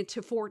first invaded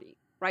to 40,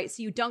 right?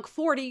 So you dunk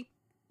 40,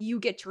 you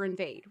get your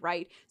invade,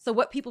 right? So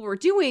what people were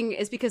doing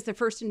is, because the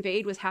first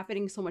invade was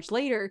happening so much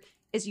later,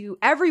 is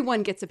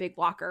everyone gets a big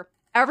blocker.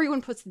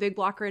 Everyone puts the big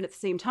blocker in at the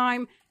same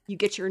time. You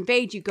get your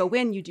invade, you go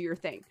in, you do your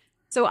thing.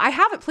 So I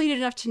haven't played it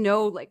enough to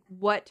know, like,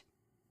 what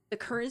the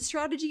current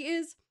strategy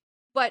is,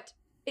 but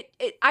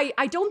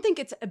I don't think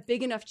it's a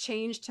big enough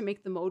change to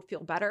make the mode feel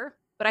better.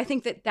 But I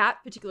think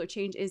that particular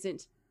change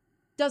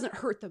doesn't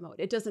hurt the mode.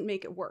 It doesn't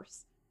make it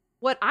worse.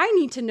 What I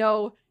need to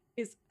know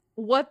is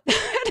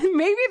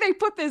maybe they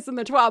put this in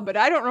the 12, but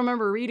I don't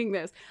remember reading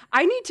this.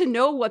 I need to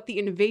know what the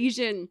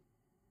invasion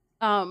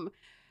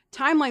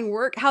timeline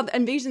work, how the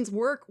invasions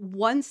work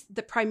once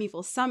the primeval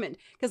is summoned.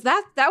 Because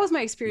that was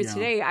my experience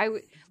today.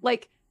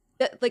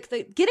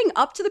 The getting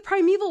up to the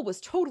primeval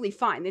was totally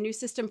fine. The new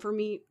system for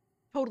me,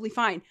 totally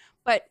fine.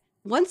 But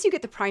once you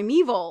get the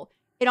primeval,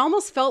 it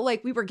almost felt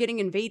like we were getting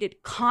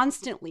invaded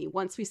constantly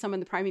once we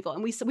summoned the primeval.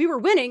 And we were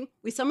winning.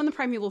 We summoned the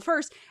primeval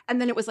first, and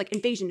then it was like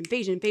invasion.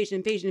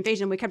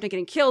 We kept on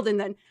getting killed. And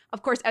then,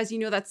 of course, as you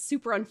know, that's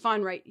super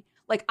unfun, right?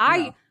 Like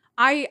I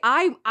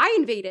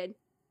invaded.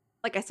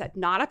 Like I said,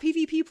 not a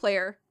PvP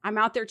player. I'm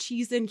out there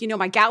cheesing,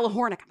 my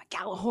Galahorn. I got my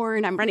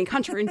Galahorn. I'm running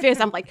Hunter and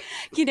Fizz. I'm like,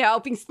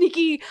 being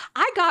sneaky.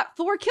 I got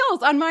 4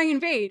 kills on my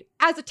invade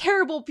as a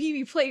terrible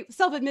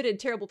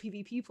self-admitted terrible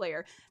PvP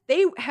player.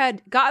 They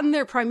had gotten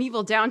their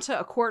primeval down to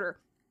a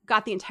quarter,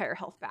 got the entire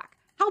health back.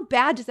 How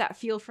bad does that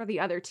feel for the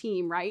other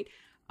team, right?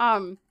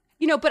 But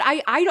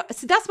I don't.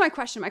 So that's my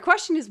question. My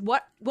question is,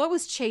 what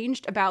was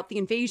changed about the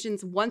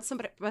invasions once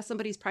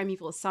somebody's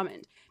primeval is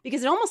summoned?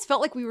 Because it almost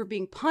felt like we were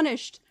being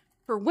punished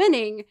for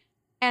winning,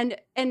 and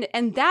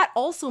that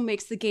also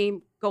makes the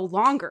game go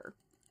longer,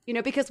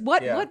 because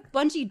what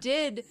Bungie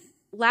did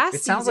last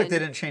season, it sounds like they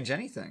didn't change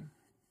anything.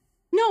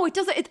 No, it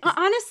doesn't. It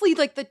honestly,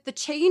 like, the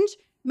change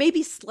may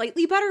be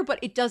slightly better, but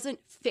it doesn't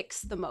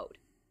fix the mode.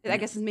 I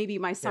guess is maybe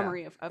my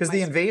summary of because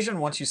the invasion,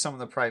 once you summon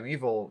the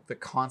primeval, the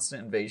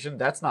constant invasion,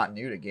 that's not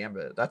new to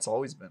Gambit. That's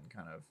always been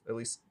kind of, at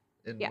least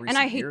in recent and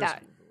I hate years,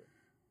 that.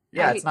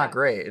 Yeah, it's not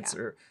great.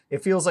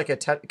 It feels like a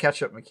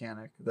catch-up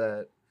mechanic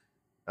that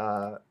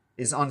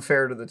is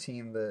unfair to the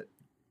team that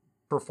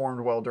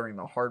performed well during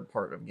the hard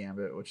part of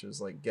Gambit, which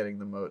is like getting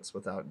the motes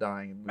without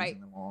dying and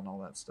losing them all and all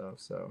that stuff.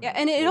 So yeah,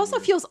 and it also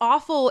feels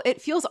awful. It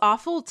feels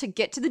awful to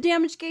get to the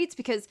damage gates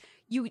because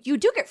you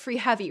do get free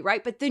heavy,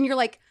 right? But then you're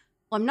like,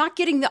 well, I'm not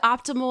getting the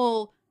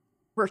optimal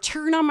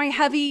return on my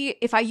heavy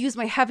if I use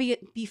my heavy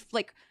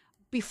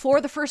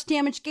before the first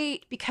damage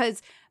gate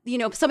because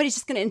somebody's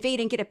just going to invade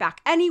and get it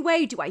back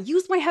anyway. Do I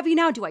use my heavy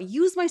now? Do I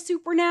use my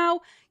super now?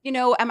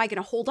 Am I going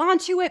to hold on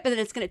to it? But then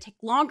it's going to take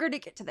longer to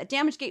get to that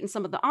damage gate and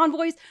some of the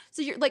envoys.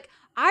 So you're like,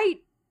 I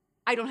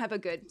don't have a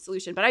good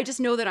solution, but I just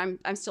know that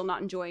I'm still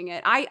not enjoying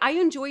it. I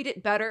enjoyed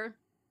it better.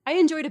 I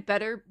enjoyed it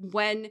better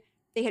when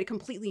they had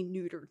completely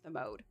neutered the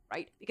mode,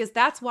 right? Because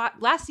that's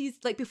what last season,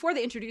 like before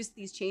they introduced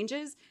these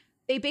changes,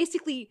 they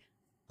basically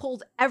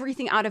pulled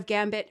everything out of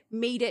Gambit,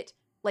 made it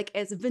like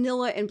as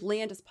vanilla and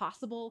bland as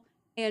possible.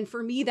 And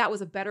for me, that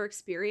was a better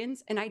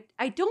experience. And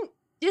I don't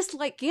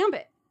dislike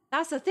Gambit.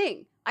 That's the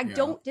thing. I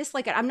don't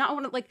dislike it. I'm not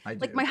one of like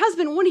my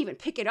husband won't even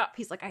pick it up.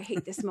 He's like, I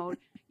hate this mode.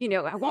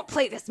 I won't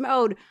play this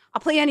mode.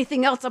 I'll play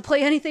anything else. I'll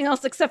play anything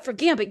else except for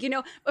Gambit,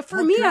 But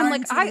for me, I'm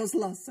like, I'll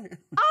do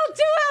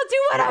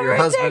whatever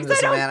it takes.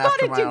 I don't want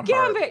to do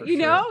Gambit,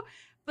 Sure.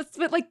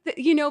 But like,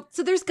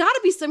 so there's got to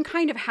be some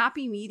kind of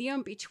happy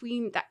medium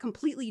between that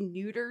completely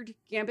neutered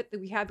Gambit that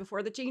we had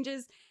before the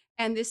changes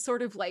and this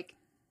sort of like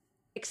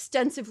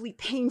extensively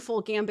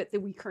painful Gambit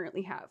that we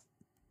currently have.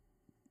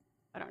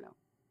 I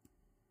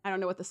don't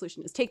know what the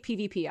solution is. Take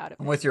PvP out of it.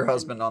 I'm with your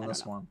husband on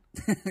this one.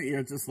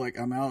 You're just like,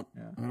 I'm out.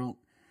 Yeah. I don't.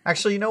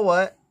 Actually, you know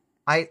what?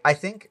 I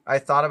think I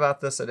thought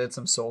about this. I did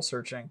some soul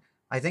searching.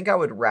 I think I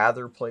would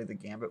rather play the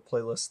Gambit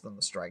playlist than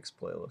the Strikes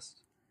playlist.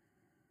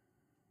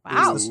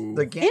 Wow,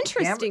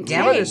 interesting.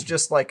 Gambit is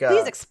just like a.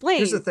 Please explain.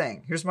 Here's the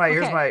thing. Here's my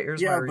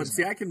reason. But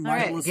see, I can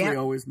mindlessly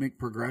always make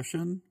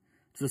progression.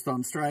 Just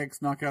on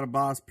strikes, knock out a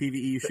boss,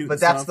 PvE, shoot. But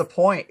that's the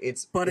point.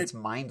 It's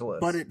mindless.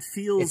 But it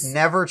feels. It's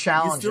never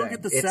challenging. You still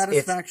get the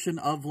satisfaction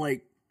of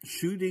like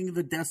shooting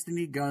the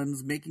Destiny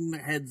guns, making the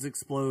heads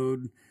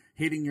explode,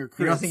 hitting your crits.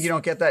 You don't think you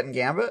don't get that in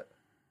Gambit?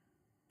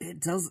 It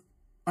does.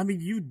 I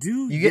mean, you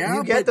do.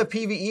 You get the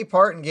PvE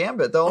part in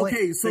Gambit. So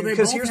they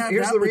both have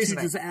that, but you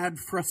just add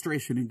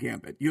frustration in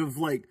Gambit. You have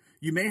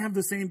you may have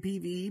the same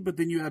PvE, but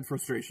then you add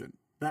frustration.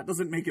 That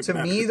doesn't make it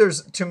better.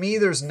 To me,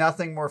 there's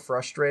nothing more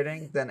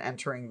frustrating than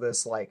entering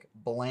this like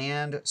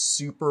bland,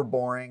 super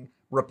boring,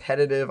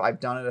 repetitive. I've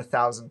done it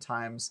 1,000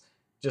 times,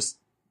 just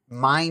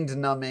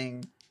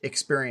mind-numbing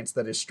experience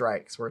that is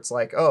Strikes, where it's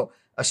like, oh,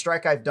 a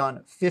strike I've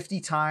done 50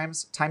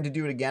 times, time to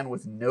do it again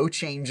with no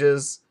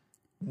changes,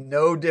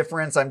 no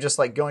difference. I'm just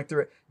like going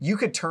through it. You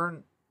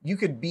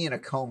could be in a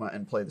coma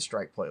and play the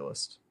Strike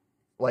playlist.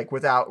 Like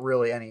without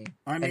really any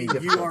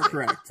difficulty. You are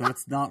correct.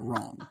 That's not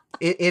wrong.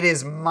 It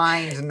is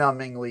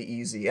mind-numbingly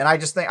easy, and I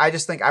just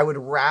think I would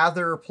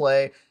rather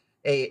play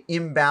a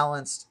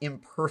imbalanced,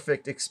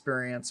 imperfect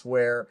experience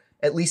where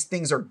at least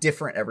things are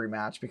different every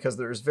match because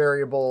there's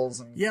variables.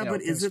 And,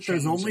 but is it?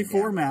 There's only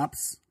 4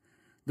 maps.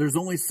 There's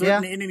only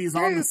certain enemies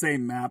on the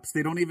same maps.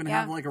 They don't even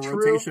have like a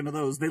rotation of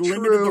those. They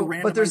limited the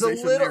randomization. But there's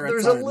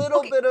a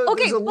little bit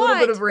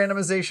of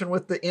randomization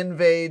with the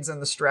invades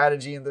and the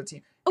strategy and the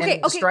team.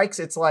 And Strikes,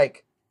 it's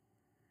like.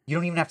 You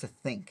don't even have to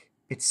think.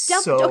 It's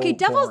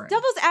devil's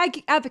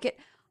advocate.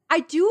 I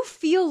do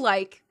feel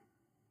like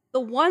the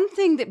one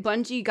thing that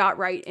Bungie got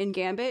right in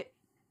Gambit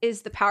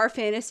is the power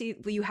fantasy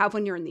that you have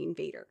when you're in the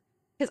invader.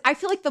 Because I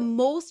feel like the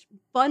most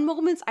fun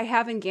moments I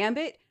have in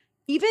Gambit,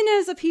 even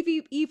as a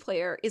PvE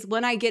player, is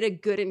when I get a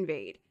good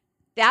invade.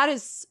 That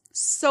is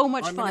so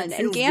much fun. It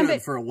feels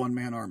good for a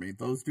one-man army.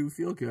 Those do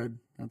feel good.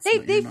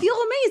 They feel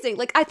amazing.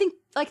 Like I think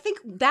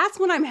that's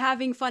when I'm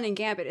having fun in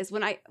Gambit is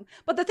when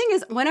but the thing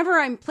is, whenever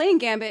I'm playing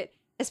Gambit,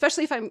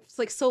 especially if I'm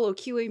like solo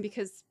queuing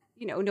because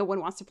no one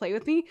wants to play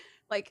with me,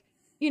 like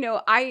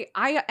I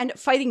end up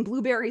fighting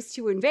blueberries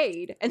to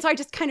invade, and so I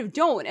just kind of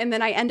don't, and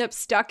then I end up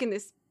stuck in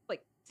this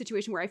like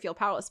situation where I feel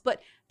powerless.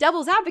 But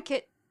devil's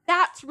advocate,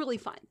 that's really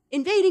fun.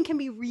 Invading can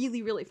be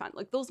really, really fun.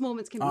 Like those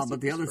moments can be super,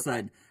 but the other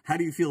side, fun. How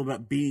do you feel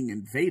about being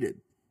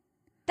invaded?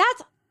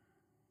 That's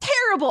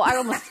terrible.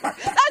 That's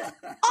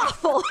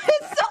awful.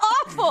 It's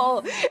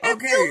awful. It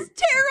feels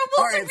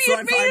terrible to be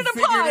invaded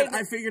upon.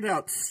 I figured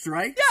out.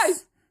 Strikes.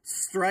 Yes.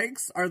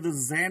 Strikes are the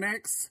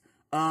Xanax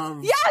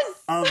of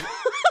yes.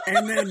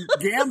 And then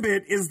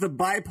Gambit is the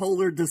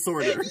bipolar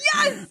disorder.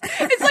 Yes.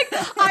 It's like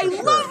I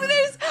love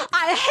this.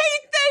 I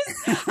hate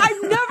this.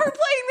 I'm never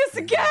playing this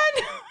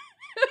again.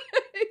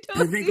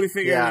 I think we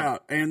figured it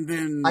out. And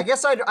then I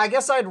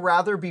guess I'd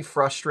rather be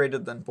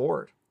frustrated than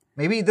bored.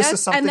 Maybe this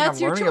is something I'm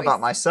learning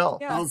about myself.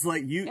 Yeah. I was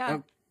like,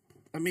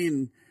 I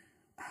mean,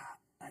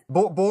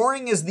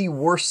 boring is the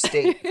worst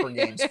state for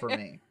games for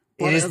me.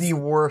 It is the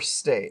worst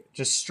state,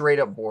 just straight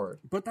up bored.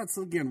 But that's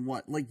again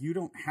what, like, you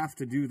don't have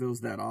to do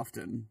those that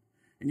often,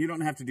 and you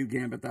don't have to do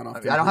Gambit that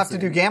often. I don't have to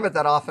do Gambit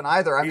that often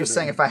either. I'm just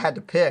saying, if I had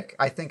to pick,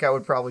 I think I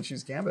would probably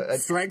choose Gambit.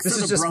 Strikes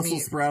are the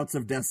Brussels sprouts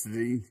of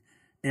Destiny,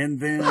 and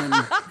then.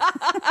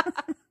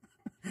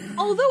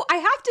 Although I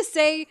have to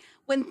say,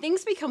 when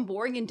things become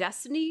boring in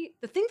Destiny,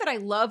 the thing that I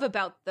love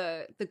about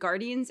the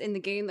Guardians in the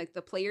game, like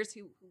the players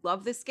who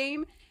love this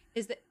game,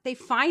 is that they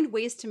find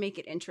ways to make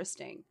it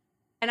interesting.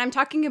 And I'm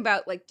talking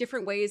about like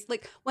different ways.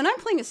 Like when I'm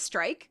playing a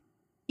strike,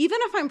 even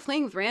if I'm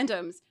playing with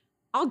randoms,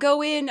 I'll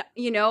go in,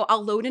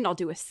 I'll load in, I'll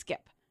do a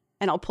skip.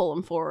 And I'll pull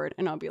them forward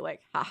and I'll be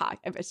like, haha,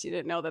 I bet you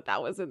didn't know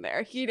that was in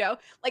there,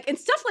 Like, and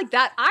stuff like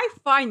that, I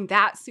find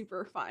that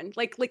super fun.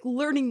 Like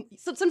learning,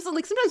 sometimes when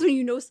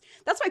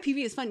that's why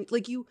PvE is fun.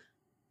 Like,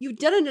 you've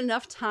done it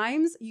enough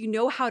times, you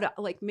know how to,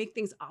 like, make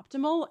things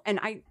optimal. And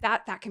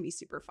that can be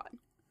super fun.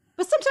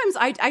 But sometimes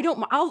I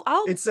don't,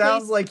 I'll It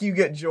sounds like you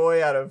get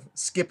joy out of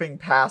skipping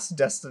past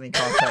Destiny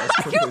content as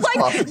quickly as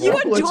possible. You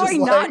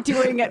enjoy not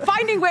doing it,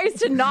 finding ways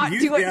to not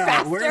do it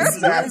faster.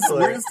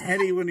 Where's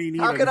Teddy when he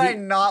needs How can I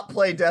not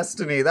play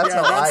Destiny? That's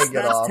how I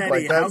get off.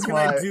 Teddy. How can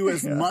I do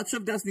as much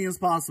of Destiny as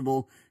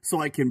possible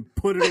so I can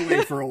put it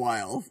away for a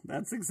while?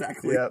 That's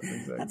exactly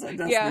that's how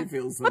Destiny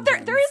feels sometimes.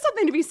 But there is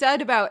something to be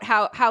said about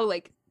how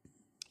like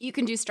you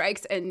can do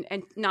strikes and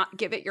not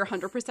give it your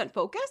 100%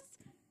 focus.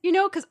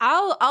 Because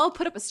I'll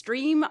put up a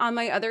stream on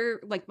my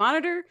other like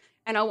monitor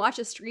and I'll watch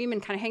a stream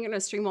and kind of hang out on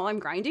a stream while I'm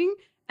grinding.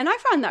 And I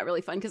find that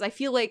really fun because I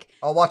feel like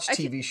I'll watch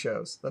TV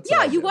shows. That's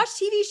you watch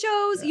TV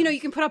shows. You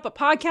can put up a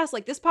podcast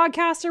like this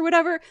podcast or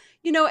whatever.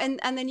 And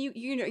then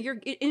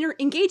you're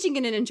engaging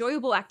in an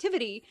enjoyable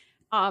activity,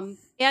 and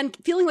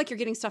feeling like you're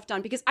getting stuff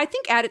done. Because I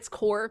think at its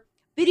core,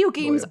 video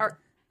games are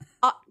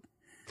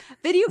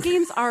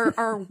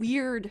a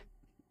weird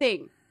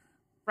thing,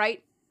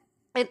 right?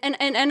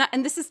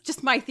 And this is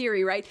just my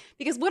theory, right?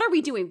 Because what are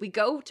we doing? We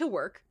go to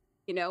work,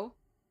 oh,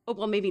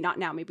 well, maybe not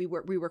now. Maybe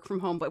we work from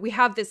home, but we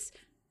have this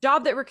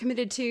job that we're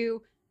committed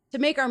to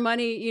make our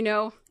money,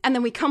 and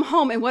then we come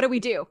home and what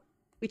do?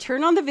 We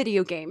turn on the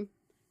video game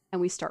and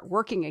we start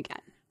working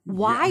again.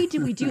 Why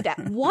do we do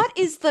that? What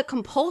is the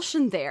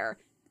compulsion there?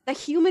 The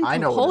human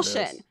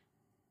compulsion.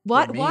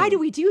 Why do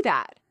we do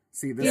that?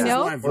 See, this is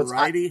why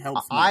variety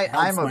helps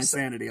my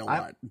sanity a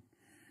lot.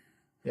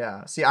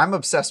 Yeah. See, I'm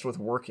obsessed with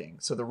working.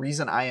 So the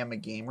reason I am a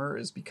gamer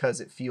is because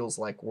it feels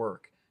like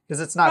work. Because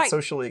it's not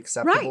socially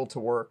acceptable to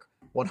work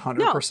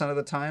 100% of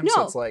the time. No.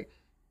 So it's like,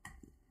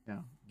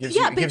 gives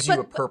you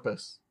a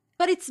purpose.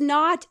 But it's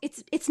not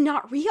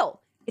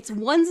real. It's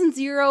ones and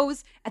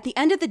zeros. At the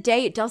end of the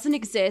day, it doesn't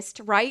exist,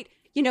 right?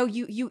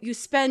 You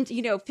spend,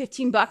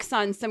 $15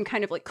 on some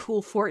kind of like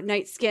cool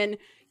Fortnite skin.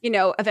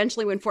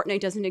 Eventually when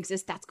Fortnite doesn't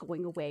exist, that's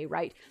going away,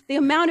 right? The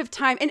amount of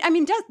time, and I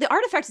mean, the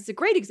artifact is a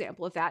great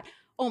example of that.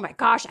 Oh my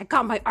gosh, I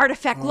got my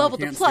artifact level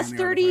to plus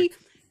 30.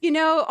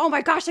 Oh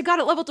my gosh, I got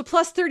it level to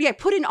plus 30. I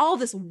put in all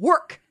this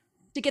work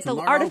to get the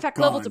artifact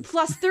level to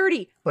plus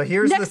 30. But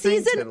here's Next the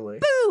thing, season, Tiddly.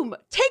 Boom,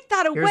 take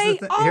that away.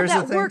 All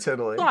that work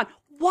gone.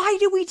 Why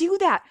do we do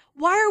that?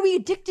 Why are we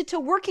addicted to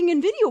working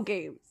in video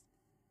games?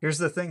 Here's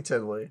the thing,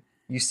 Tiddly.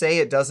 You say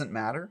it doesn't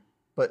matter,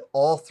 but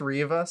all three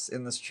of us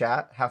in this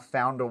chat have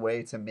found a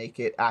way to make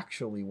it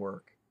actually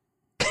work.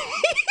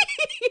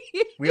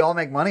 We all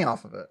make money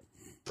off of it.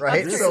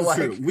 Right, so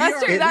like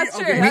that's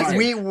true.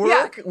 We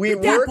work,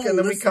 and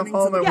then we come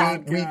home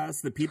and we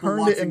the people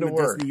watching the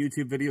Destiny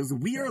YouTube videos.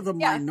 We are the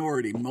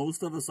minority.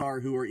 Most of us are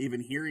who are even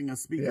hearing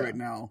us speak right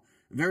now.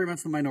 Very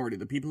much the minority.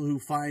 The people who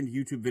find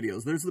YouTube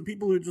videos. There's the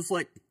people who just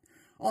like,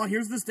 oh,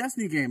 here's this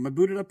Destiny game. I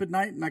boot it up at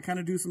night and I kind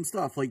of do some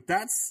stuff. Like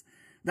that's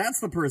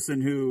the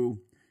person who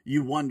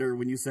you wonder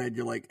when you said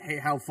you're like, hey,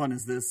 how fun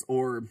is this?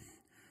 Or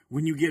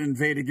when you get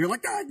invaded, you're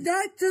like, I'm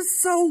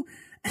just so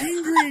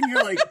angry, and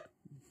you're like.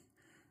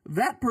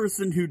 That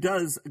person who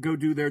does go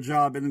do their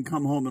job and then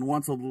come home and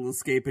wants a little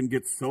escape and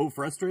gets so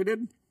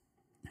frustrated,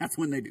 that's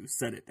when they do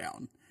set it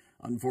down,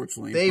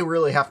 unfortunately. They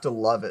really have to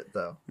love it,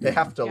 though. They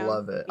have to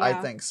love it. Yeah. I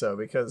think so,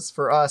 because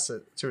for us,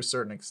 to a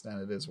certain extent,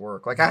 it is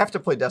work. Like, I have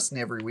to play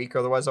Destiny every week,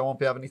 otherwise I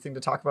won't have anything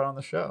to talk about on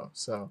the show.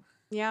 So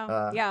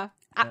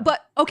But,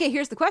 okay,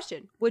 here's the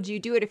question. Would you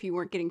do it if you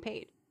weren't getting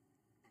paid?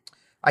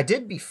 I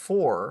did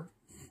before,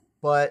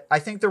 but I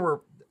think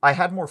I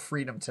had more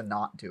freedom to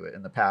not do it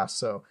in the past,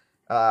 so...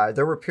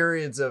 there were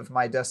periods of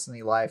my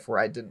Destiny life where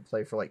I didn't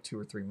play for like 2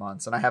 or 3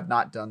 months, and I have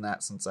not done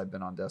that since I've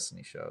been on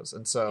Destiny shows.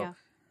 And so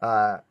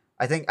I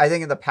think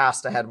in the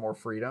past I had more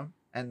freedom,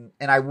 and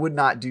I would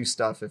not do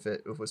stuff if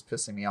it was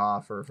pissing me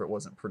off or if it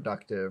wasn't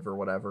productive or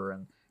whatever,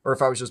 or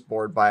if I was just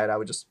bored by it, I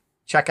would just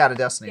check out of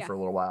Destiny for a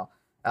little while.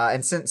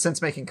 And since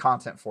making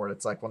content for it,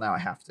 it's like, well, now I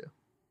have to.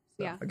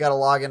 So I got to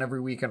log in every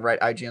week and write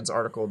IGN's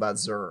article about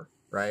Xur,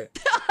 right?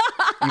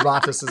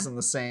 Ubantis is in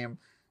the same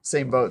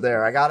boat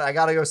there. I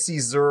gotta go see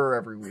Xur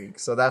every week.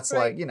 So that's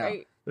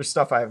there's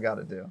stuff I've got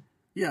to do.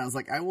 Yeah, it's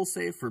like, I will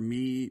say for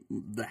me,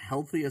 the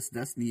healthiest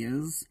Destiny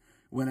is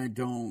when I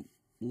don't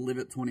live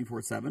it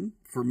 24/7.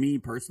 For me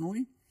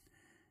personally,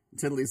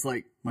 Tiddly's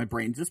like, my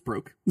brain just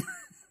broke.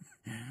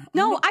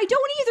 No, I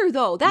don't either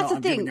though. That's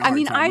the thing. I'm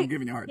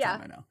giving you a hard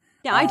time, I know.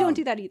 Yeah, I don't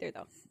do that either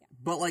though. Yeah.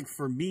 But like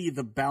for me,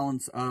 the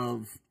balance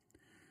of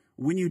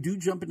when you do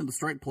jump into the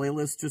strike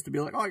playlist just to be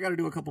like, oh, I got to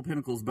do a couple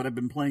pinnacles, but I've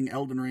been playing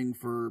Elden Ring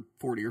for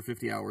 40 or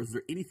 50 hours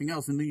or anything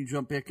else, and then you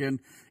jump back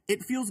in,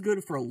 it feels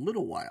good for a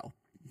little while.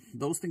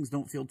 those things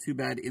don't feel too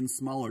bad in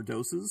smaller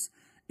doses.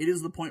 It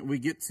is the point we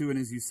get to, and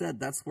as you said,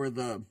 that's where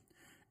the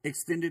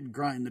extended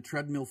grind, the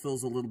treadmill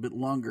feels a little bit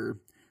longer,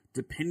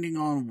 depending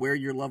on where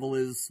your level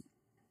is.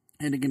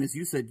 And again, as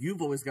you said,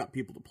 you've always got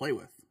people to play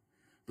with.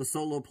 The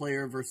solo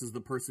player versus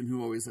the person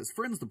who always has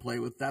friends to play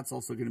with, that's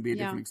also going to be a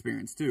different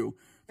experience too.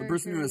 The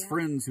person who has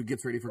friends who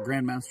gets ready for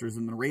Grandmasters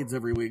and the raids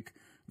every week,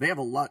 they have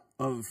a lot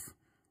of...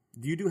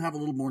 You do have a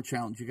little more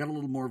challenge. You got a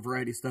little more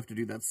variety of stuff to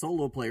do. That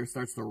solo player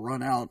starts to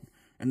run out,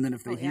 and then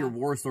if they hear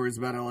war stories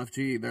about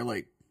LFG, they're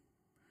like,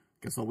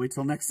 guess I'll wait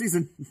till next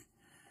season.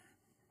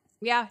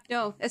 Yeah,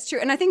 no, that's true.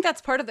 And I think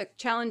that's part of the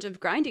challenge of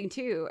grinding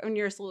too when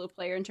you're a solo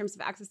player in terms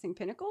of accessing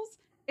pinnacles.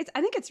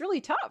 I think it's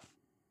really tough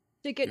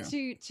to get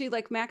to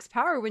like max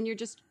power when you're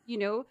just,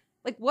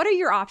 like, what are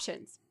your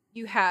options?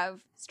 You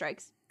have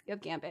strikes, you have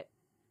Gambit.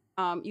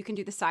 You can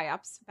do the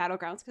PsyOps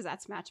battlegrounds because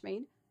that's match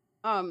made.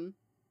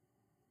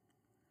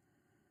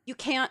 You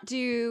can't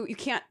do the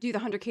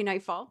 100k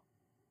Nightfall.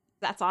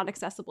 That's not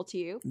accessible to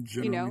you.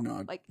 Generally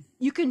not. Like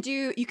you can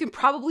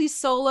probably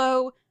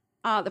solo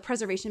the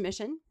preservation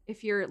mission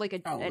if you're like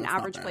an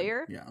average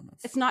player. Yeah,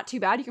 it's not too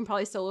bad. You can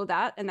probably solo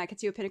that, and that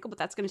gets you a pinnacle, but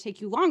that's going to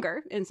take you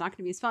longer, and it's not going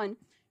to be as fun.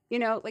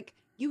 Like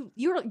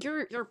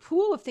your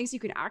pool of things you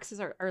can access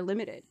are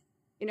limited.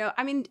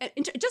 I mean,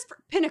 just for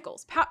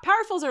pinnacles,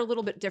 powerfuls are a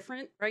little bit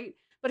different, right?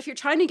 But if you're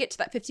trying to get to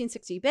that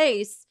 1560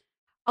 base,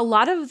 a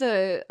lot of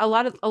the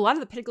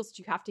pinnacles that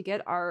you have to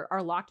get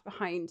are locked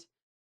behind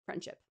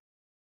friendship,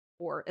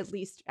 or at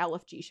least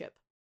LFG ship.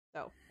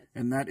 So.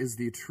 And that is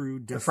the true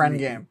destiny. The friend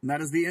game. And that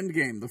is the end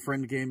game. The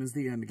friend game is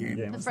the end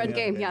game. The friend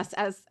game, yes.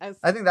 As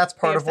I think that's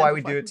part of why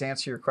we do it. To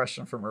answer your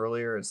question from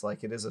earlier, is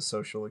like it is a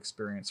social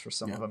experience for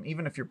some of them.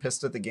 Even if you're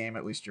pissed at the game,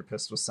 at least you're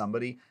pissed with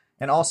somebody.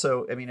 And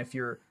also, I mean,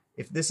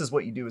 if this is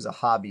what you do as a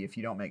hobby, if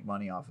you don't make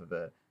money off of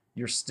it,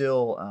 you're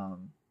still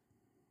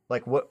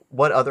like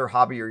what other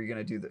hobby are you going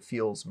to do that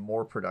feels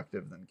more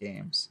productive than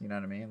games? You know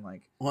what I mean?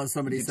 Like, well, as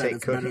somebody said,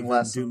 it's better than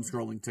doom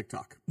scrolling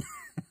TikTok.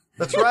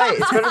 That's right.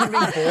 It's better than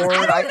being bored.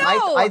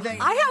 I think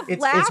I have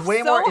laughed it's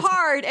way more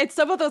hard at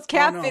some of those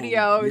cat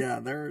videos. Yeah,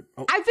 they're.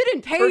 I've been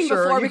in pain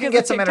before you because can get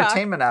of some TikTok.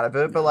 entertainment out of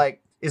it, but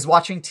like, is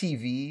watching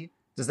TV?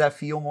 Does that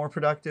feel more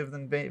productive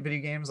than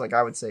video games? Like,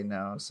 I would say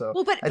no. So,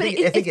 well, but I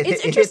think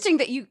it's interesting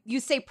that you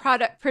say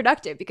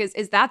productive, because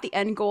is that the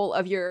end goal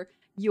of your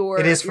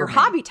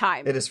hobby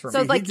time? It is for me.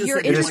 So like you're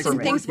interested in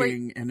things where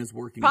and is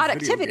working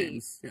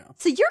productivity. Yeah.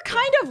 So you're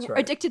kind of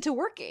addicted to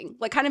working,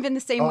 like kind of in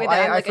the same way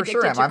that I'm like for addicted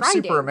sure am. to grinding.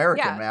 I'm super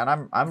American,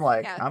 man. I'm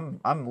like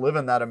I'm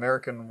living that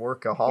American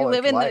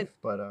workaholic life,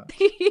 but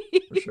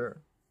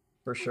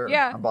for sure,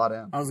 yeah. I'm bought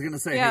in. I was gonna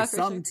say,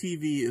 some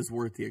TV is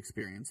worth the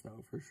experience,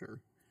 though, for sure.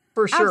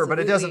 For sure, absolutely. But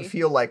it doesn't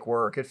feel like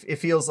work. It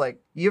feels like,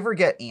 you ever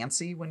get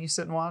antsy when you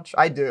sit and watch?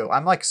 I do.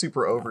 I'm like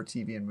super over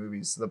TV and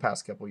movies the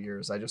past couple of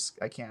years. I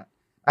can't.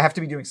 I have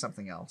to be doing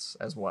something else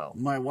as well.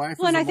 My wife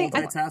is a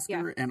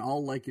multitasker, and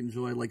I'll like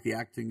enjoy like the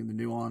acting and the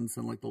nuance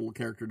and like the little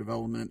character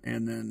development.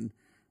 And then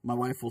my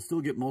wife will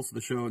still get most of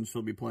the show, and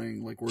she'll be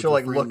playing like she'll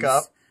like look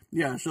up.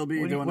 Yeah, she'll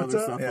be doing other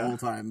stuff the whole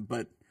time,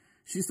 but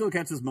she still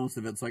catches most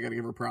of it. So I got to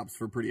give her props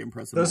for pretty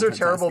impressive. Those are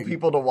terrible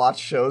people to watch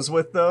shows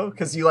with, though,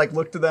 because you like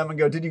look to them and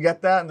go, "Did you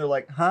get that?" And they're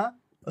like, "Huh."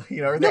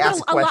 Or they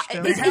ask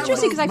questions. It's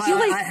interesting because I feel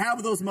like I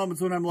have those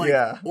moments when I'm like,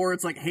 or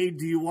it's like, hey,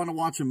 do you want to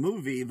watch a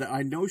movie that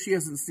I know she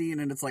hasn't seen?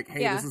 And it's like,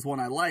 hey, this is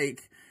one I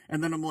like.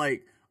 And then I'm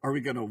like, are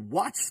we going to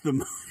watch the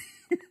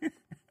movie?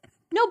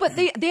 No, but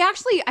they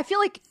actually, I feel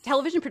like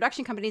television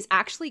production companies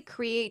actually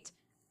create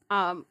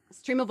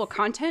streamable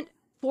content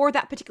for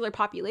that particular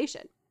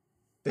population.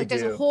 They like do.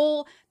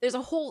 There's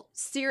a whole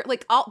series,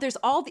 like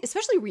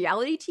especially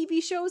reality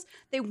TV shows.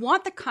 They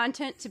want the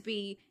content to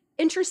be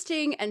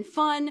interesting and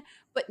fun,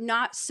 but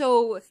not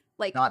so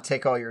like not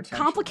take all your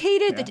attention.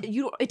 Complicated that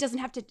it doesn't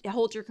have to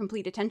hold your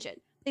complete attention.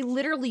 They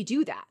literally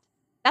do that.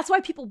 That's why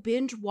people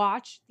binge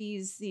watch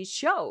these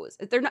shows.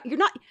 They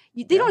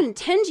don't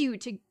intend you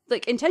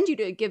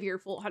to give your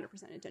full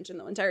 100% attention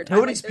the entire time.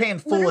 Nobody's paying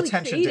full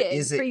attention to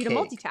Is It for you Cake? To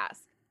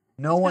multitask.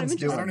 No one's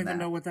doing that. I don't even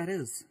know what that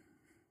is.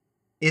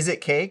 Is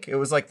It Cake? It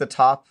was like the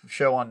top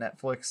show on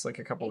Netflix like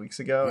a couple weeks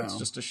ago. Wow. It's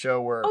just a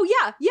show where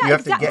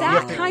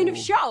that kind of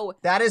show.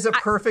 That is a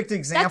perfect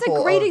example.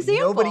 That's a great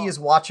example. Nobody is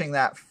watching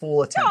that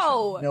full attention.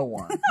 No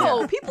one.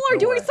 No, people are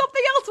doing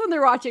something else when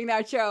they're watching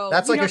that show.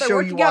 That's like a show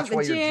you watch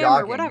while you're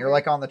jogging. You're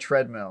like on the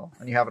treadmill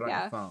and you have it on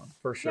your phone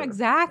for sure. Yeah,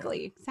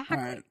 exactly. All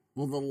right.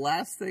 Well, the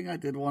last thing I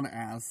did want to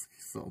ask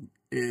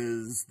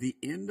is the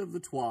end of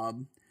the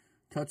TWAB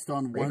touched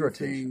on one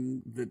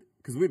thing that.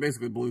 Because we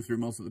basically blew through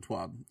most of the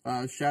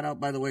TWAB. Shout out,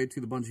 by the way, to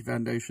the Bungie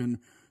Foundation.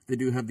 They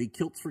do have the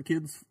Kilts for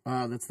Kids.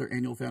 That's their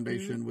annual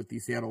foundation with the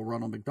Seattle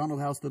Ronald McDonald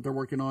House that they're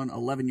working on,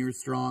 11 years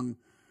strong.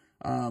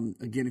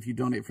 Again, if you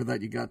donate for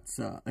that, you got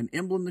an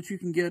emblem that you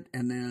can get,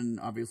 and then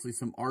obviously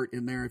some art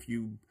in there. If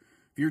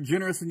you're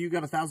generous and you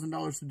got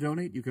 $1,000 to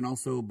donate, you can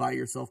also buy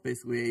yourself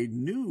basically a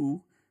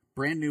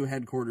brand new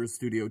headquarters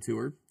studio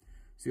tour.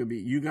 So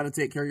you got to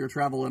take care of your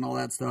travel and all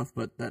that stuff,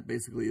 but that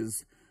basically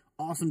is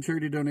awesome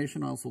charity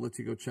donation. I'll also let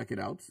you go check it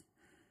out.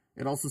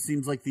 It also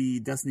seems like the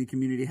Destiny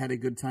community had a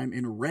good time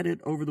in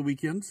Reddit over the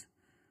weekend.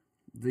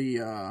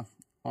 The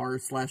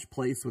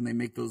r/place, when they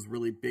make those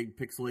really big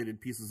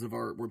pixelated pieces of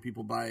art where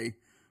people buy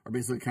or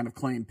basically kind of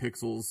claim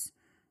pixels.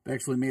 They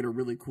actually made a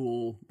really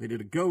cool, they did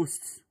a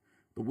ghost,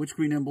 the Witch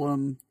Queen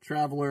emblem,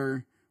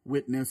 Traveler,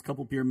 Witness,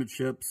 couple pyramid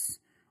ships,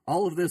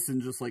 all of this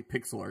in just like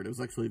pixel art. It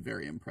was actually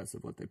very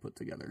impressive what they put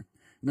together.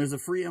 And there's a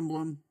free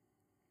emblem.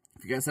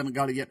 If you guys haven't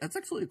got it yet, that's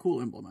actually a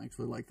cool emblem. I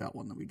actually like that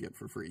one that we get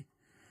for free.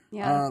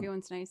 Yeah, the free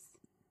one's nice.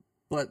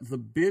 But the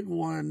big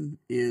one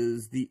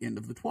is the end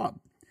of the TWAB.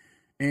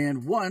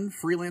 And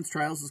Freelance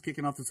Trials is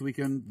kicking off this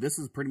weekend. This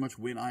is pretty much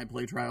when I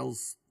play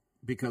Trials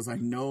because I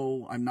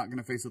know I'm not going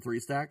to face a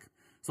 3-stack.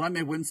 So I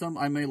may win some,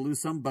 I may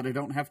lose some, but I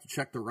don't have to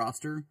check the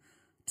roster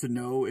to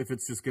know if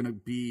it's just going to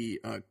be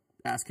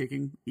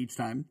ass-kicking each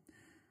time.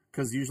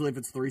 Because usually if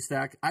it's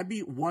 3-stack, I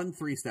beat 1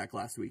 3-stack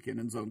last weekend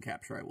in zone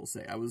capture, I will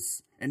say.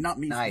 And not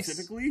me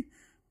specifically,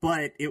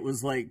 but it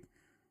was like,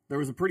 there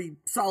was a pretty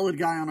solid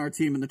guy on our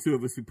team, and the two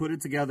of us, we put it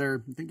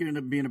together. I think it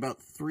ended up being about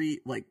 5-3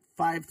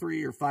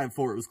 or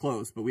 5-4. It was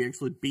close, but we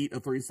actually beat a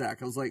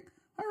 3-stack. I was like,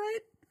 all right.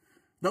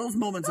 Those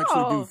moments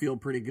actually do feel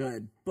pretty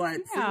good.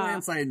 But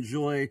freelance I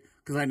enjoy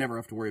because I never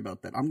have to worry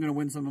about that. I'm going to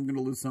win some, I'm going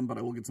to lose some, but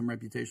I will get some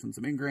reputation,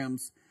 some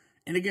engrams.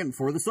 And again,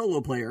 for the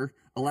solo player,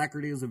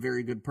 Alacrity is a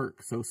very good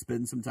perk, so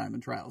spend some time in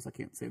Trials. I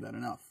can't say that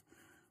enough.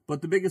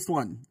 But the biggest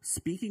one,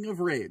 speaking of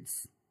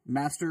raids,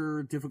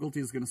 Master difficulty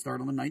is going to start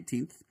on the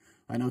 19th.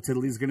 I know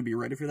Tiddly's going to be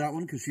ready for that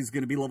one because she's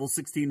going to be level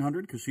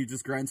 1600 because she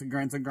just grinds and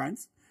grinds and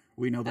grinds.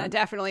 We know that.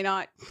 Definitely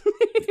not.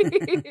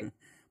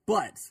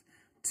 But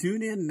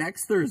tune in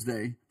next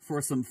Thursday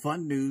for some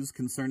fun news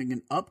concerning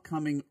an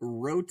upcoming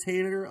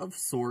Rotator of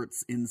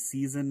sorts in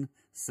Season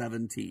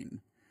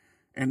 17.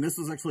 And this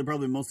was actually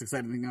probably the most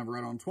exciting thing I've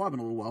read on TWAB in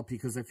a little while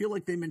because I feel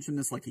like they mentioned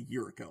this like a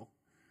year ago.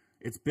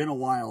 It's been a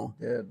while.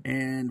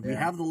 And we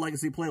have the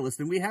Legacy playlist,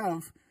 and we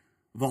have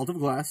Vault of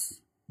Glass.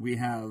 We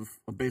have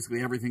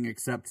basically everything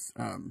except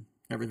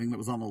everything that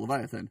was on the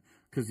Leviathan.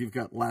 Because you've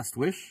got Last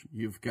Wish,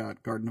 you've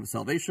got Garden of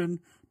Salvation,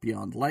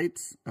 Beyond Light,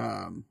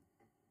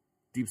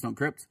 Deepstone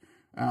Crypt,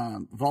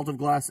 Vault of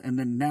Glass, and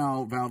then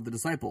now Vow of the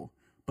Disciple.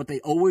 But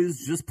they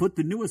always just put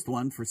the newest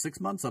one for 6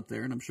 months up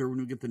there, and I'm sure when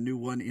we get the new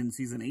one in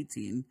Season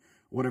 18,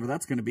 whatever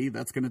that's going to be,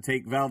 that's going to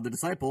take Vow of the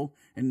Disciple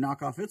and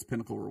knock off its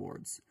pinnacle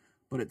rewards.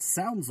 But it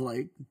sounds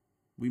like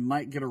we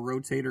might get a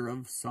Rotator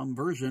of some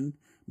version.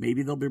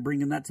 Maybe they'll be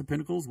bringing that to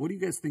Pinnacles. What do you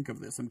guys think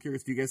of this? I'm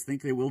curious, do you guys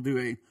think they will do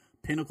a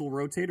Pinnacle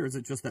Rotator? Is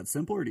it just that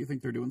simple, or do you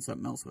think they're doing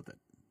something else with it?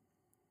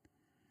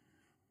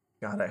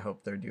 God, I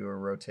hope they do a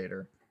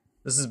Rotator.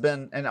 This has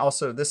been, and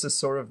also this is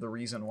sort of the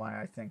reason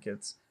why I think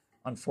it's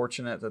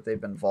unfortunate that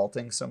they've been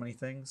vaulting so many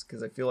things,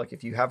 because I feel like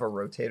if you have a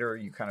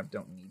Rotator, you kind of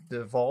don't need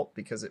to vault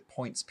because it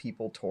points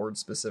people towards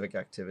specific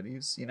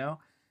activities, you know?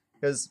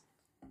 Because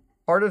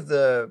part of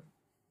the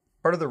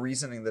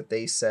reasoning that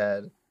they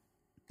said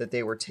that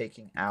they were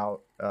taking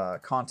out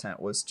content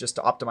was just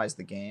to optimize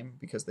the game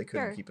because they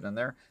couldn't keep it in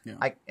there.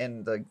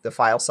 And the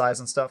file size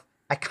and stuff.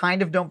 I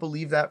kind of don't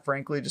believe that,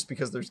 frankly, just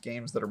because there's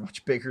games that are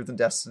much bigger than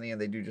Destiny and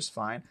they do just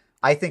fine.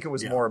 I think it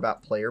was more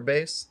about player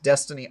base.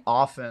 Destiny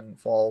often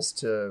falls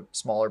to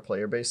smaller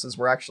player bases.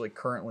 We're actually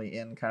currently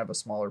in kind of a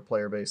smaller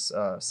player base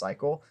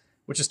cycle,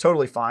 which is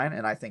totally fine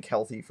and I think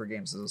healthy for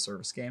games as a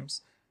service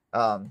games.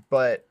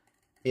 But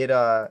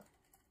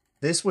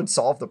this would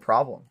solve the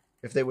problem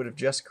if they would have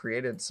just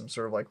created some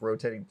sort of like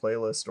rotating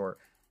playlist, or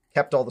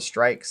kept all the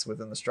strikes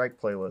within the strike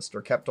playlist,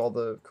 or kept all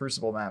the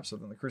Crucible maps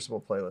within the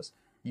Crucible playlist.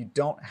 You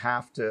don't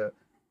have to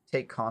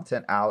take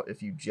content out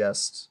if you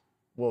just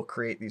will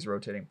create these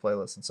rotating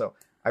playlists. And so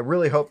I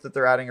really hope that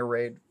they're adding a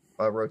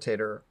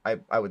Rotator.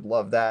 I would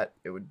love that.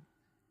 It would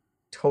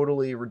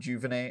totally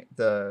rejuvenate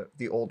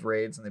the old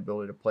raids and the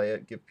ability to play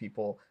it, give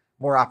people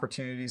more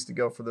opportunities to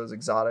go for those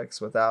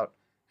exotics without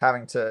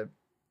having to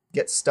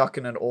get stuck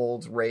in an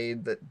old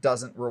raid that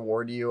doesn't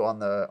reward you on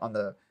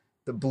the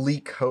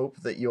bleak hope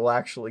that you'll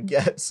actually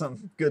get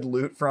some good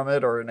loot from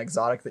it or an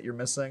exotic that you're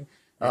missing.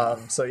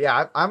 So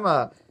yeah,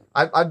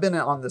 I've been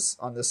on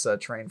this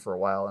train for a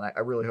while, and I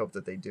really hope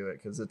that they do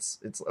it because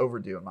it's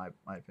overdue in my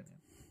opinion.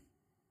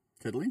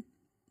 Tiddly?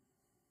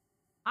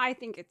 I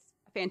think it's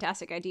a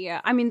fantastic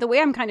idea. I mean, the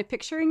way I'm kind of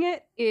picturing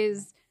it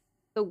is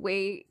the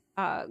way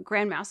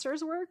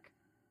Grandmasters work,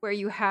 where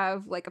you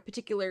have like a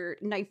particular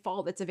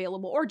Nightfall that's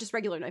available, or just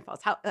regular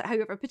Nightfalls. How you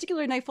have a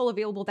particular Nightfall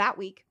available that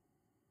week,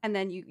 and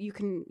then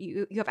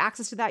you have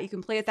access to that. You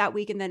can play it that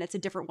week, and then it's a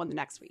different one the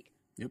next week.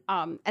 Yep.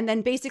 And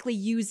then basically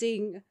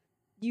using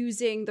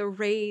the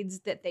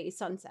raids that they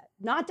sunset,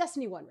 not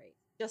Destiny 1 raids,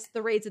 just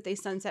the raids that they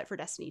sunset for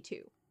Destiny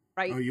 2,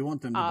 right? Oh, you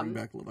want them to bring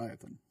back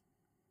Leviathan?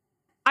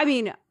 I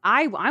mean,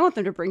 I want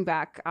them to bring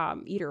back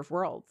Eater of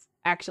Worlds,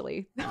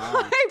 actually.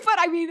 But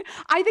I mean,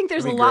 I think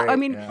there's a lot. Great. I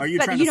mean, Are you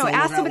but you know, solo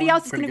ask that somebody one?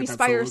 else. It's Trying going to to be get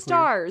that Spire of solo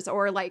clear? Stars,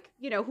 or like,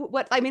 you know,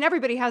 what? I mean,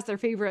 everybody has their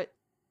favorite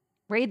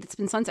raid that's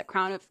been sunset.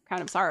 Crown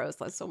of Sorrows.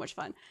 That's so much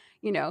fun,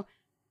 you know.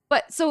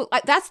 But so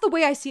that's the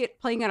way I see it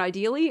playing out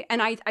ideally,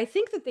 and I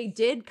think that they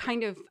did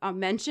kind of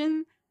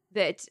mention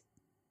that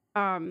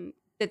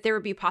that there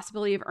would be a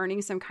possibility of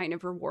earning some kind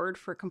of reward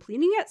for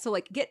completing it. So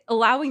like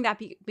allowing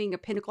that being a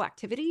pinnacle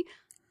activity,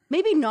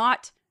 maybe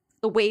not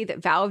the way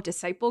that Vow of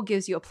Disciple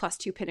gives you a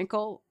 +2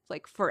 pinnacle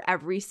like for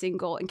every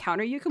single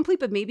encounter you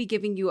complete, but maybe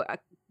giving you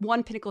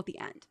one pinnacle at the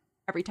end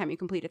every time you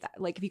completed that.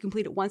 Like if you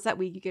complete it once that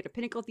week, you get a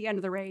pinnacle at the end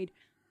of the raid.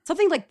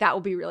 Something like that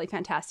would be really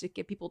fantastic.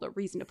 Give people the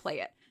reason to play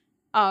it.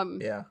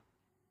 Yeah.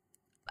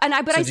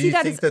 But I see that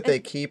as... Do you think that they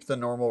keep the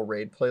normal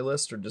raid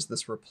playlist, or does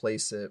this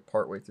replace it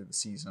partway through the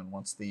season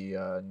once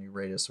the new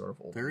raid is sort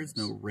of old? There is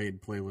no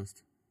raid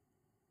playlist.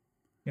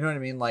 You know what I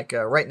mean? Like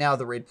right now,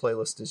 the raid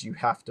playlist is you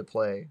have to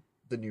play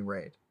the new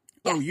raid.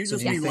 Oh, you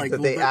just mean like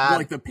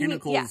the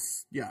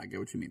pinnacles? Yeah, I get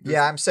what you mean.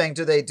 Yeah, I'm saying,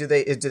 do they?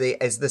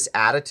 Is this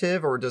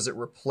additive, or does it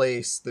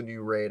replace the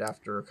new raid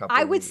after a couple?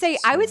 I would say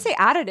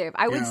additive.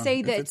 I would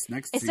say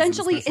that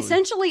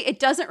essentially it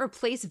doesn't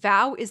replace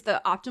Vow is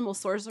the optimal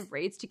source of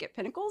raids to get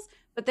pinnacles,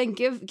 but then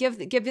give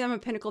them a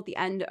pinnacle at the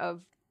end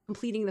of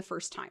completing the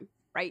first time,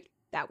 right?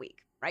 That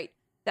week, right?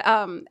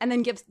 And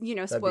then give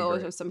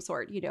spoilers of some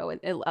sort,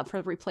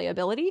 for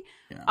replayability.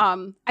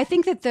 Yeah. I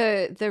think that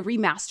the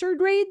remastered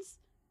raids,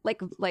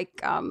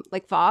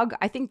 like Fog,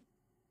 I think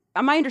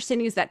my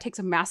understanding is that takes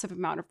a massive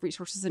amount of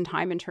resources and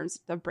time in terms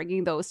of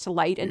bringing those to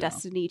light and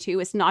Destiny 2.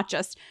 It's not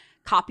just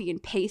copy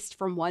and paste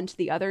from one to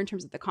the other in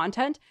terms of the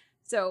content.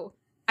 So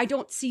I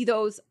don't see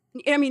those.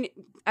 I mean,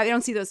 I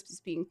don't see those as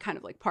being kind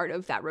of like part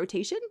of that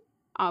rotation.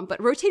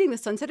 But rotating the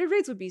sunsetted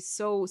raids would be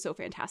so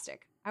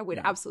fantastic. I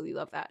would absolutely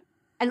love that.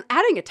 And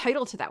adding a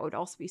title to that would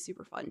also be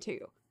super fun too.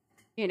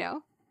 I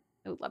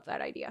would love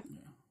that idea.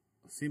 Yeah.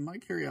 See, my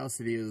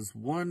curiosity is,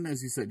 one,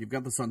 as you said, you've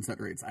got the sunset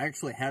raids. I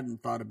actually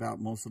hadn't thought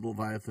about most of the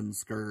Leviathan,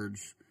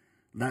 Scourge,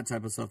 that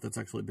type of stuff that's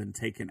actually been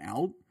taken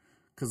out.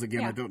 Because,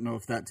 again, I don't know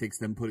if that takes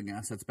them putting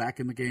assets back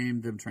in the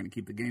game, them trying to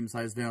keep the game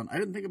size down. I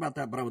didn't think about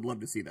that, but I would love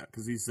to see that.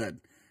 Because you said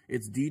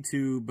it's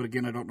D2, but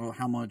again, I don't know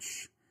how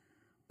much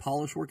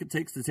polish work it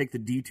takes to take the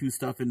D2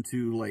 stuff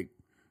into, like,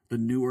 the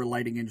newer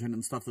lighting engine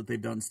and stuff that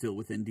they've done still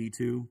within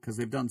D2. Because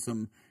they've done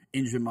some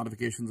engine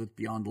modifications with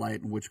Beyond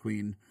Light and Witch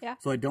Queen. Yeah.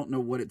 So I don't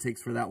know what it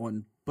takes for that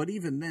one. But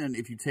even then,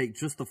 if you take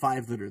just the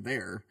 5 that are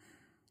there,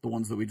 the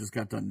ones that we just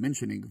got done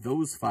mentioning,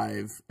 those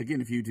 5, again,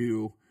 if you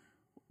do,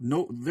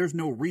 there's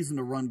no reason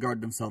to run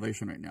Garden of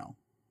Salvation right now.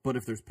 But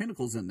if there's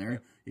pinnacles in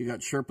there, you got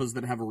Sherpas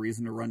that have a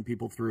reason to run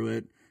people through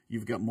it.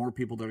 You've got more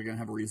people that are going to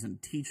have a reason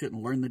to teach it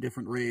and learn the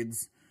different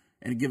raids.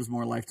 And it gives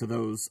more life to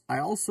those. I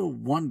also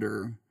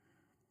wonder,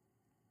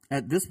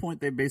 at this point,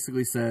 they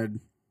basically said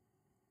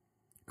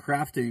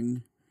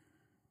crafting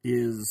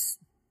is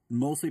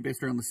mostly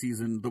based around the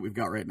season that we've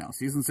got right now.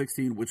 Season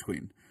 16, Witch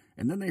Queen.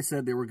 And then they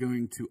said they were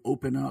going to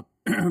open up...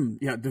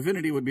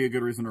 Divinity would be a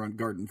good reason to run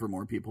Garden for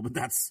more people, but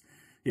that's...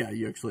 Yeah,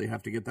 you actually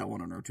have to get that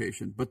one on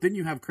rotation. But then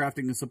you have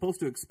crafting is supposed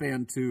to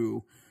expand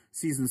to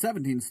Season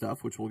 17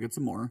 stuff, which we'll get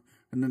some more.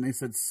 And then they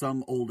said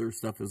some older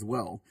stuff as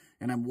well.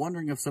 And I'm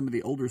wondering if some of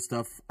the older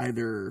stuff,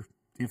 either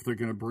if they're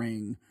going to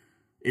bring...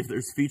 If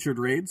there's featured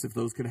raids, if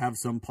those could have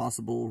some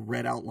possible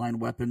red outline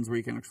weapons where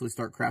you can actually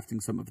start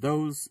crafting some of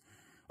those.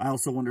 I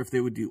also wonder if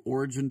they would do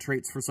origin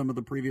traits for some of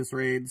the previous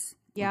raids.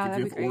 Yeah,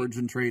 that'd be great.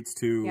 Origin traits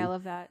to... Yeah, I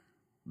love that.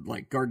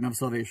 Like Garden of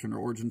Salvation, or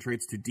origin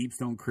traits to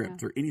Deepstone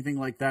Crypt, or anything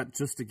like that,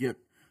 just to get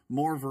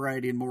more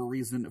variety and more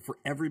reason for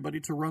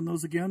everybody to run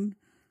those again.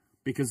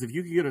 Because if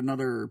you could get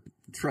another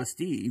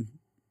trustee,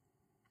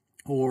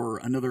 or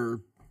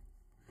another...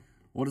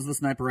 What is the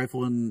sniper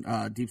rifle in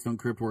Deepstone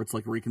Crypt where it's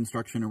like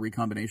reconstruction and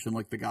recombination,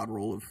 like the god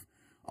roll of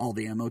all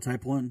the ammo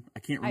type one? I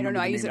can't remember. I don't know.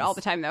 I use it all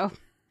the time, though.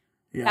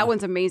 Yeah. That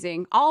one's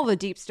amazing. All the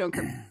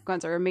Deepstone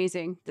guns are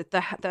amazing.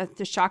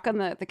 The shotgun,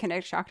 the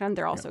kinetic shotgun,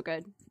 they're also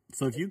good.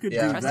 So if you could do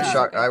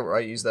that. I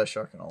use that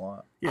shotgun a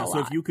lot. Yeah,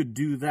 if you could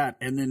do that,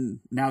 and then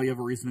now you have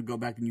a reason to go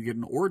back and you get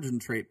an origin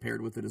trait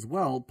paired with it as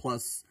well,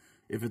 plus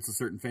if it's a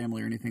certain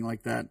family or anything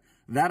like that,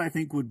 that I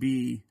think would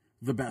be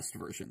the best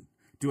version.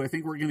 Do I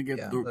think we're going to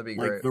get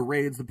the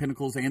raids, the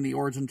pinnacles, and the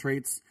origin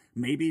traits?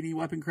 Maybe any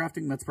weapon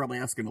crafting? That's probably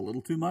asking a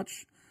little too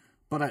much.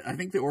 But I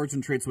think the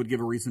origin traits would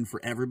give a reason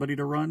for everybody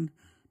to run.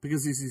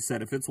 Because as you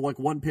said, if it's like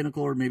one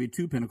pinnacle or maybe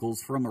 2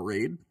 pinnacles from a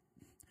raid,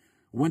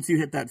 once you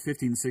hit that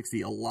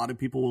 1560, a lot of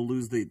people will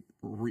lose the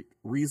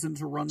reason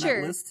to run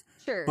that list.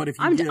 Sure. But if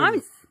you I'm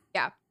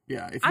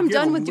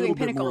done with doing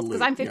pinnacles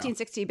because I'm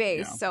 1560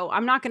 base, so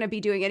I'm not going to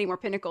be doing any more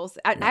pinnacles.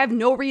 I have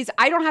no reason.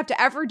 I don't have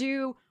to ever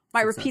do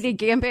my repeated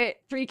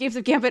Gambit, 3 games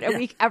of Gambit a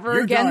week ever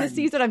again this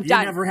season. I'm done.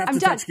 You never have to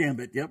touch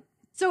Gambit. Yep.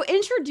 So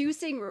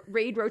introducing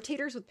raid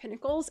rotators with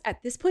pinnacles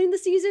at this point in the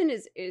season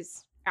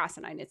is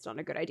asinine. It's not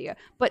a good idea.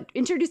 But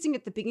introducing it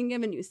at the beginning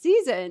of a new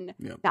season,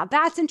 now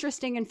that's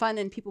interesting and fun,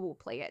 and people will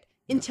play it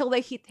until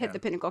they hit the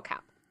pinnacle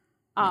cap.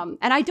 And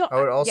I don't. I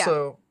would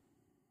also.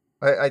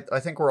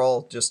 I think we're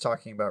all just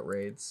talking about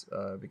raids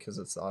because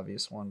it's the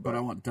obvious one. But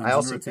I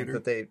also think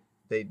that they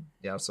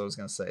so I was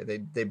gonna say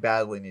they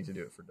badly need to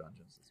do it for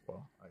dungeons as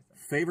well. I think.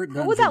 Favorite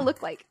dungeon? What would that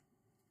look like?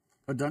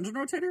 A dungeon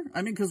rotator?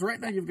 I mean, because right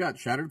now you've got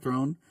Shattered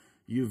Throne,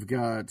 you've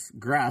got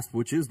Grasp,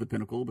 which is the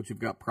pinnacle, but you've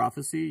got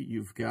Prophecy,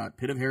 you've got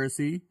Pit of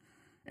Heresy,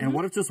 and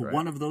what if just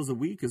one of those a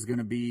week is going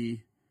to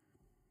be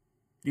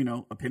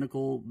a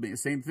pinnacle,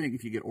 same thing.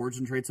 If you get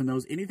origin traits in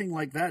those, anything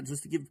like that,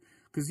 just to give,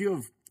 because you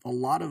have a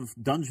lot of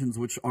dungeons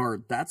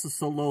that's a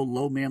solo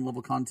low man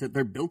level content.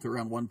 They're built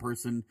around one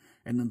person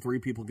and then 3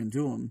 people can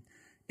do them.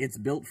 It's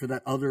built for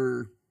that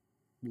other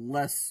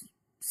less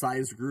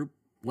sized group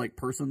like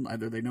person.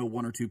 Either they know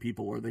 1 or 2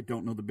 people or they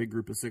don't know the big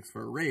group of 6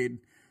 for a raid.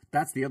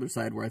 That's the other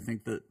side where I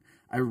think that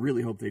I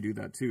really hope they do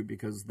that too,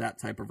 because that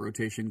type of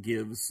rotation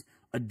gives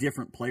a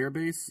different player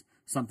base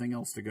something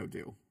else to go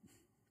do.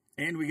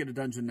 And we get a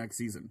dungeon next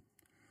season.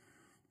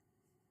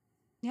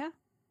 Yeah.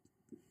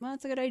 Well,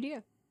 that's a good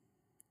idea.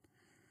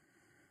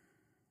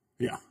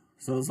 Yeah.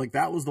 So I was like,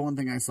 that was the one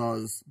thing I saw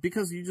is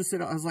because you just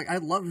said, I was like, I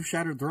love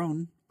Shattered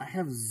Throne. I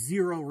have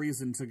 0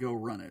 reason to go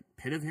run it.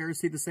 Pit of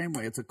Heresy the same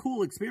way. It's a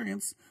cool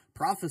experience.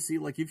 Prophecy,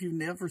 like if you've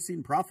never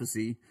seen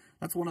Prophecy,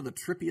 that's one of the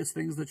trippiest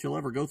things that you'll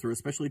ever go through,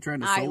 especially trying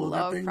to solo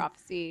that thing. I love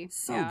Prophecy.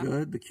 So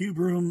good. The cube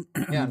room,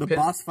 Yeah, the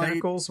boss fight.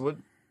 Pinnacles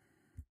would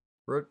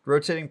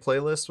rotating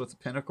playlists with the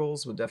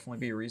pinnacles would definitely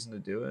be a reason to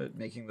do it.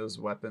 Making those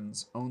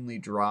weapons only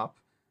drop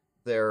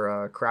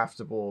their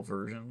craftable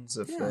versions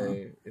if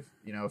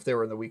they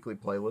were in the weekly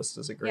playlist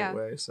is a great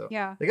way. So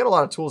they got a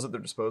lot of tools at their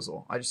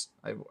disposal.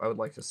 I would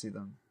like to see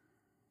them.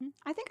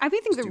 I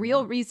think the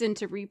real reason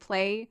to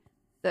replay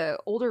the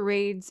older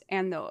raids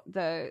and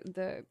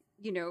the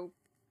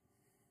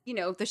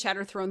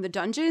Shattered Throne, the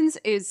dungeons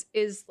is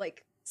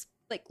like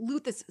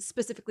loot that's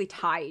specifically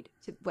tied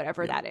to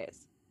whatever that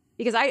is.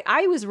 Because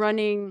I was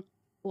running,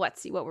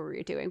 let's see, what were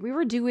we doing? We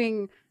were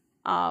doing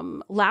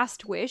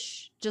Last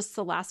Wish, just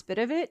the last bit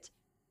of it.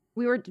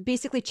 We were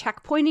basically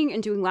checkpointing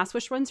and doing Last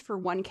Wish runs for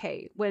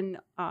 1K when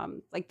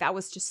that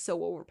was just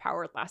so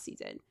overpowered last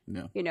season.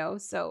 Yeah.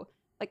 So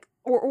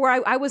or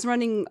I was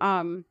running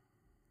the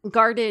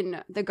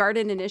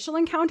garden initial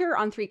encounter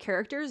on 3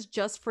 characters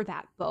just for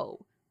that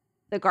bow.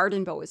 The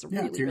garden bow is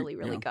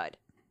really good.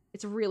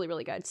 It's really,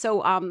 really good.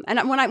 So,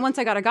 and once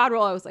I got a god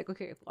roll, I was like,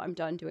 okay, well, I'm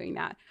done doing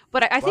that.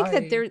 But I think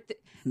that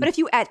but if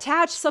you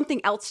attach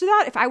something else to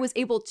that, if I was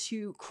able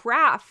to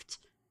craft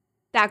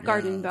that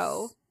garden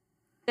bow,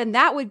 then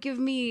that would give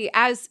me,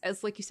 as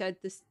like you said,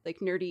 this like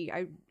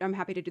nerdy, I'm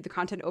happy to do the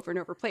content over and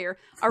over player,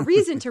 a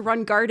reason to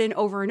run garden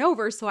over and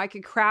over so I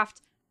could craft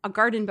a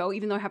garden bow,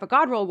 even though I have a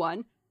god roll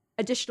one.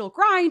 Additional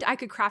grind, I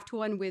could craft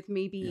one with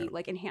maybe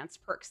like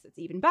enhanced perks that's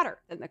even better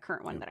than the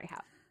current one that I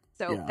have.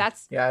 So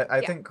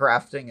I think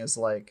crafting is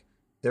like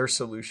their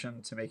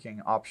solution to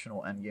making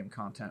optional endgame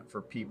content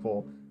for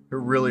people who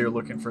really are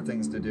looking for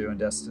things to do in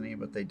Destiny,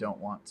 but they don't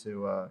want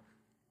to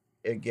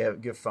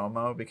give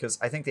FOMO, because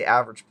I think the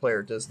average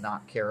player does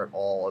not care at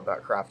all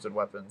about crafted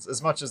weapons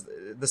as much as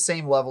the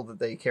same level that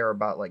they care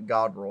about like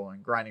god roll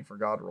and grinding for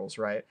god rolls,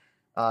 right?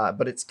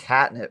 But it's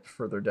catnip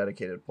for their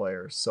dedicated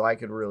players. So I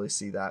could really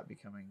see that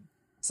becoming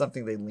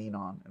something they lean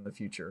on in the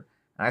future.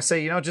 And I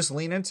say, just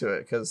lean into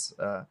it, because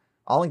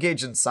I'll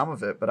engage in some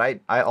of it, but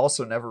I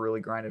also never really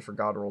grinded for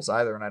god rolls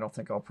either, and I don't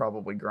think I'll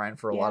probably grind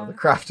for a lot of the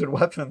crafted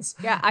weapons.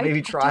 Yeah,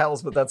 maybe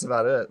trials, but that's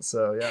about it.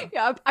 So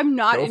yeah, I'm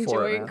not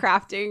enjoying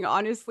crafting,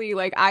 honestly.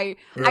 Like I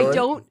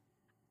don't.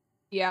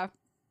 Yeah,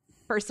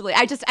 personally,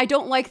 I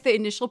don't like the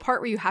initial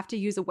part where you have to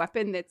use a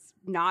weapon that's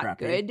not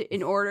good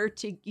in order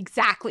to you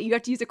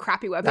have to use a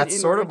crappy weapon. That's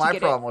sort of my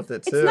problem with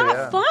it too. It's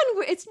not fun.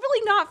 It's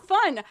really not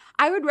fun.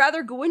 I would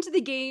rather go into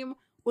the game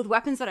with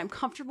weapons that I'm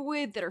comfortable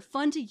with, that are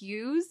fun to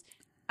use.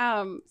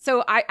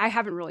 So I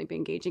haven't really been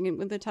engaging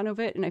with a ton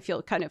of it, and I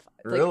feel kind of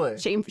like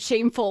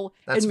shameful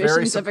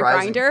admissions of a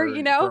grinder,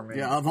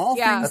 Yeah, of all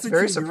things, that's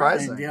very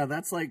surprising. Grind, yeah,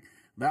 that's like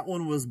that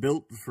one was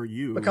built for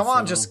you. But come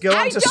on, just go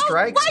into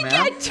strikes,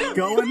 man.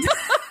 Go into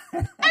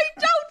I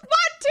don't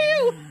want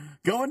to.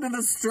 Go into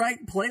the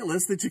strike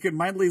playlist that you can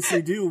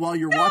mindlessly do while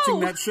you're watching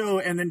that show,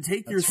 and then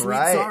take your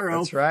sweet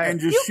sorrow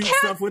and just shoot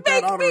stuff with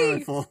that auto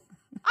rifle.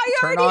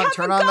 Turn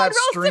on that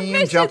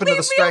stream, jump into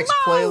the strikes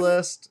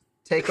playlist.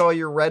 Take all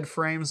your red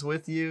frames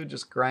with you.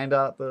 Just grind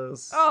out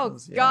those.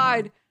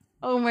 God. Man.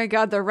 Oh my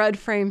God, the red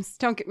frames.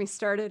 Don't get me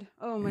started.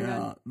 Oh my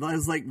God.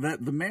 It's like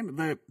that.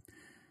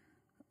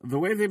 The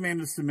way they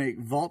managed to make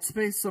vault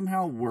space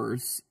somehow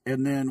worse,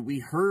 and then we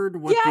heard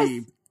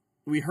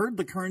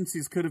the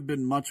currencies could have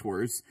been much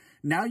worse.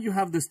 Now you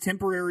have this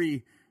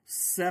temporary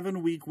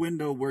 7-week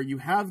window where you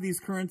have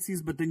these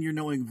currencies, but then you're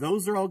knowing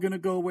those are all going to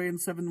go away in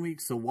 7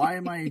 weeks. So why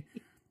am I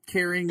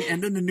carrying?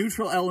 And then the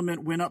neutral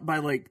element went up by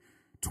like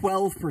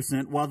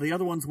 12%, while the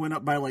other ones went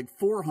up by like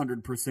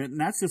 400%, and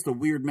that's just a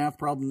weird math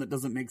problem that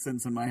doesn't make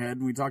sense in my head.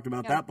 And we talked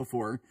about that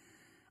before.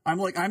 I'm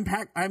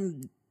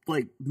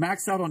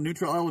maxed out on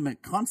neutral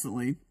element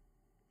constantly,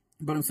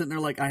 but I'm sitting there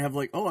like I have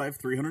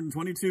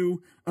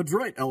 322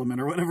 adroit element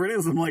or whatever it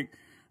is. I'm like,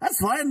 that's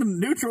fine. The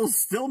neutral's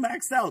still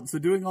maxed out, so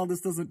doing all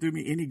this doesn't do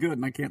me any good,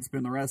 and I can't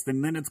spend the rest,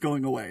 and then it's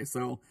going away.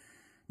 So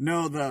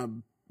no,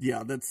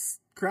 that's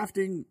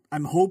crafting.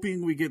 I'm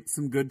hoping we get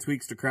some good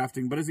tweaks to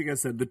crafting, but as you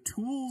guys said, the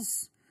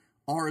tools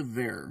are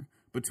there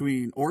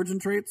between origin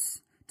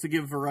traits to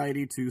give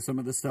variety to some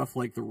of the stuff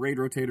like the raid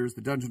rotators,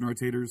 the dungeon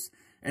rotators,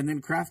 and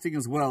then crafting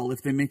as well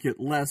if they make it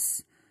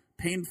less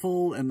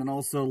painful, and then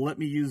also let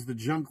me use the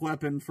junk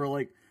weapon for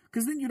like,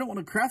 Because then you don't want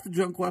to craft a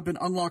junk weapon,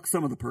 unlock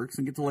some of the perks,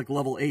 and get to like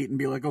level 8 and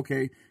be like,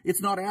 okay, it's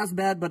not as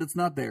bad, but it's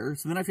not there.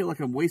 So then I feel like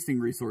I'm wasting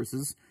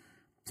resources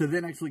to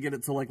then actually get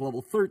it to like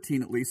level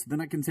 13 at least. Then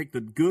I can take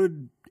the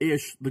good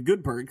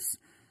perks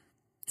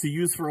to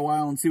use for a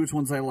while and see which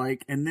ones I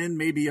like. And then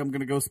maybe I'm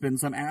going to go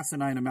spend some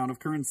asinine amount of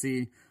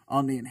currency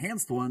on the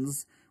enhanced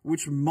ones,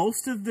 which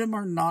most of them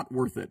are not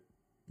worth it.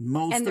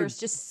 There's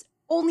just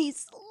only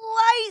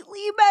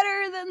slightly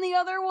better than the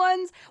other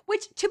ones,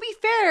 which, to be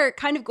fair,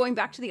 kind of going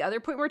back to the other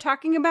point we're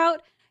talking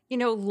about,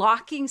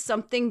 locking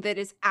something that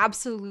is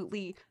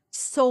absolutely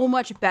so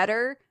much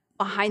better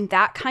behind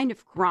that kind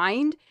of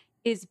grind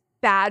is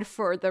bad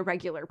for the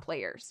regular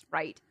players,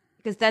 right?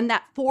 Because then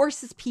that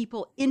forces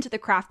people into the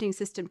crafting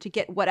system to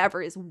get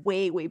whatever is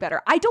way, way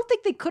better. I don't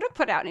think they could have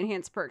put out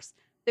enhanced perks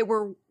that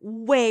were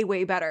way,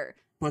 way better.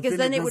 But because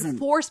then it would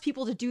force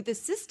people to do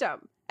this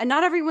system. And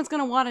not everyone's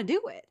going to want to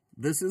do it.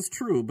 This is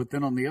true, but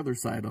then on the other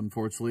side,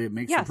 unfortunately, it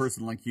makes a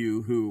person like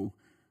you who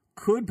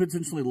could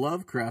potentially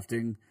love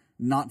crafting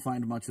not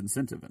find much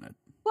incentive in it.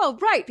 Well,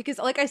 right, because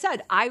like I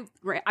said, I've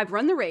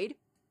run the raid.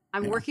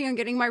 I'm working on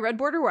getting my red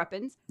border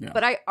weapons,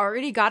 but I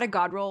already got a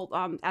God Roll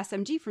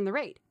SMG from the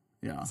raid.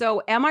 Yeah.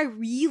 So am I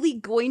really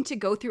going to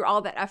go through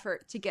all that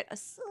effort to get a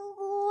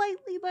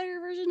slightly better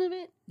version of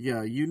it?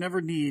 Yeah, you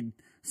never need...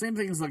 Same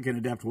thing as like an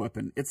adept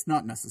weapon. It's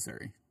not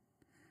necessary.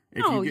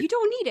 No, you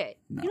don't need it.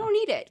 No. You don't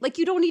need it. Like,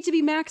 you don't need to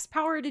be max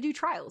power to do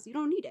trials. You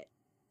don't need it.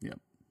 Yep.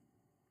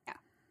 Yeah.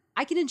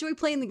 I can enjoy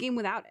playing the game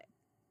without it.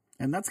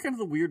 And that's kind of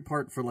the weird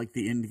part for like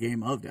the end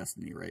game of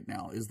Destiny right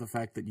now, is the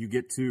fact that you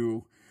get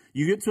to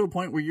a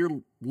point where your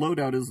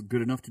loadout is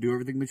good enough to do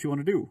everything that you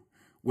want to do.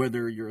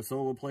 Whether you're a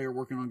solo player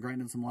working on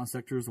grinding some lost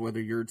sectors, whether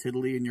you're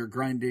Tiddly and you're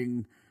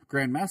grinding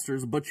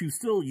Grandmasters, but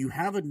you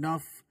have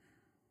enough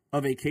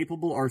of a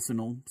capable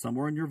arsenal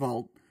somewhere in your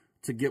vault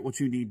to get what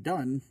you need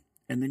done.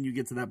 And then you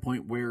get to that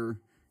point where,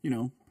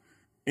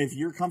 if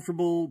you're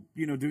comfortable,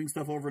 doing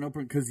stuff over and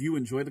over because you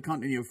enjoy the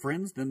content and you have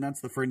friends, then that's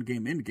the friend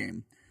game end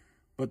game.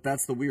 But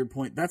that's the weird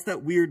point. That's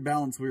that weird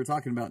balance we were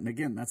talking about. And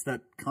again, that's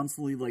that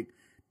constantly like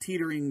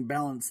teetering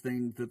balance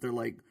thing that they're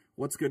like,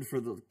 what's good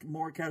for the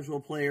more casual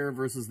player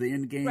versus the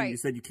end game. Right. You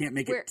said you can't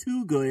make it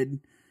too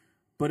good,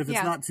 but if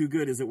it's not too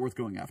good, is it worth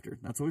going after?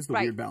 That's always the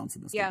weird balance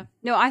in this game.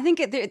 No, I think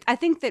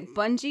that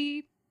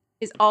Bungie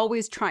is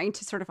always trying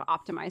to sort of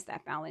optimize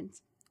that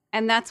balance.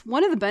 And that's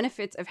one of the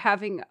benefits of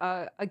having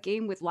a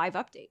game with live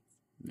updates,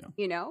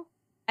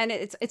 And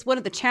it's one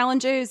of the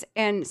challenges,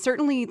 and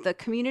certainly the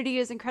community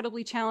is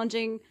incredibly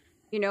challenging.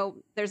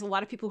 There's a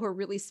lot of people who are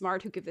really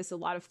smart, who give this a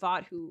lot of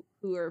thought, who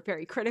are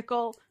very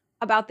critical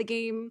about the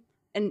game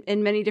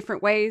in many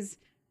different ways.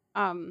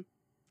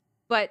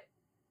 But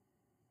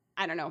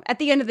I don't know. At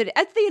the end of the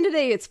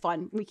day, it's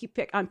fun. We keep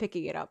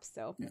picking it up.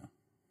 So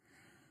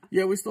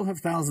yeah, we still have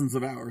thousands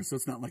of hours, so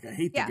it's not like I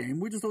hate the game.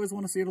 We just always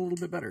want to see it a little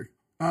bit better.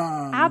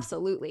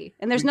 Absolutely.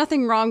 And there's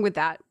nothing wrong with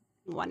that,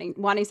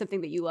 wanting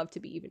something that you love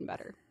to be even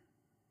better.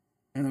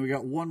 And then we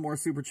got one more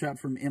super chat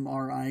from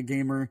MRI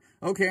Gamer.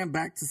 Okay, I'm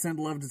back to send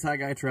love to Tie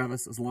Guy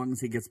Travis as long as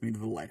he gets me to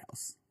the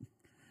lighthouse.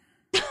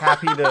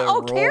 Happy to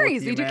roll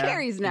carries. With you, we do man.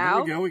 carries now.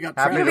 There we go. We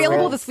got You're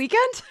available this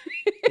weekend?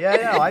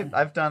 Yeah.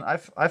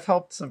 I've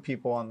helped some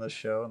people on this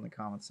show in the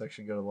comments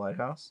section go to the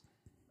lighthouse.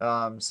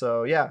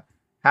 So yeah.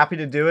 Happy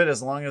to do it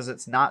as long as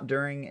it's not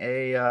during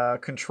a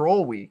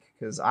control week,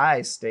 because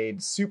I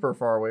stayed super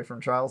far away from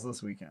trials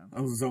this weekend.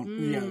 Oh,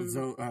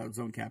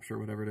 zone capture,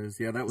 whatever it is.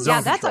 Yeah, that was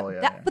but that's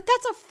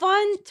a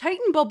fun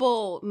Titan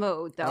Bubble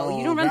mode, though.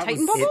 You don't run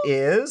Titan Bubble? It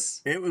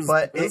is. It was,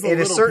 but it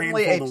is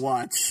certainly painful to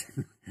watch.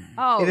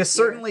 It is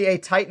certainly a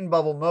Titan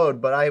Bubble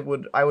mode, but I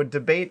would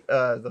debate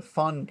the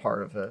fun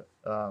part of it.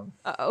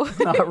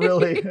 Not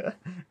really.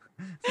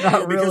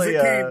 Not really.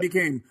 Because it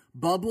became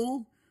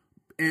bubble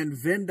and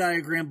Venn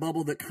diagram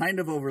bubble that kind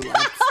of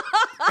overlapped.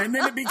 And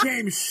then it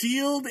became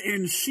shield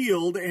and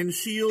shield and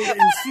shield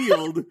and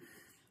shield.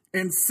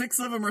 And 6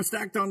 of them are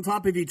stacked on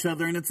top of each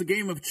other. And it's a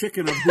game of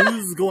chicken of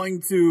who's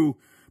going to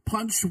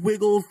punch,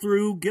 wiggle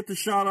through, get the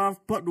shot off.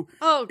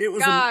 It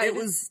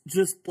was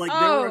just like,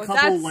 there were a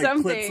couple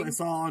like clips I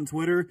saw on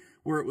Twitter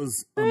where it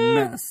was a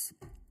mess.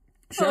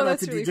 Shout out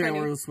to really DJ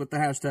Oros with the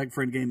hashtag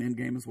friend game in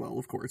game as well,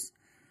 of course.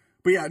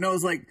 But yeah, no, it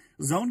was like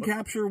zone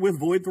capture with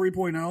Void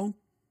 3.0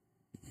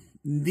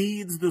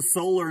 needs the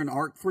Solar and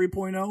Arc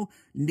 3.0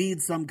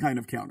 needs some kind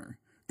of counter.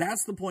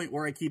 That's the point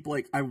where I keep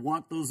like, I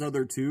want those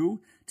other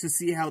two to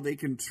see how they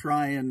can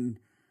try and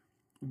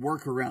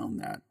work around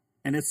that.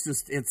 And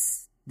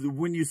it's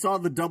when you saw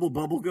the double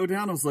bubble go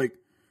down, I was like,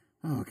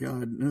 oh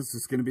god, this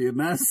is going to be a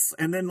mess.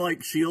 And then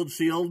like shield.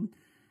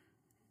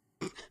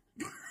 It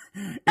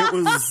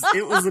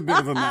was a bit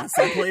of a mess.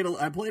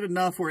 I played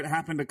enough where it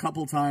happened a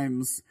couple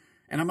times,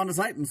 and I'm on a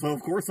Titan, so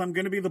of course I'm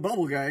going to be the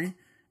bubble guy.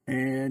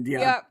 And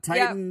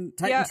Titan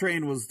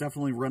Train was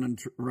definitely running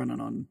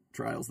on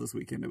trials this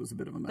weekend. It was a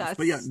bit of a mess.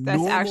 That's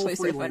normal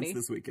freelance so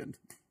this weekend.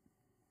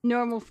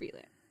 Normal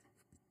freelance.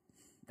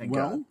 Thank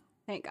God.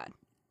 Thank God.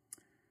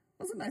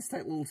 That was a nice,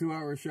 tight little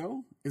 2-hour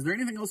show. Is there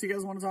anything else you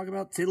guys want to talk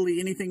about? Tiddly,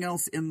 anything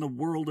else in the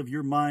world of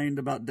your mind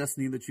about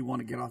Destiny that you want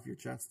to get off your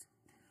chest?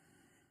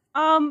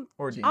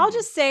 Or D&D? I'll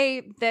just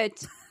say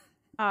that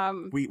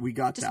we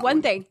got just that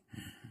one thing.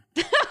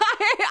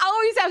 I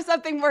always have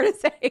something more to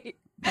say.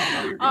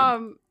 No, you're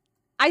good.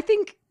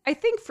 I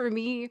think for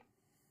me,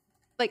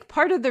 like,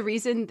 part of the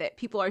reason that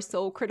people are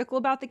so critical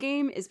about the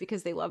game is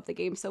because they love the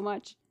game so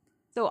much.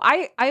 So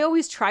I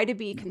always try to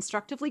be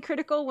constructively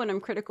critical when I'm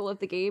critical of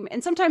the game.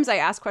 And sometimes I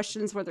ask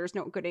questions where there's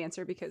no good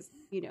answer because,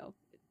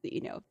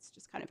 it's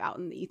just kind of out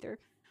in the ether.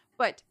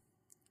 But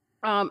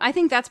I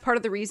think that's part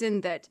of the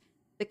reason that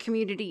the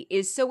community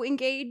is so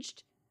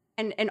engaged,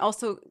 and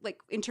also, like,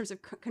 in terms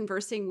of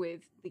conversing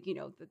with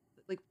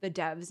the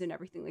devs and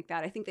everything like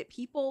that. I think that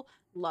people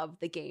love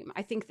the game.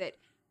 I think that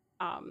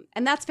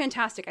and that's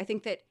fantastic. I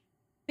think that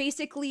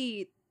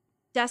basically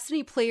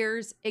Destiny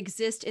players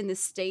exist in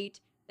this state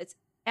that's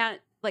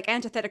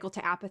antithetical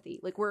to apathy.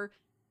 Like, we're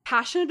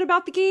passionate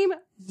about the game.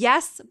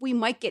 Yes, we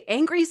might get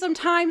angry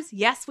sometimes.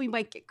 Yes, we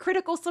might get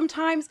critical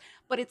sometimes,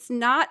 but it's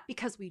not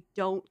because we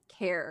don't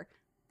care.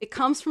 It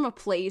comes from a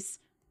place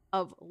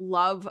of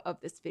love of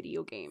this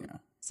video game. Yeah.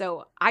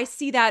 So I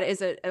see that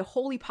as a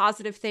wholly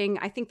positive thing.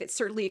 I think that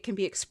certainly it can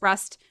be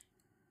expressed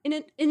in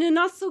a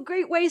not so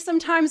great way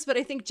sometimes, but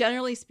I think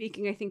generally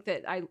speaking, I think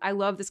that I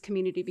love this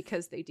community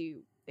because they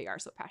are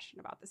so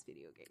passionate about this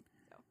video game.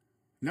 So.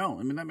 No,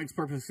 I mean, that makes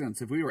perfect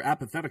sense. If we were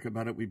apathetic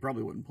about it, we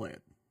probably wouldn't play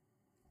it.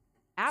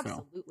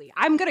 Absolutely. So.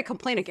 I'm going to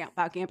complain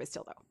about Gambit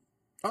still,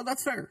 though. Oh,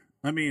 that's fair.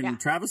 I mean,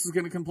 Travis is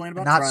going to complain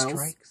about not Trials.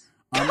 Strikes.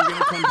 I'm going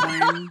to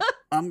complain.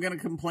 I'm going to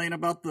complain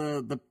about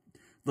the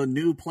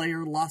new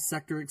player Lost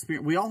Sector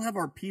experience. We all have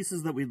our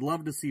pieces that we'd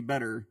love to see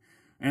better,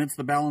 and it's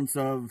the balance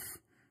of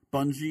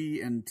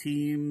Bungie and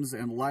teams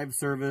and live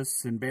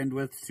service and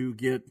bandwidth to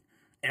get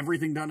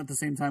everything done at the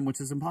same time,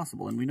 which is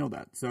impossible, and we know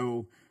that.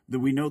 So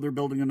we know they're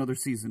building another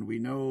season. We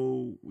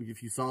know,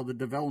 if you saw the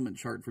development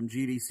chart from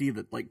GDC,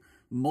 that like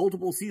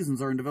multiple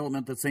seasons are in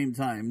development at the same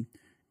time,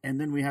 and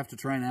then we have to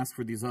try and ask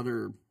for these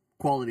other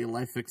quality of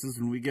life fixes,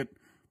 and we get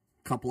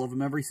a couple of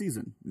them every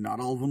season. Not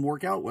all of them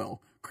work out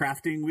well.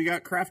 Crafting, we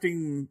got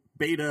crafting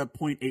beta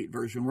 0.8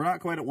 version. We're not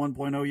quite at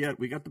 1.0 yet.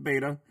 We got the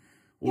beta.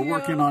 We're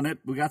working on it.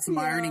 We got some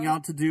ironing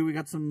out to do. We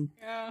got some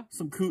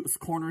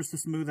corners to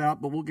smooth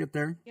out, but we'll get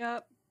there.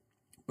 Yep.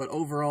 But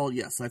overall,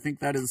 yes, I think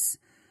that is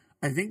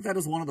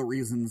one of the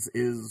reasons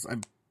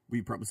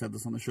we probably said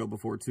this on the show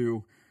before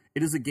too.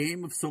 It is a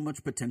game of so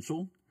much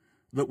potential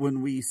that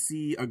when we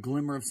see a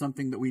glimmer of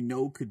something that we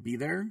know could be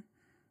there,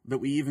 that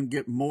we even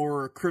get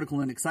more critical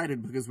and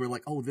excited because we're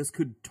like, oh, this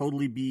could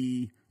totally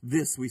be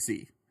this we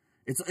see.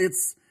 It's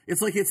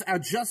like it's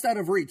just out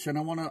of reach, and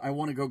I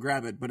want to go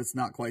grab it, but it's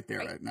not quite there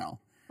right now.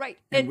 Right.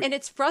 And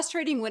it's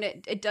frustrating when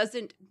it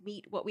doesn't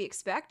meet what we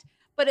expect.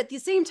 But at the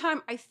same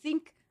time, I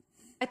think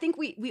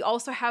we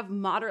also have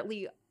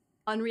moderately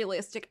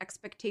unrealistic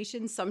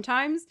expectations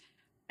sometimes.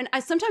 And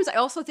sometimes I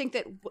also think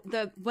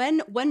that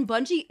when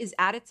Bungie is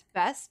at its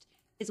best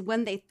is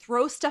when they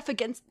throw stuff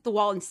against the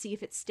wall and see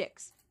if it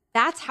sticks.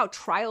 That's how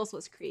Trials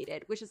was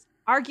created, which is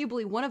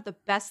arguably one of the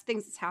best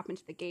things that's happened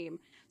to the game.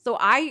 So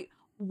I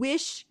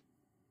wish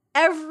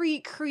every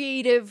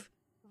creative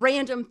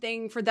random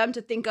thing for them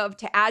to think of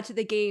to add to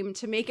the game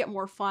to make it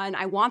more fun.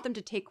 I want them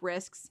to take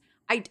risks.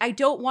 I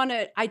don't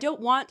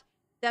want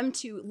them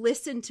to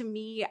listen to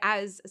me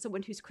as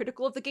someone who's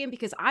critical of the game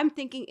because I'm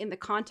thinking in the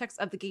context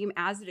of the game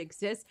as it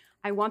exists.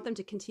 I want them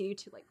to continue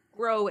to like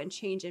grow and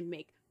change and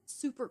make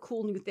super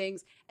cool new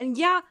things. And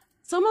yeah,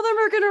 some of them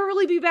are going to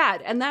really be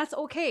bad, and that's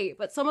okay,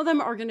 but some of them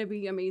are going to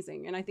be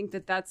amazing. And I think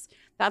that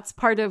that's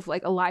part of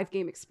like a live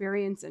game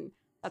experience, and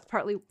that's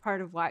partly part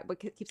of what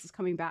keeps us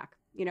coming back,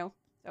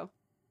 So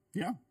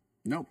yeah,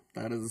 no,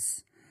 that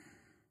is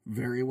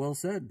very well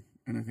said,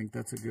 and I think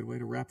that's a good way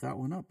to wrap that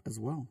one up as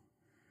well.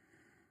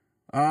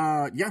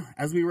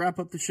 As we wrap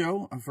up the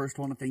show, I first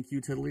want to thank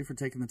you, Tiddly, for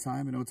taking the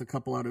time. I know it's a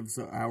couple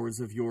hours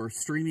of your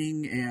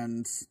streaming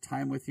and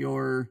time with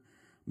your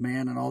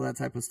man and all that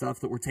type of stuff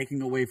that we're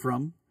taking away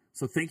from.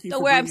 So thank you for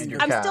bringing your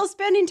cat. I'm still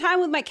spending time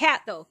with my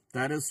cat, though.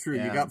 That is true.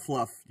 Yeah. You got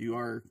Fluff. You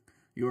are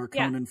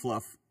Conan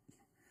Fluff.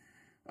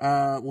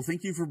 Well,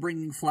 thank you for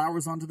bringing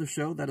flowers onto the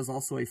show. That is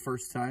also a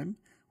first time.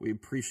 We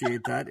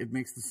appreciate that. It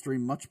makes the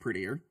stream much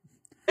prettier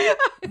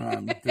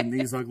than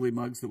these ugly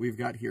mugs that we've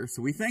got here.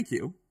 So we thank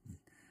you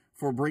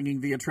for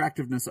bringing the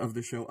attractiveness of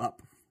the show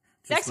up.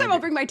 Next time I'll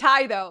bring my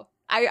tie, though.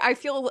 I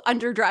feel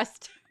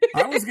underdressed.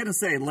 I was going to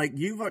say, like,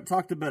 you've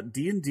talked about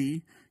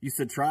D&D. You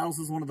said Trials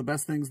is one of the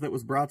best things that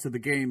was brought to the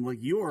game. Like,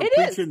 you are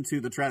preaching to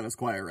the Travis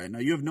choir right now.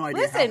 You have no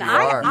idea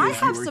how I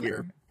have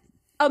some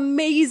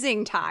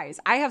amazing ties.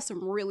 I have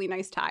some really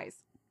nice ties.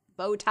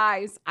 Bow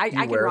ties. I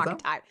can rock a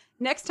tie.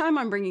 Next time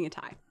I'm bringing a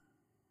tie.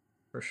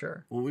 For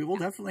sure. Well, we will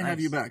definitely have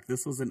you back.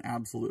 This was an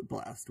absolute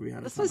blast.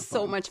 This was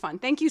so much fun.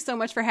 Thank you so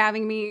much for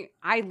having me.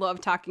 I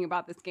love talking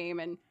about this game,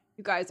 and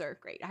you guys are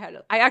great.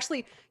 I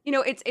actually,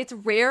 it's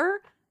rare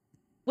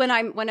when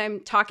I'm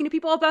talking to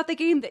people about the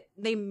game that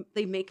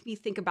they make me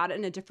think about it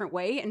in a different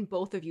way, and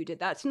both of you did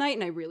that tonight,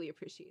 and I really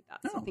appreciate that.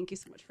 So thank you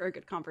so much for a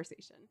good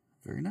conversation.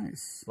 Very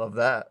nice. Love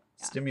that.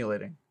 Yeah.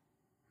 Stimulating.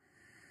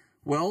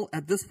 Well,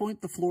 at this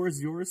point, the floor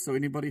is yours. So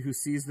anybody who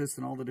sees this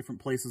in all the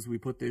different places we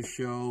put this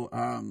show,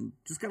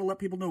 just got to let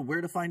people know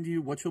where to find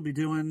you, what you'll be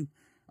doing.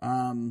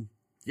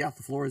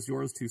 The floor is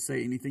yours to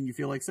say anything you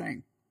feel like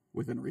saying,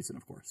 within reason,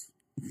 of course.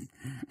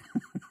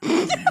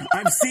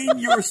 I've seen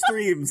your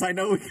streams. I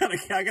know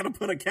I gotta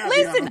put a caveat.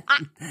 Listen,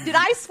 did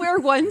I swear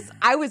once?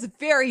 I was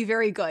very,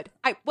 very good.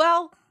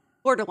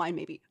 Borderline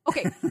maybe.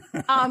 Okay.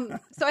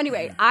 So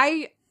anyway,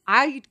 I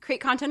create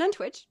content on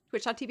Twitch,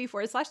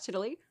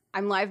 twitch.tv/Tiddly.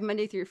 I'm live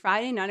Monday through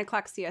Friday, 9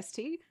 o'clock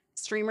CST,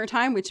 streamer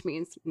time, which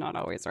means not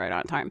always right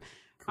on time.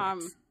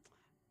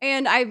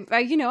 And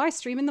I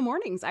stream in the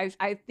mornings.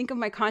 I think of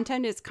my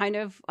content as kind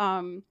of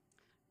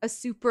a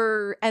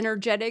super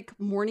energetic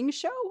morning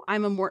show.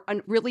 I'm a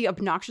really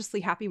obnoxiously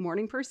happy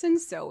morning person.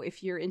 So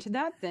if you're into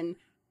that, then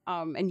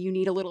and you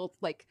need a little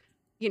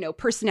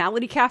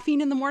personality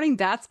caffeine in the morning,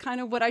 that's kind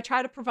of what I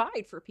try to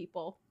provide for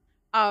people.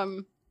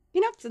 And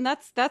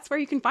that's where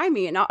you can find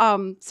me. And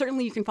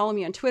certainly you can follow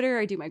me on Twitter.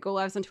 I do my Go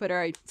Lives on Twitter.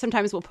 I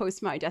sometimes will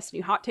post my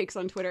Destiny hot takes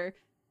on Twitter.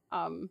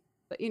 But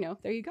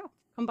there you go.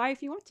 Come by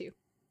if you want to.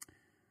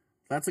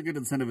 That's a good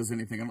incentive as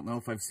anything. I don't know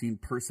if I've seen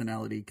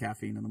personality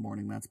caffeine in the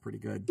morning. That's pretty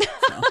good.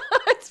 So.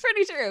 It's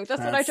pretty true.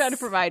 That's what I try to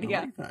provide. I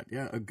like that.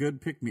 Yeah, a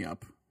good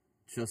pick-me-up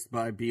just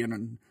by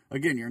being,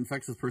 again, your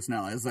infectious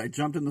personality. As I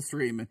jumped in the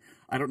stream,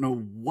 I don't know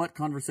what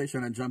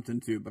conversation I jumped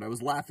into, but I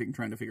was laughing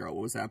trying to figure out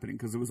what was happening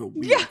because it was a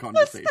weird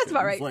conversation. That's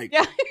about right.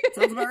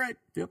 Sounds about right.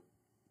 Yep.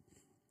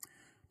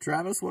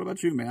 Travis, what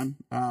about you, man?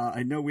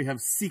 I know we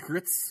have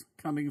secrets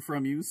coming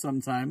from you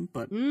sometime,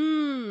 but...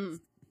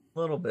 A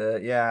little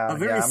bit, yeah. A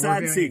very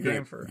sad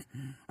secret.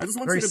 I just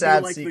want you to be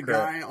like the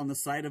guy on the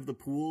side of the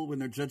pool when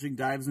they're judging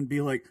dives and be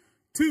like,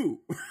 2.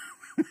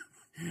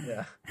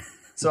 Yeah.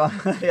 So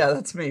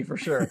that's me for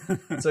sure.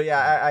 So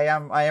I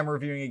am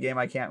reviewing a game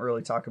I can't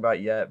really talk about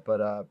yet,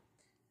 but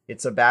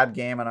it's a bad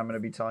game and I'm going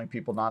to be telling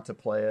people not to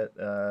play it.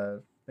 I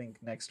think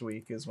next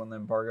week is when the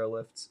embargo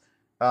lifts.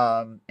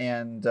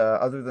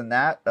 Other than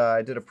that,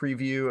 I did a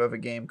preview of a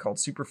game called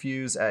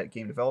Superfuse at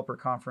Game Developer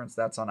Conference.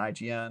 That's on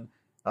IGN.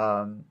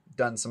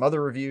 Done some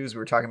other reviews. We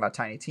were talking about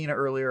Tiny Tina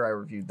earlier. I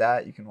reviewed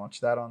that. You can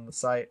watch that on the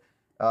site.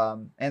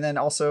 And then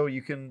also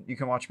you can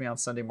watch me on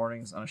Sunday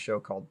mornings on a show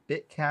called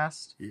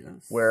Bitcast,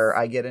 where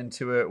I get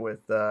into it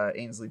with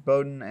Ainsley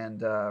Bowden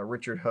and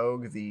Richard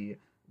Hogue, the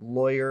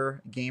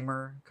lawyer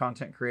gamer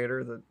content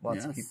creator that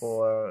lots of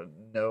people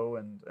know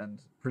and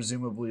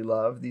presumably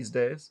love these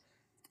days.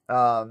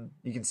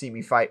 You can see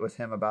me fight with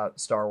him about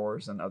Star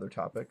Wars and other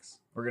topics.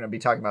 We're going to be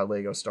talking about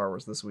Lego Star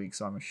Wars this week,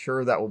 so I'm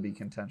sure that will be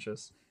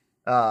contentious.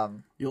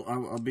 I'll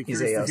be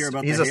curious to hear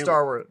about the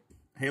Star Wars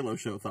Halo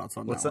show thoughts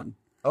on that one.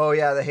 Oh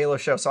yeah, the Halo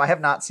show. So I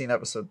have not seen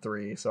episode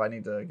 3, so I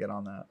need to get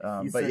on that.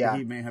 He said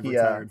he may have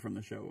retired from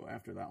the show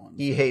after that one.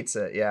 He hates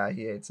it. Yeah,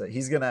 he hates it.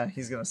 He's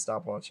gonna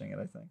stop watching it,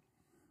 I think.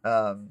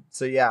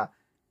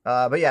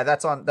 But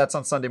that's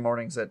on Sunday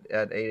mornings at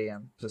 8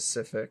 a.m.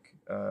 Pacific.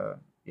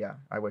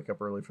 I wake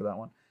up early for that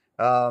one.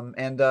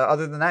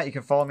 Other than that, you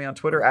can follow me on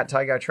Twitter at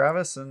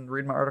TyGuyTravis and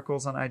read my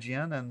articles on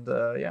IGN. And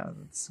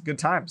it's good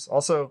times.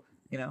 Also,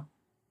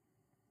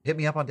 hit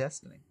me up on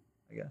Destiny,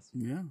 I guess.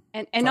 Yeah.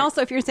 And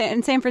also, if you're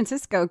in San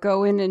Francisco,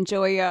 go and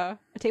enjoy a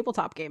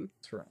tabletop game.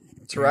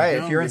 That's right.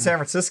 If you're in San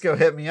Francisco,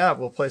 hit me up.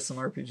 We'll play some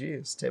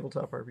RPGs,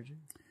 tabletop RPGs.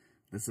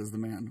 This is the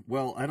man.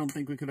 Well, I don't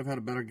think we could have had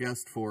a better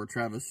guest for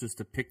Travis just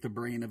to pick the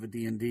brain of a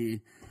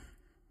D&D.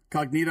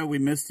 Cognito, we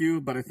missed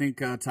you, but I think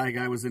Ty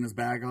Guy was in his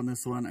bag on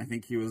this one. I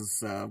think he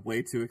was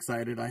way too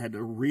excited. I had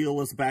to reel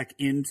us back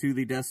into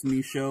the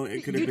Destiny show.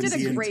 It could have been D&D.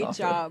 You did a great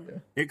job.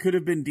 It could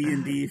have been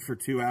D&D for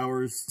 2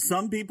 hours.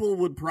 Some people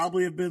would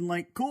probably have been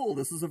like, cool,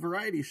 this is a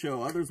variety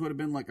show. Others would have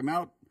been like, I'm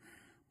out.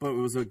 But it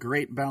was a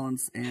great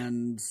balance,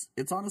 and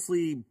it's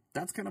honestly,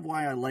 that's kind of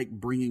why I like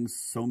bringing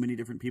so many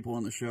different people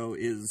on the show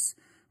is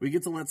we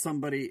get to let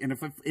somebody, and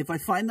if I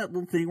find that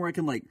little thing where I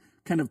can like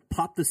kind of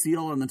pop the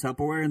seal on the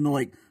Tupperware and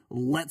like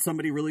let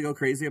somebody really go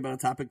crazy about a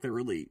topic they're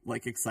really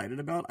like excited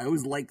about. I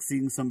always like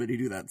seeing somebody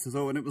do that.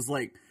 So when it was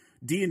like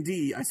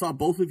D&D, I saw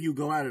both of you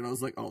go at it. I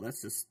was like, oh,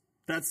 that's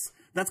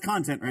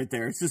content right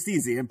there. It's just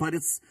easy. But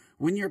it's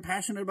when you're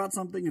passionate about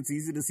something, it's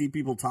easy to see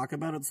people talk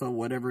about it. So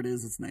whatever it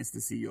is, it's nice to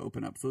see you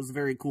open up. So it's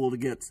very cool to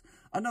get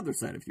another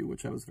side of you,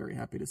 which I was very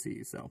happy to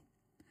see. So,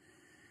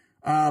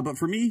 but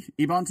for me,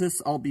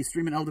 Ebontis, I'll be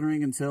streaming Elden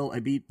Ring until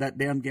I beat that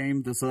damn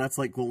game. So that's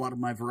like a lot of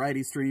my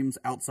variety streams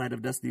outside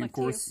of Destiny, of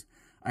course.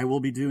 I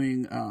will be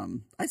doing,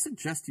 I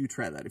suggest you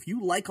try that. If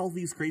you like all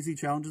these crazy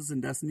challenges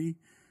in Destiny,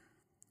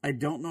 I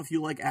don't know if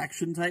you like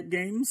action type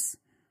games,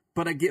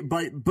 but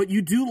but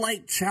you do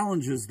like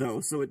challenges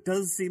though. So it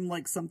does seem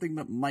like something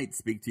that might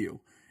speak to you,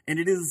 and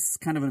it is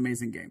kind of an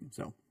amazing game.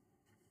 So,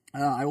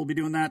 I will be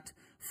doing that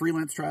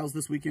freelance trials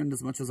this weekend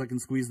as much as I can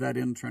squeeze that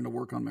in, trying to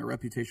work on my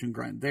reputation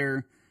grind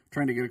there,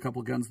 trying to get a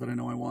couple guns that I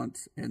know I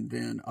want. And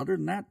then other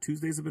than that,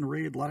 Tuesdays have been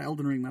raid, a lot of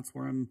Elden Ring. That's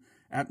where I'm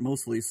at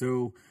mostly.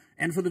 So,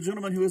 and for the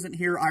gentleman who isn't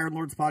here, Iron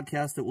Lord's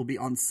podcast, it will be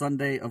on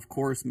Sunday, of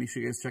course. Make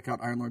sure you guys check out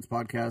Iron Lord's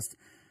podcast.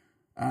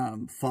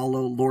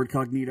 Follow Lord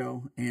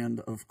Cognito. And,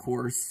 of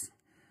course,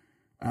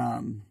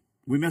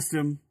 we missed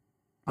him.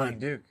 Finding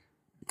Duke.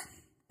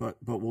 But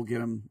we'll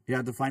get him.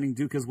 Yeah, Defining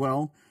Duke as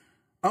well.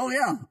 Oh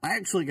yeah, I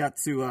actually got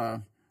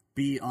to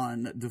be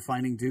on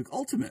Defining Duke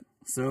Ultimate.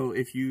 So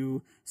if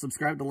you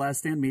subscribe to Last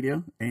Stand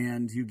Media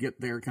and you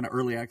get their kind of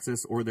early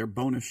access or their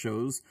bonus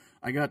shows,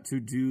 I got to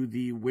do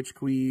the Witch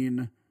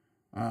Queen,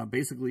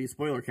 basically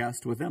spoiler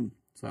cast with them.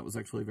 So that was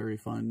actually very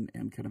fun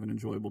and kind of an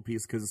enjoyable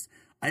piece because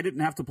I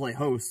didn't have to play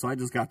host, so I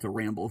just got to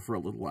ramble for a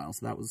little while.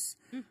 So that was,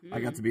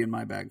 I got to be in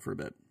my bag for a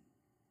bit.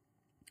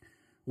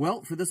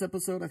 Well, for this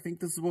episode, I think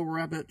this is where we're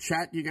at.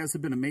 Chat, you guys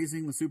have been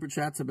amazing. The super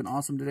chats have been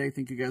awesome today.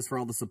 Thank you guys for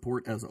all the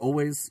support as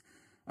always.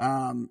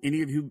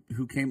 Any of you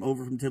who came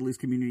over from Tiddly's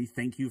community,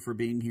 thank you for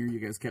being here. You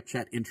guys kept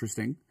chat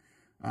interesting.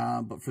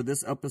 But for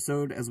this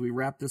episode, as we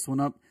wrap this one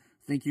up,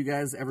 thank you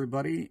guys,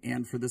 everybody.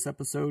 And for this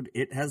episode,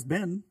 it has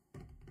been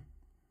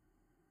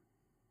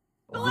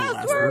the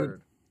last word.